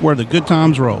Alley, it's where the good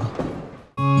times roll.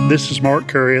 This is Mark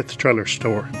Curry at the Trailer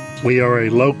Store. We are a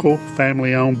local,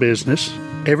 family-owned business.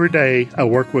 Every day, I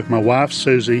work with my wife,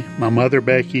 Susie, my mother,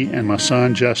 Becky, and my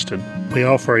son, Justin. We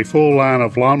offer a full line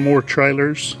of lawnmower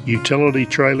trailers, utility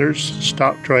trailers,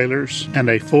 stock trailers, and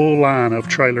a full line of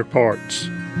trailer parts.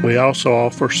 We also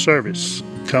offer service.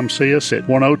 Come see us at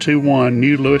 1021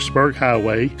 New Lewisburg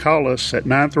Highway. Call us at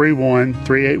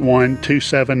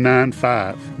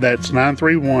 931-381-2795. That's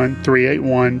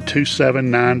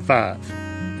 931-381-2795.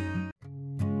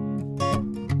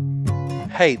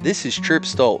 Hey, this is Tripp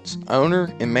Stoltz,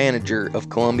 owner and manager of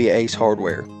Columbia Ace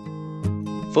Hardware.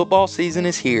 Football season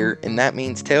is here, and that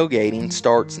means tailgating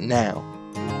starts now.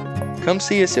 Come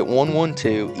see us at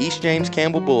 112 East James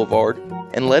Campbell Boulevard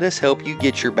and let us help you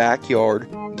get your backyard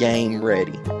game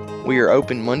ready. We are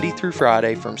open Monday through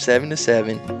Friday from 7 to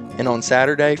 7 and on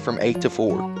Saturday from 8 to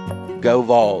 4. Go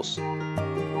Vols!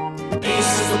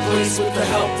 Ace is the place with the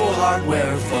helpful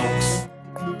hardware, folks.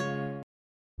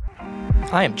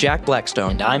 I am Jack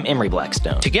Blackstone. And I'm Emery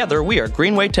Blackstone. Together, we are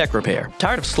Greenway Tech Repair.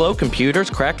 Tired of slow computers,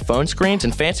 cracked phone screens,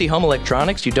 and fancy home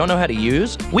electronics you don't know how to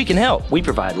use? We can help. We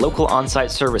provide local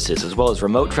on-site services as well as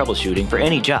remote troubleshooting for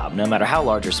any job, no matter how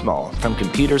large or small, from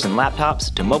computers and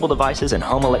laptops to mobile devices and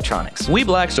home electronics. We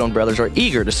Blackstone brothers are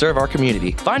eager to serve our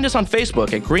community. Find us on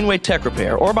Facebook at Greenway Tech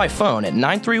Repair or by phone at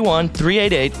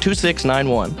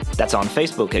 931-388-2691. That's on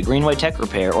Facebook at Greenway Tech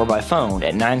Repair or by phone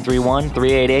at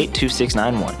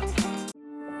 931-388-2691.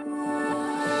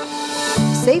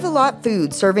 Save-A-Lot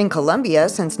Food, serving Columbia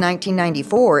since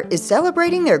 1994, is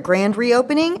celebrating their grand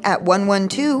reopening at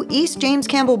 112 East James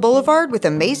Campbell Boulevard with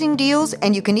amazing deals,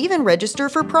 and you can even register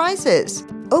for prizes.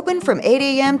 Open from 8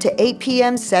 a.m. to 8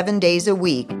 p.m. 7 days a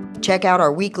week. Check out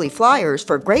our weekly flyers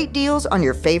for great deals on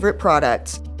your favorite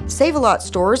products. Save-A-Lot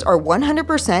stores are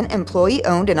 100%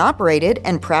 employee-owned and operated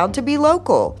and proud to be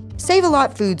local.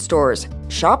 Save-A-Lot food stores.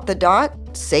 Shop the dot,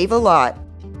 save a lot.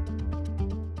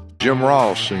 Jim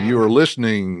Ross, and you are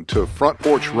listening to Front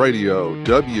Porch Radio,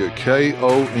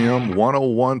 WKOM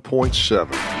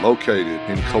 101.7, located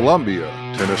in Columbia,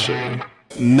 Tennessee.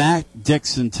 Matt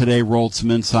Dixon today rolled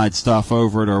some inside stuff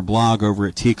over at our blog over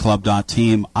at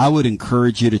tclub.team. I would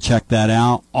encourage you to check that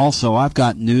out. Also, I've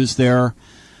got news there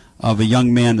of a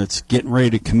young man that's getting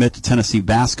ready to commit to Tennessee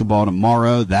basketball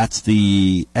tomorrow. That's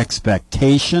the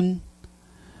expectation.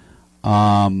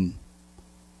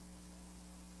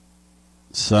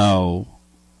 So,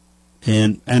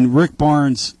 and Rick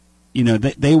Barnes, you know,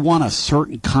 they want a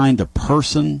certain kind of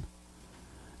person,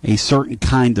 a certain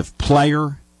kind of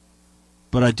player.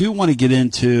 But I do want to get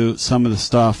into some of the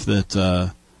stuff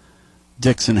that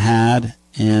Dixon had,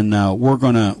 and we're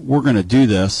gonna do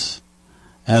this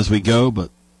as we go.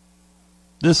 But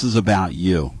this is about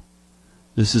you.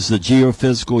 This is the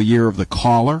geophysical year of the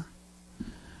caller.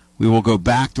 We will go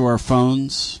back to our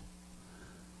phones.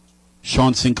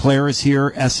 Sean Sinclair is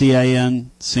here, SEAN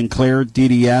Sinclair,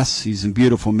 DDS. He's in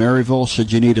beautiful Maryville,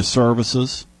 should you need his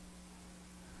services.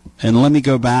 And let me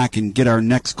go back and get our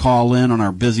next call in on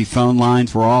our busy phone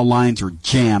lines, where all lines are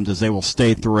jammed, as they will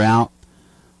stay throughout.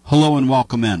 Hello and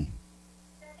welcome in.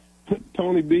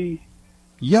 Tony B.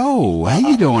 Yo, how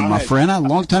you doing, my friend? A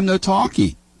long time no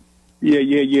talkie. Yeah.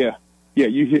 Yeah,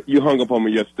 you hung up on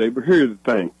me yesterday, but here's the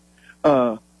thing.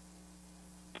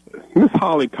 Miss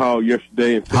Holly called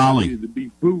yesterday and said I needed to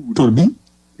be booed.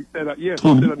 She said, I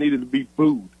needed to be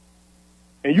booed.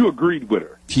 And you agreed with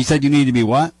her. She said you need to be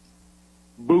what?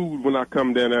 Booed when I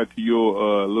come down there to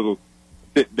your little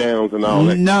sit-downs and all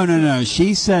that. No.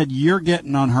 She said you're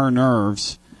getting on her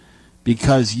nerves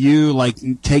because you,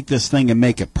 take this thing and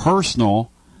make it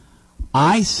personal.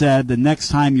 I said the next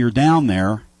time you're down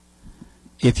there,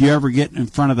 if you ever get in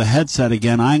front of the headset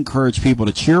again, I encourage people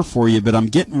to cheer for you, but I'm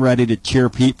getting ready to cheer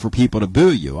for people to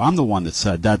boo you. I'm the one that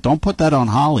said that. Don't put that on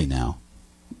Holly now.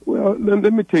 Well,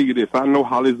 let me tell you this. I know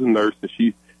Holly's a nurse, and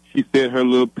she said her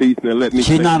little piece, and let me.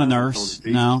 She's not a nurse.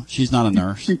 No, she's not a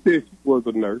nurse. She said she was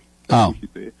a nurse. That's what she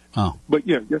said. Oh. But,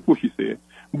 yeah, that's what she said.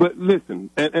 But listen,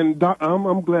 and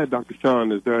I'm glad Dr.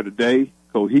 Sean is there today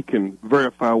so he can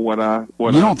verify what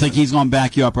you don't think he's going to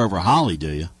back you up over Holly,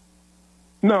 do you?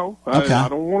 No, okay. I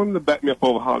don't want him to back me up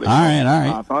over Holly. All right.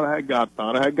 I thought I had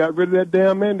got rid of that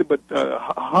damn Andy, but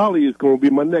Holly is going to be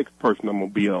my next person I'm going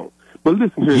to be on. But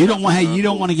listen here, you don't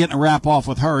want to get in a rap off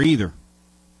with her either.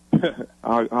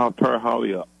 I'll turn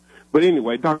Holly up. But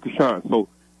anyway, Dr. Sean, so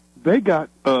they got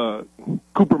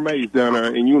Cooper Mays down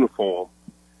there in uniform,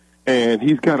 and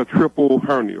he's got a triple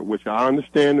hernia, which I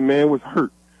understand the man was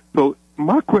hurt. So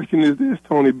my question is this,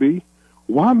 Tony B,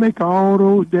 why make all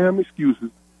those damn excuses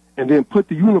and then put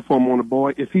the uniform on the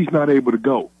boy if he's not able to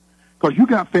go? Because you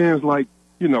got fans like,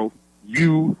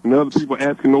 you and other people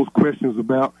asking those questions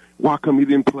about why come he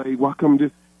didn't play, why come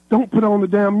this. Don't put on the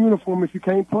damn uniform if you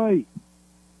can't play.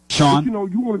 Sean?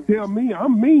 But, you want to tell me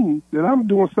I'm mean that I'm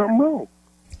doing something wrong.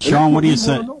 Sean, what do you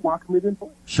say?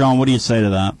 Sean, what do you say to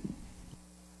that?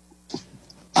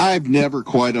 I've never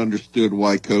quite understood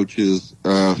why coaches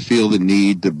feel the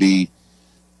need to be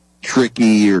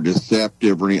tricky or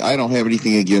deceptive or anything. I don't have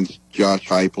anything against Josh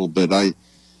Heupel, but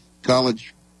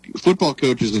college football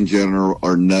coaches in general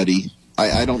are nutty.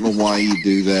 I don't know why you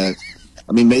do that.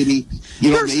 I mean, maybe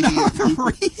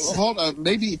hold on,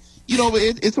 maybe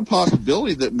it's a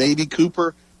possibility that maybe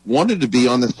Cooper wanted to be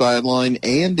on the sideline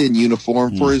and in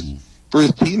uniform for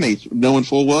his teammates, knowing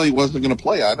full well he wasn't going to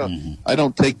play. I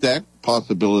don't take that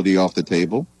possibility off the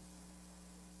table.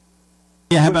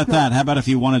 Yeah, how about that? How about if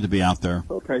he wanted to be out there?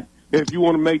 Okay. If you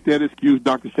want to make that excuse,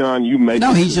 Dr. Sean, you make it.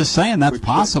 No, he's just saying that's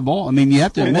possible. I mean, you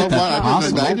have to admit that's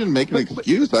possible. I didn't make an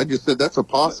excuse. I just said that's a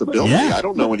possibility. Yeah. I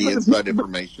don't know any inside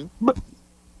information.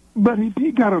 But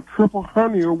he got a triple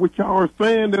hernia, which y'all are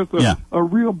saying there's a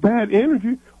real bad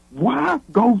energy. Why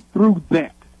go through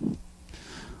that?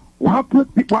 Why put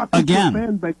again?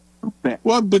 Fan base through that?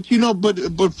 Well, but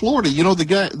Florida,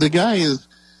 the guy is.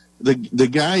 The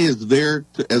guy is there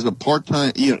as a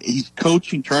part-time, he's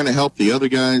coaching, trying to help the other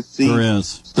guys see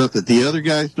stuff that the other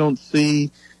guys don't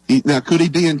see. Could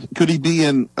he be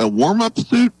in a warm-up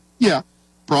suit? Yeah,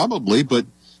 probably. But,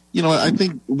 I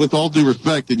think with all due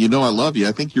respect, and I love you,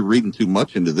 I think you're reading too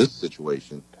much into this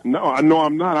situation. No,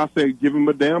 I'm not. I say give him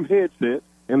a damn headset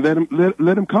and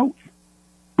let him coach.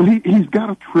 But he's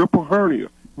got a triple hernia,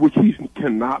 which he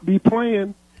cannot be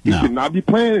playing. He cannot be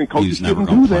playing, and coaches shouldn't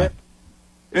do that.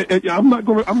 I'm not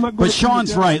going. But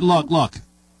Sean's right. Look.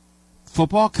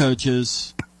 Football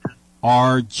coaches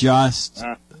are just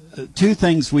two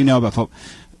things we know about football.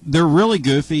 they're really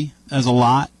goofy as a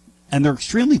lot, and they're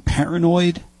extremely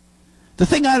paranoid. The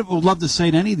thing I would love to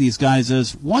say to any of these guys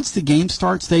is, once the game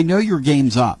starts, they know your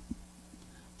game's up.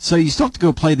 So you still have to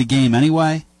go play the game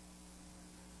anyway.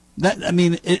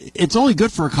 It's only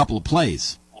good for a couple of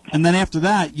plays. And then after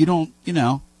that, you don't,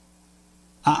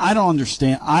 I don't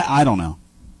understand. I don't know.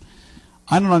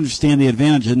 I don't understand the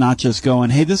advantage of not just going,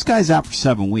 hey, this guy's out for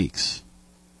 7 weeks.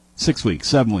 6 weeks,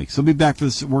 7 weeks. He'll be back for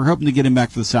this. We're hoping to get him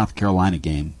back for the South Carolina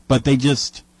game. But they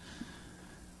just...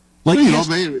 Who knows?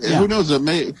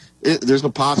 There's a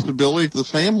possibility the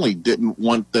family didn't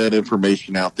want that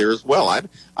information out there as well.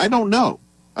 I don't know.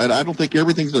 I don't think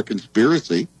everything's a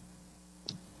conspiracy.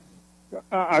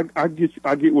 I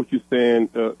get what you're saying,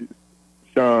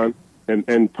 Sean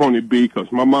and Tony B,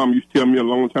 because my mom used to tell me a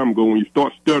long time ago, when you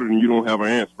start stuttering, you don't have an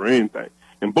answer for anything.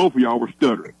 And both of y'all were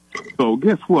stuttering. So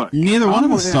guess what? Neither one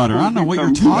of us stutter. I don't know what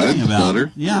you're talking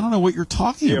about. Yeah, I don't know what you're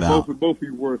talking about. Both of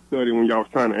you were stuttering when y'all was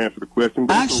trying to answer the question.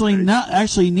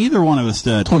 Actually, neither one of us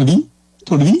did. Tony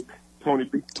B,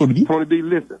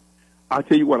 listen. I'll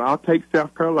tell you what, I'll take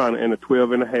South Carolina and a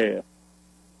 12.5.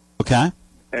 Okay.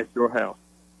 At your house.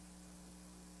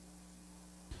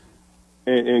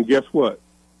 And guess what?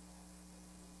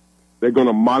 They're going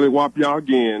to mollywop y'all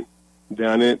again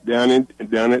down at Neyland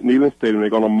Stadium. They're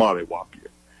going to mollywop you.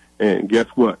 And guess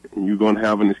what? You're going to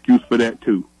have an excuse for that,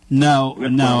 too. No,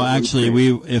 actually,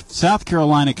 if South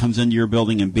Carolina comes into your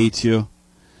building and beats you,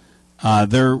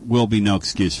 there will be no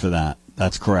excuse for that.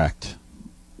 That's correct.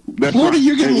 Florida,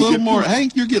 you're getting a little more,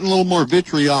 Hank, you're getting a little more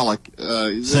vitriolic.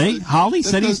 See? Holly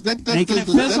said he's making it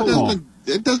physical.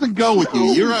 It doesn't go with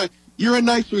you. You're a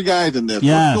nicer guy than this.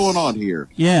 Yes. What's going on here?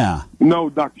 Yeah. No,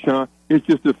 Dr. Sean, it's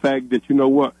just the fact that, you know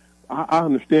what, I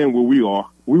understand where we are.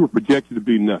 We were projected to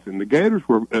be nothing. The Gators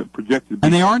were projected to be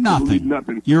and they are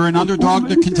nothing. You're an underdog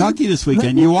to Kentucky this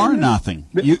weekend. You are nothing.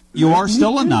 You are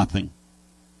still a nothing.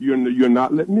 You're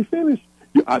not letting me finish.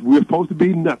 We're supposed to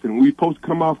be nothing. We're supposed to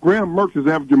come off. Graham Mertz is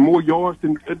averaging more yards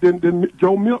than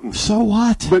Joe Milton. So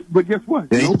what? But guess what?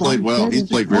 Yeah, he played well. He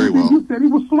played very well. You said he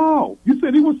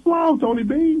was flawed. Tony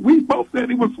B. We both said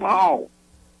he was flawed.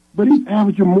 But he's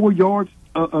averaging more yards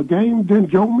a game than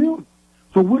Joe Milton.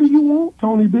 So what do you want,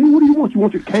 Tony B? What do you want? You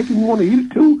want your cake and you want to eat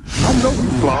it too? I know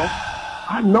we're flawed.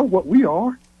 I know what we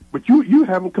are. But you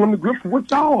haven't come to grips with what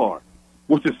y'all are,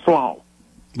 which is flawed.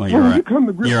 Well, you're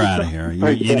out of here.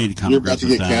 You need to come to grips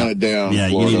with that. You're about to get counted down. Yeah,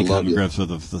 you need to come to grips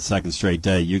with the second straight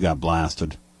day. You got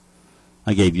blasted.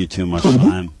 I gave you too much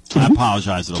time. I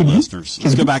apologize to the listeners.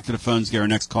 Let's go back to the phones. Get our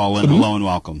next call in. Hello and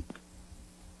welcome.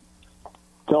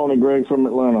 Tony, Greg from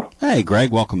Atlanta. Hey,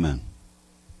 Greg. Welcome in.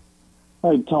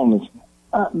 Hey, Tony.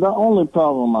 The only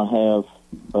problem I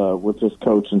have with this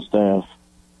coaching staff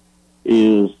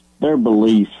is their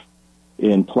belief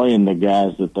in playing the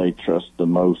guys that they trust the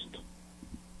most.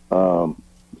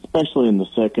 Especially in the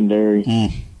secondary.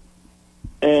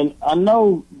 And I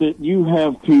know that you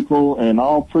have people, and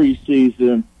all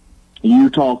preseason, you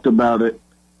talked about it,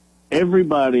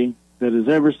 everybody that has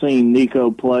ever seen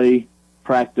Nico play,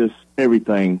 practice,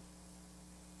 everything,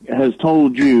 has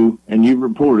told you, and you've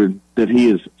reported, that he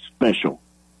is special.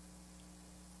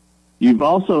 You've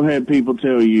also had people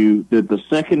tell you that the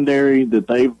secondary that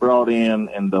they've brought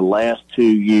in the last 2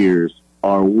 years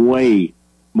are way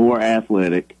more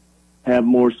athletic, have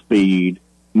more speed,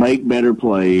 make better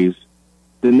plays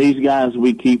than these guys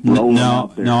we keep rolling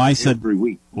out there every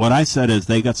week. What I said is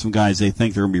they got some guys they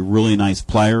think they're going to be really nice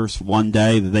players one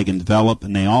day that they can develop,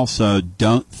 and they also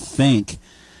don't think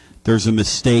there's a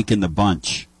mistake in the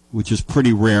bunch, which is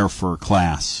pretty rare for a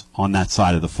class on that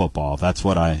side of the football. That's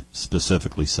what I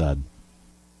specifically said.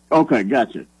 Okay,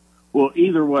 gotcha. Well,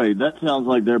 either way, that sounds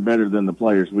like they're better than the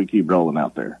players we keep rolling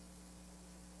out there,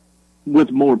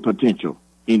 with more potential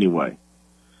anyway.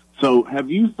 So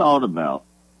have you thought about,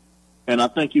 and I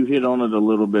think you hit on it a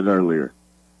little bit earlier,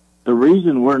 the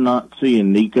reason we're not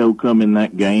seeing Nico come in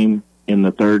that game in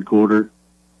the third quarter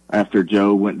after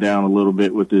Joe went down a little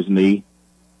bit with his knee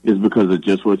is because of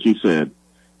just what you said.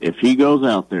 If he goes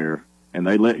out there and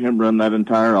they let him run that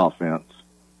entire offense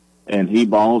and he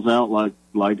balls out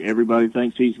like everybody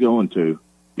thinks he's going to,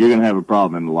 you're going to have a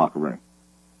problem in the locker room.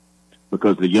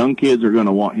 Because the young kids are going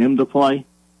to want him to play,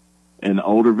 and the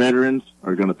older veterans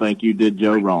are going to think you did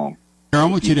Joe wrong. I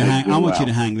want you to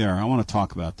hang there. I want to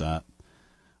talk about that.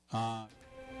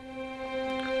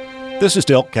 This is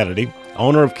Dale Kennedy,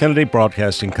 owner of Kennedy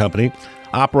Broadcasting Company,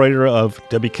 operator of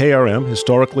WKRM,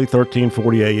 historically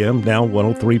 1340 AM, now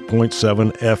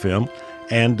 103.7 FM,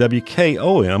 and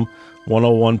WKOM,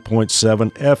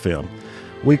 101.7 FM.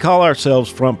 We call ourselves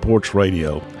Front Porch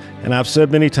Radio. And I've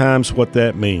said many times what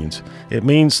that means. It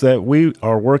means that we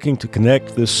are working to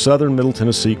connect this southern Middle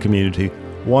Tennessee community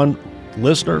one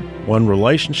listener, one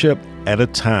relationship at a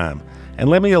time. And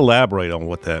let me elaborate on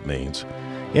what that means.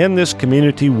 In this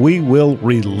community, we will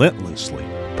relentlessly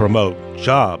promote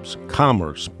jobs,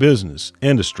 commerce, business,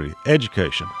 industry,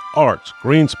 education, arts,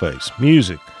 green space,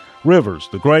 music, rivers,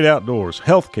 the great outdoors,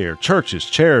 healthcare, churches,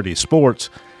 charities, sports,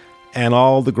 and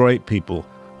all the great people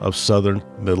of southern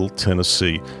Middle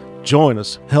Tennessee. Join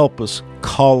us, help us,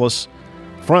 call us.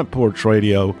 Front Porch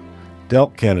Radio,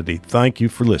 Delk Kennedy, thank you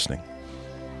for listening.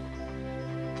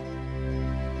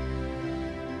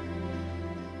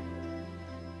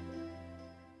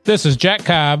 This is Jack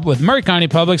Cobb with Maury County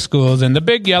Public Schools and the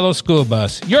Big Yellow School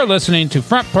Bus. You're listening to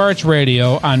Front Porch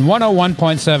Radio on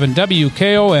 101.7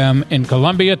 WKOM in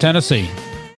Columbia, Tennessee.